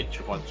 Triple H,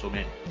 who've won so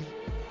many.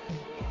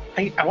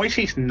 I want to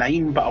say he's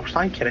 9, but I was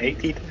stand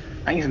corrected.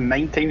 I think he's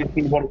 9 times he's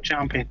been world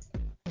champion.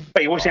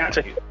 But he wasn't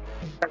actually.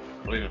 I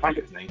don't even think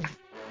it's 9. I'm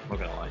not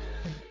gonna lie.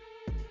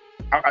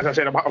 As I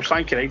said, I was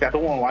stand corrected. I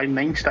don't want to lie.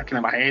 9 sticking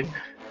in my head.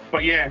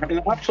 But yeah,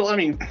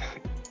 absolutely.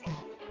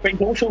 But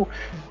he's also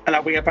in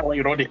a way a bit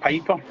like Roddy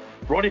Piper.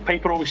 Roddy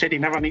Piper always said he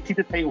never needed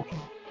the title.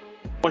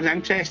 Wasn't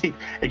interested.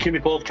 He couldn't be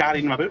bothered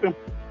carrying him about him.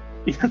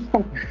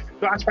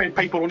 That's why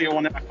Piper only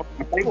won the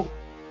title.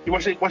 He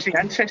wasn't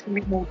interested in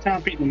being world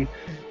champion.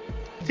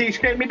 See,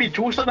 maybe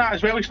Joe's like that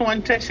as well. He's not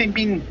interested in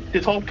being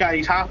the top guy.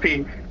 He's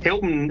happy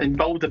helping and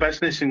build the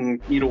business and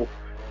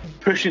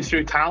pushing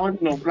through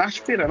talent. That's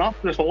fair enough.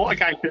 There's a lot of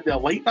guys out there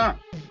like that.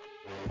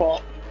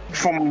 But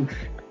from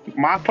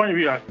my point of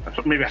view,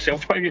 maybe a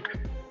selfish point of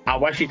view, I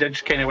wish he did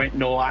just kind of went,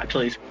 no,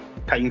 actually, it's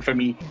time for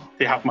me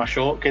to have my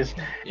shot, because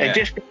it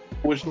just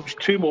was those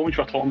 2 moments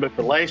we're talking about,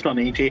 the Lesnar and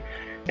AJ.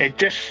 It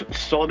just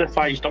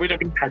solidifies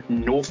WWE had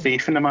no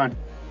faith in the man,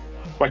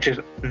 which is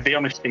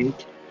their mistake,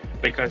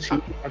 because he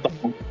had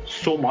done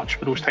so much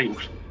for those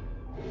titles.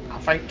 I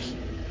think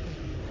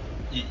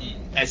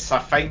it's a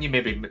thing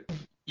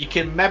you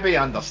can maybe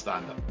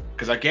understand it,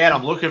 because again,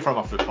 I'm looking from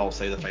a football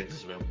side of things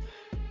as well.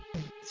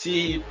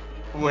 See,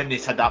 when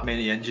he's had that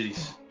many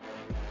injuries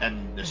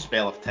in the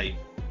spell of time,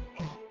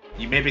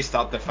 you maybe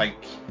start to think,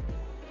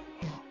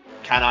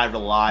 can I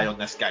rely on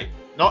this guy?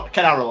 Not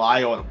can I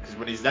rely on him, because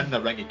when he's in the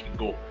ring he can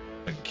go,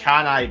 but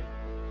can I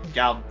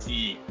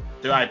guarantee,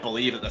 do I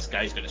believe that this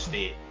guy's going to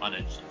stay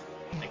uninjured?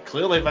 And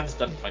clearly Vince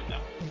didn't think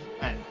that.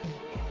 And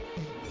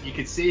you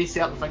could say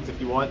certain things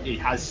if you want. He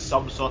has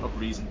some sort of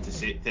reason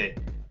to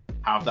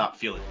have that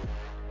feeling.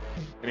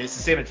 I mean, it's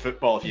the same in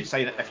football. If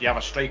you have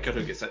a striker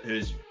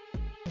who's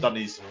done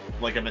his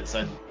ligaments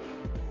in,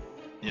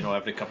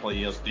 every couple of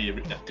years, do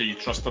you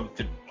trust him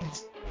to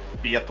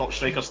be a top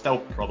striker still?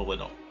 Probably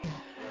not.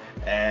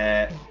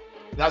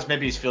 That's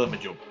maybe his feeling with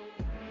Joe,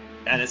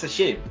 and it's a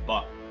shame,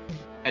 but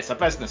it's a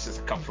business, it's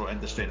a cutthroat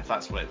industry, and if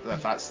that's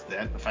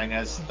the thing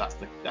is, that's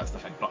the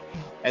thing. But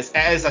it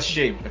is a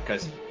shame,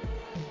 because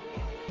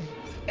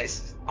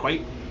it's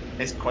quite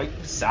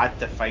sad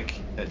to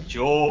think that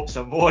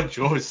Samoa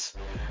Joe's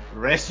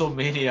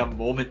WrestleMania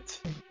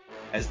moment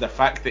is the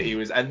fact that he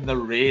was in the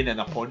rain in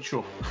a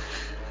poncho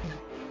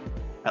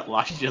at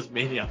last year's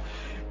Mania,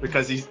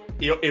 because he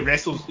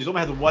wrestles. He's only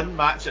had 1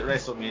 match at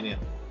WrestleMania,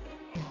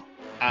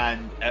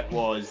 and it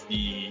was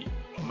the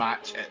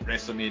match at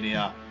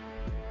WrestleMania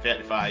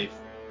 35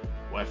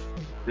 with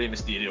Rey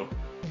Mysterio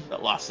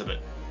that lasts about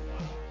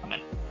a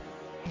minute.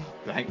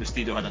 I think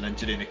Mysterio had an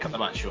injury and they cut the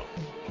match short.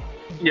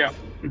 Yeah.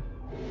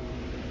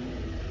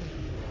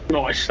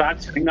 No, it's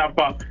sad saying that,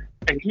 but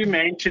if you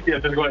mentioned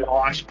it, just going to the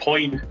last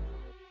point,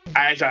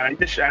 as a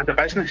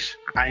business,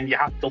 and you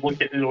have to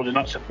look at the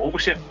nuts and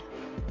bolts here.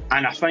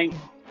 And I think,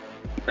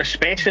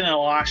 especially in the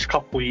last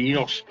couple of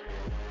years,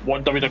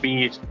 what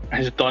WWE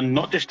has done,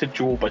 not just to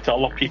Joe but to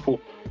other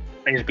people,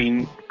 has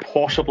been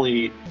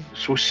possibly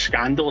so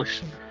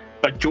scandalous.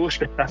 But Joe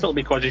specifically,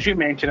 because as you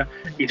mentioned,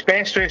 his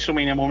best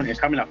WrestleMania moment is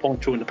him in a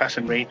poncho in the piss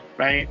and rain,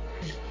 right?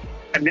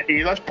 And at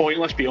this point,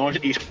 let's be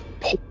honest, he's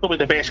possibly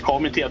the best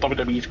commentator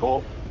WWE's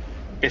got.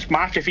 It's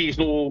McAfee's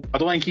I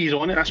don't think he's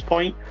on at this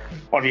point,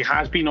 or if he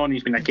has been on,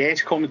 he's been a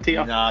guest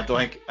commentator. No, I don't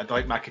think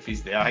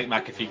McAfee's there. I think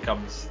McAfee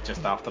comes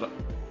just after it.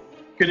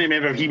 Couldn't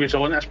remember if he was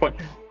on at this point.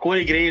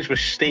 Corey Graves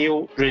was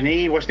stale.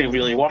 Renee wasn't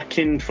really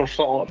working for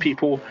a lot of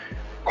people.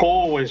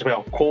 Cole as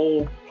well.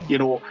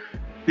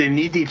 They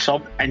needed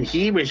something, and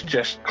he was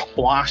just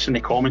class in the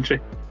commentary.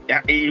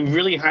 Yeah, he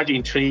really had you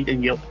intrigued,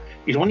 and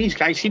he's one of these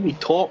guys. See when he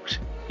talks,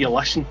 you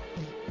listen.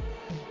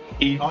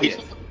 He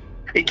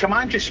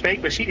commands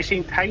respect, but see at the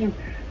same time,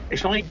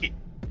 it's not like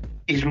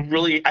he's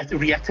really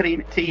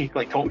reiterating it to you,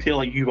 like talk to you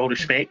like you will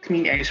respect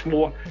me. It's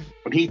more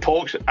when he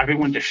talks,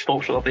 everyone just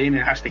stops what they're doing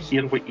and has to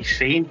hear what he's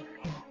saying.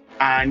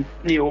 And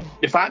the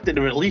fact that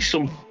they release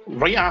him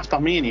right after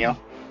Mania,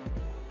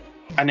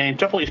 and then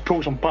Triple H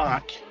pulls him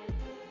back,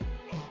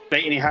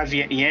 Right, and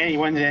he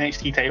wins the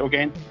NXT title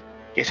again,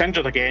 gets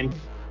injured again,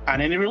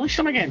 and then they release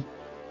him again.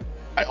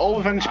 All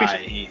within the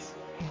space.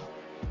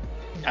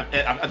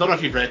 I don't know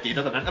if you've read. He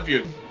did an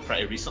interview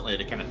pretty recently.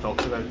 They kind of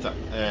talked about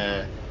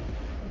it.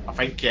 I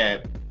think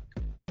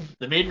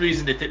the main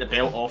reason they take the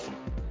belt off him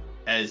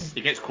is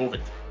he gets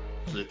COVID,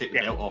 so they take the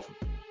belt off him.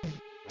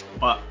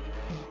 But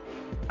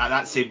at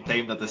that same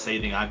time, they're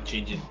deciding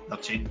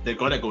they're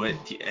going to go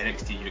into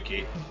NXT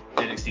UK,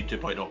 NXT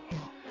 2.0.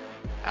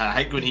 And I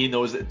think when he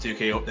knows that the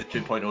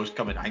 2.0 is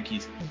coming, I think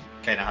he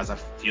kind of has a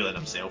feeling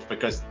himself,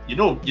 because you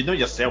know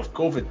yourself,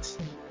 COVID,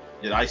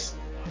 your eyes,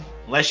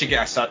 unless you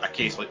get a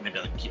case like maybe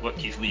like what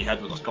Keith Lee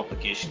had with those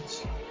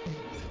complications.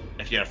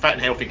 If you're a fit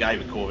and healthy guy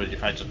with COVID,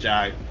 you've had your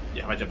jab,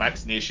 you've had your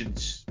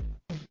vaccinations,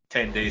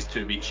 10 days,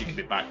 2 weeks, you can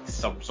be back to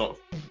some sort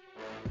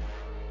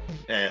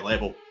of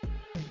level.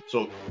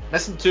 So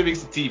missing 2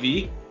 weeks of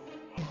TV,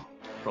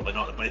 probably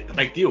not the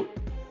big deal.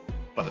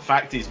 But the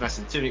fact he's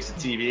missing 2 weeks of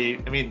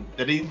TV, I mean,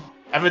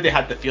 everybody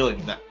had the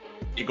feeling that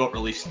he got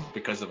released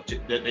because of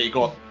that he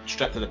got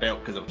stripped of the belt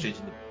because of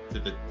changing to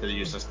the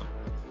new system.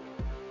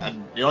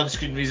 And the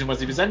on-screen reason was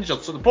he was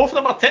injured. So both of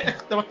them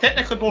were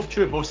technically both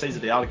true, both sides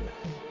of the argument.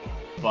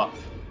 But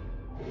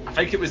I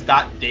think it was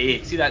that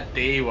day. See that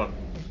day where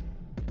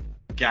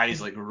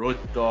guys like Road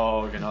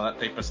Dogg and all that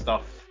type of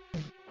stuff.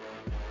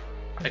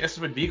 I think this is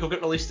when Regal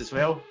got released as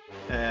well.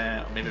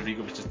 Or maybe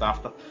Regal was just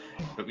after.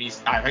 But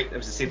I think it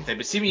was the same time.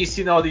 But see, when you've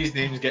seen all these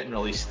names getting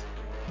released,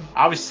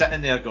 I was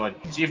sitting there going,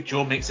 see if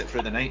Joe makes it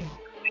through the night,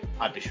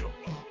 I'd be sure.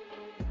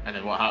 And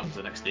then what happens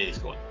the next day is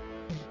gone.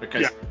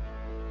 Because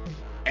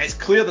it's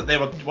clear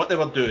that what they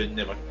were doing,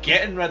 they were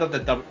getting rid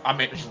of I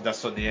mentioned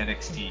this on the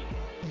NXT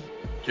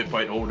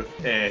 2.0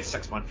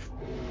 6-month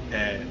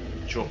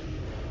show.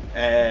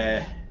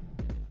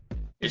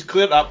 It's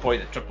clear at that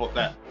point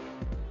that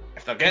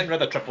if they're getting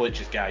rid of Triple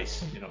H's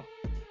guys,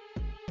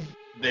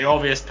 the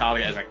obvious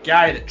target is a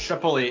guy that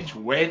Triple H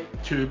went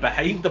to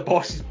behind the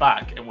boss's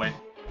back and went,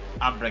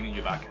 I'm bringing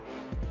you back in.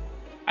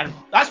 And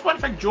that's one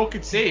thing Joe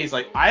could say, is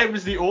like, I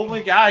was the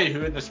only guy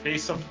who in the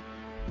space of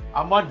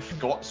a month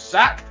got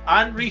sacked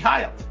and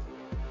rehired.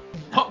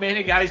 Not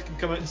many guys can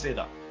come out and say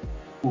that.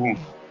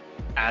 Mm-hmm.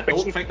 And I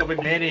don't think there'll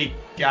be many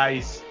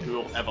guys who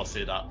will ever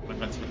say that when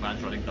Vince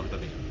McMahon's running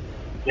WWE.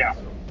 Yeah.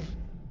 So.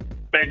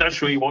 But it does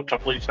show you what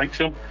Triple H thinks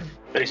of him.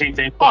 But at the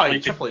same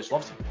time, Triple H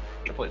loves him.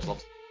 Triple H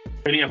loves him.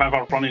 Any of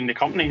ever running the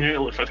company, it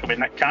looks like it's going to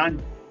be Nick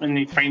Khan when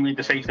he finally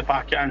decides to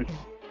pack it in,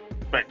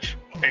 which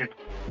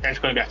is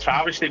going to be a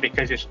travesty,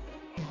 because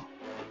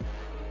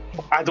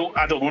I don't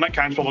know, Nick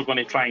Khan's probably going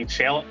to try and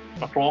sell it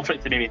for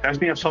profit to maybe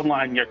Disney or something,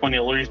 and you're going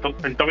to lose. I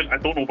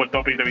don't know what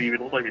WWE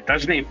would look like with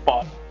Disney,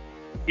 but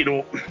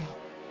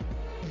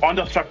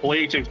under Triple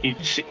H, if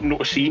you'd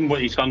not seen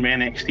what he's done with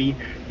NXT,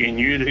 you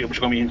knew that it was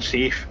going to be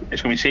safe.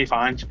 It's going to be safe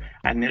hands,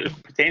 and it was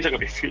potentially going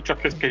to be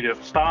future-proof, because you're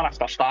star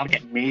after star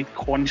getting made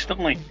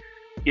constantly.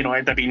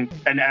 It'd have been,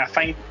 and I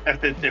find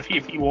if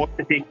he was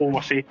to take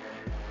over, say,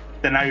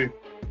 then now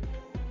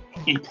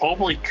he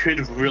probably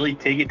could really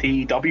take it to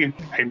AEW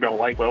and be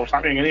like, well, it's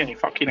not doing anything,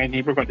 fucking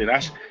idea, we're going to do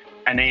this,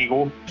 and there you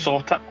go,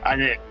 sort it,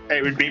 and it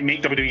would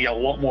make WWE a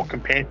lot more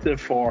competitive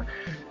for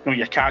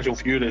your casual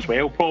viewer as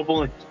well,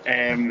 probably.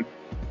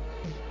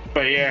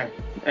 But yeah,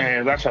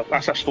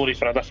 that's a story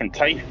for a different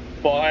time.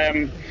 But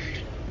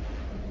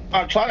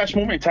at this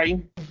moment in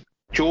time,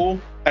 Joe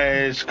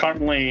is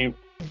currently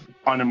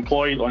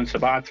unemployed, on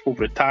sabbatical,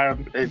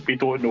 retired. We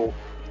don't know.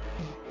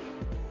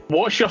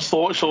 What's your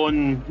thoughts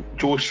on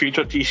Joe's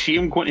future? Do you see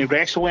him going to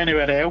wrestle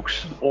anywhere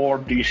else, or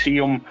do you see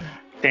him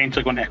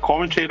potentially going to a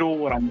commentary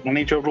role or a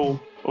manager role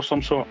of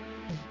some sort?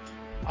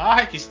 I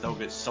think he's still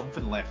got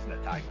something left in the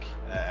tank.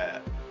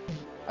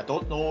 I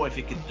don't know if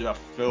he could do a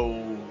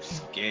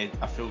full-time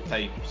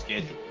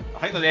schedule. I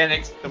think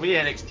the way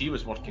NXT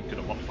was working could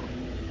have worked for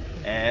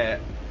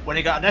him. When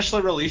he got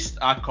initially released,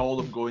 I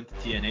called him going to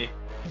TNA,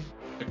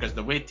 because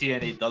the way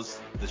TNA does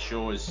the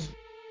shows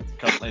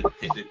currently,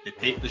 they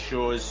tape the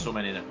shows so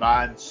many in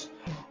advance.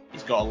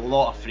 He's got a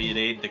lot of free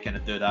reign to kind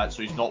of do that,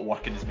 so he's not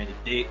working as many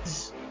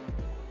dates.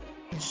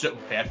 It'd suit him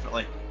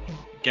perfectly.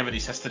 Given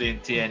his history in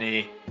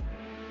TNA,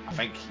 I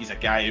think he's a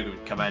guy who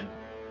would come in.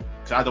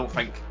 Because I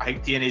think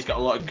TNA's got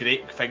a lot of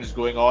great things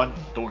going on.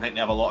 Don't think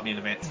they have a lot of main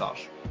event stars.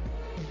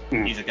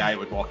 He's a guy who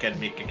would walk in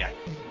and make a guy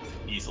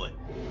easily.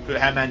 Put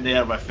him in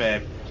there with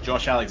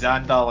Josh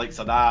Alexander, likes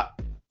of that,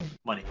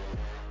 money.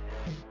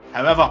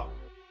 However,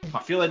 my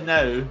feeling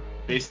now,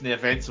 based on the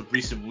events of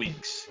recent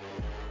weeks,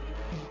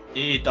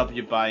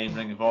 AEW buying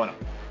Ring of Honor,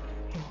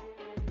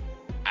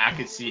 I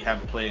could see him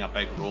playing a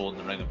big role in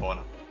the Ring of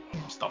Honor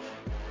stuff.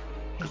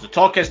 Because the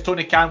talk is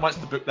Tony Khan wants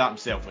to book that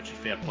himself, which is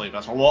fair play, but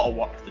that's a lot of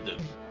work to do.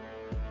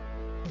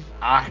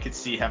 I could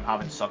see him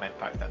having some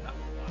impact in that.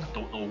 I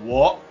don't know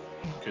what.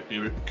 Could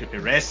be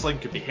wrestling,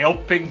 could be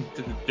helping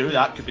to do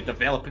that, could be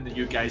developing the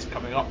new guys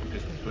coming up,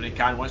 because Tony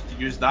Khan wants to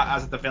use that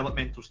as a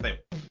developmental style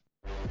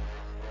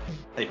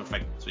type of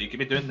thing. So you could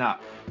be doing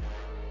that.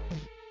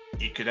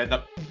 He could end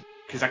up,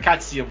 because I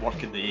can't see him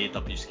working the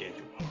AEW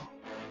schedule.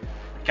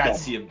 I can't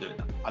see him doing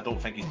that. I don't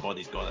think his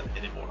body's got it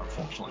anymore,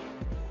 unfortunately.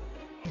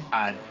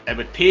 and it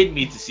would pain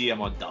me to see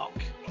him on Dark.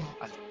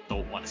 I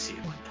don't want to see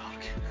him on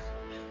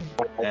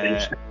Dark.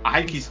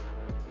 I think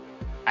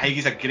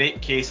he's a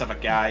great case of a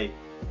guy.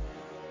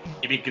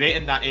 He'd be great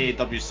in that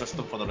AEW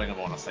system for the Ring of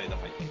Honor side, I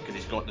think, because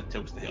he's got the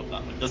tools to help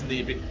that one, doesn't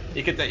he?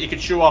 He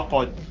could show up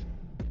on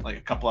like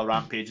a couple of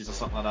rampages or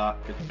something like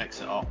that. Could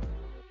mix it up.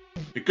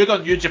 Be good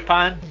on New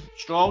Japan,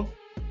 strong.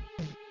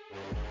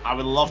 I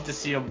would love to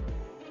see him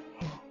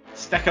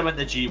stick him in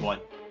the G1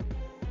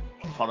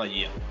 for a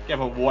year. Give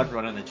him one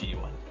run in the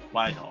G1.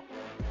 Why not?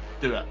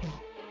 Do it.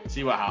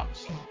 See what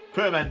happens.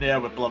 Put him in there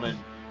with blooming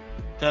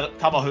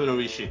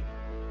Tamahiro Ishii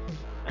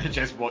and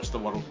just watch the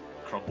world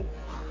crumble.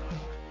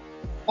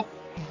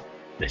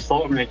 They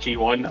thought him in the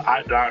G1.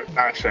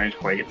 That sounds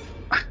quite.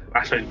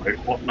 That sounds quite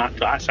hot.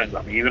 That sounds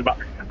amazing. But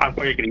I've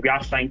got to agree with you.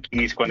 I think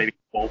he's going to be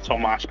involved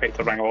some aspect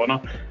of Ring of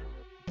Honor.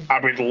 I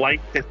would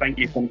like to think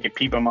he's going to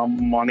compete with my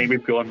money,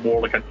 maybe on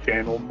more like a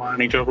general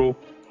manager role.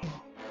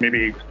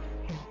 Maybe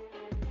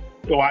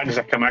act as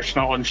a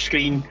commissioner on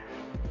screen,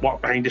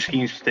 work behind the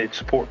scenes to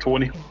support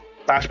Tony.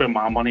 That's where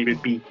my money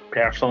would be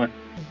personally.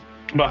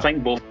 But I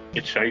think both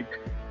good shout.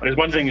 But there's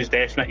one thing is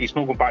definite: he's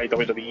not going back to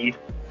WWE.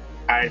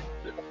 I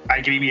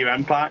agree with you.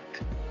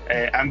 Impact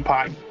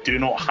do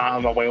not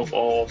have a wealth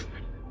of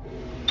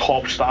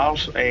top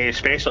stars,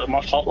 especially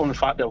much hurt on the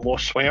fact they've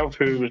lost Swerve,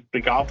 who was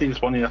regarded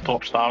as one of the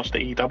top stars to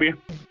AEW.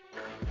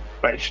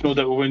 Which no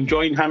doubt we'll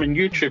enjoy him in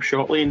YouTube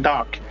shortly in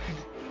Dark,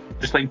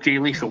 just like Jay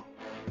Lethal.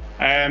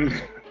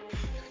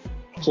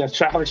 So a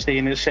travesty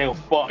in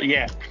itself, but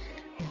yeah,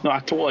 no, I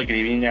totally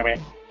agree with you, mate.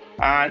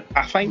 And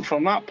I think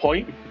from that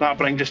point, that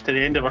brings us to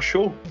the end of our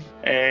show.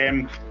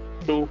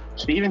 So,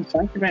 Stephen,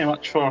 thank you very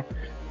much for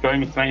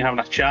joining me tonight and having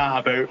a chat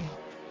about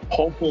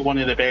hopefully one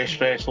of the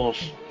best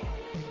wrestlers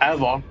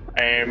ever.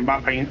 My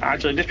opinion,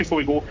 actually, just before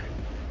we go,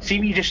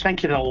 see me just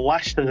think of the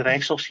list of the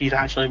wrestlers he's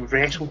actually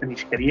wrestled in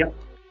his career.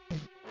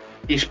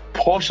 He's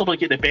possibly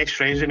got the best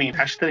resume in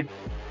history.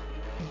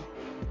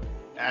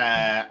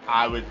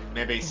 I would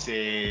maybe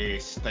say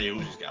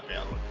Styles has got a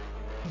better one.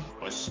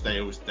 Because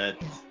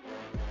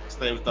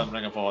Styles done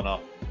Ring of Honor,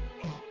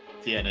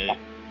 TNA,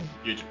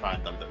 New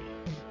Japan, WWE.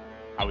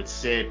 I would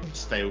say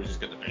Styles has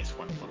got the best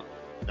one for it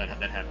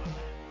than him.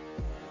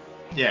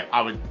 Yeah,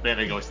 I would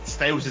maybe go.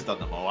 Styles has done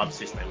them all. I would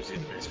say Styles has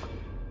got the best one.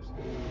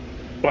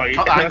 Well,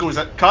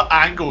 Kurt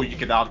Angle, you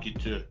could argue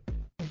too,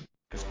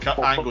 because Kurt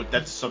Angle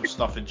did some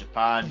stuff in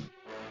Japan,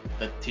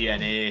 did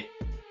TNA,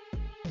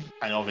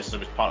 and obviously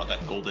was part of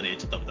that golden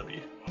age of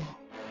WWE.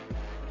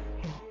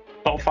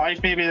 Top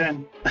 5 maybe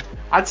then?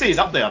 I'd say he's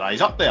up there. He's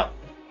up there.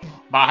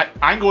 But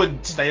Angle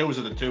and Styles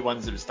are the two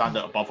ones that would stand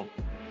out above him.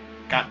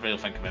 Can't really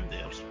think of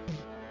anybody else.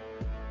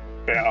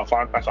 Fair enough,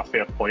 that's a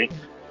fair point.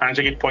 And it's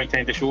a good point to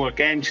end the show.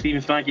 Again,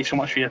 Stephen, thank you so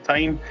much for your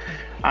time.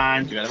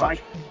 And thank you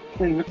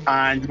very much.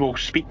 And we'll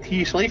speak to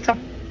you later.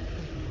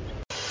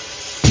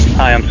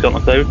 Hi, I'm Scott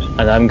McLeod.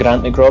 And I'm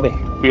Grant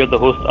McRobbie. We are the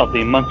hosts of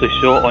the monthly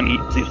show on Eat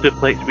Sleep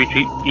Suplex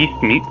Retreat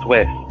East Meets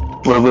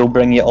West, where we'll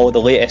bring you all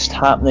the latest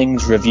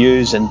happenings,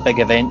 reviews and big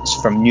events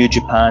from New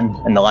Japan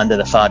and the land of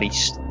the Far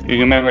East. You can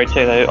remember to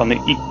check that out on the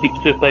Eat Sleep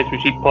Suplex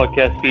Retreat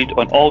podcast feed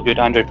on all good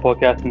Android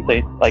podcasting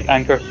sites like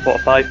Anchor,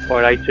 Spotify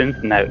or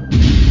iTunes now.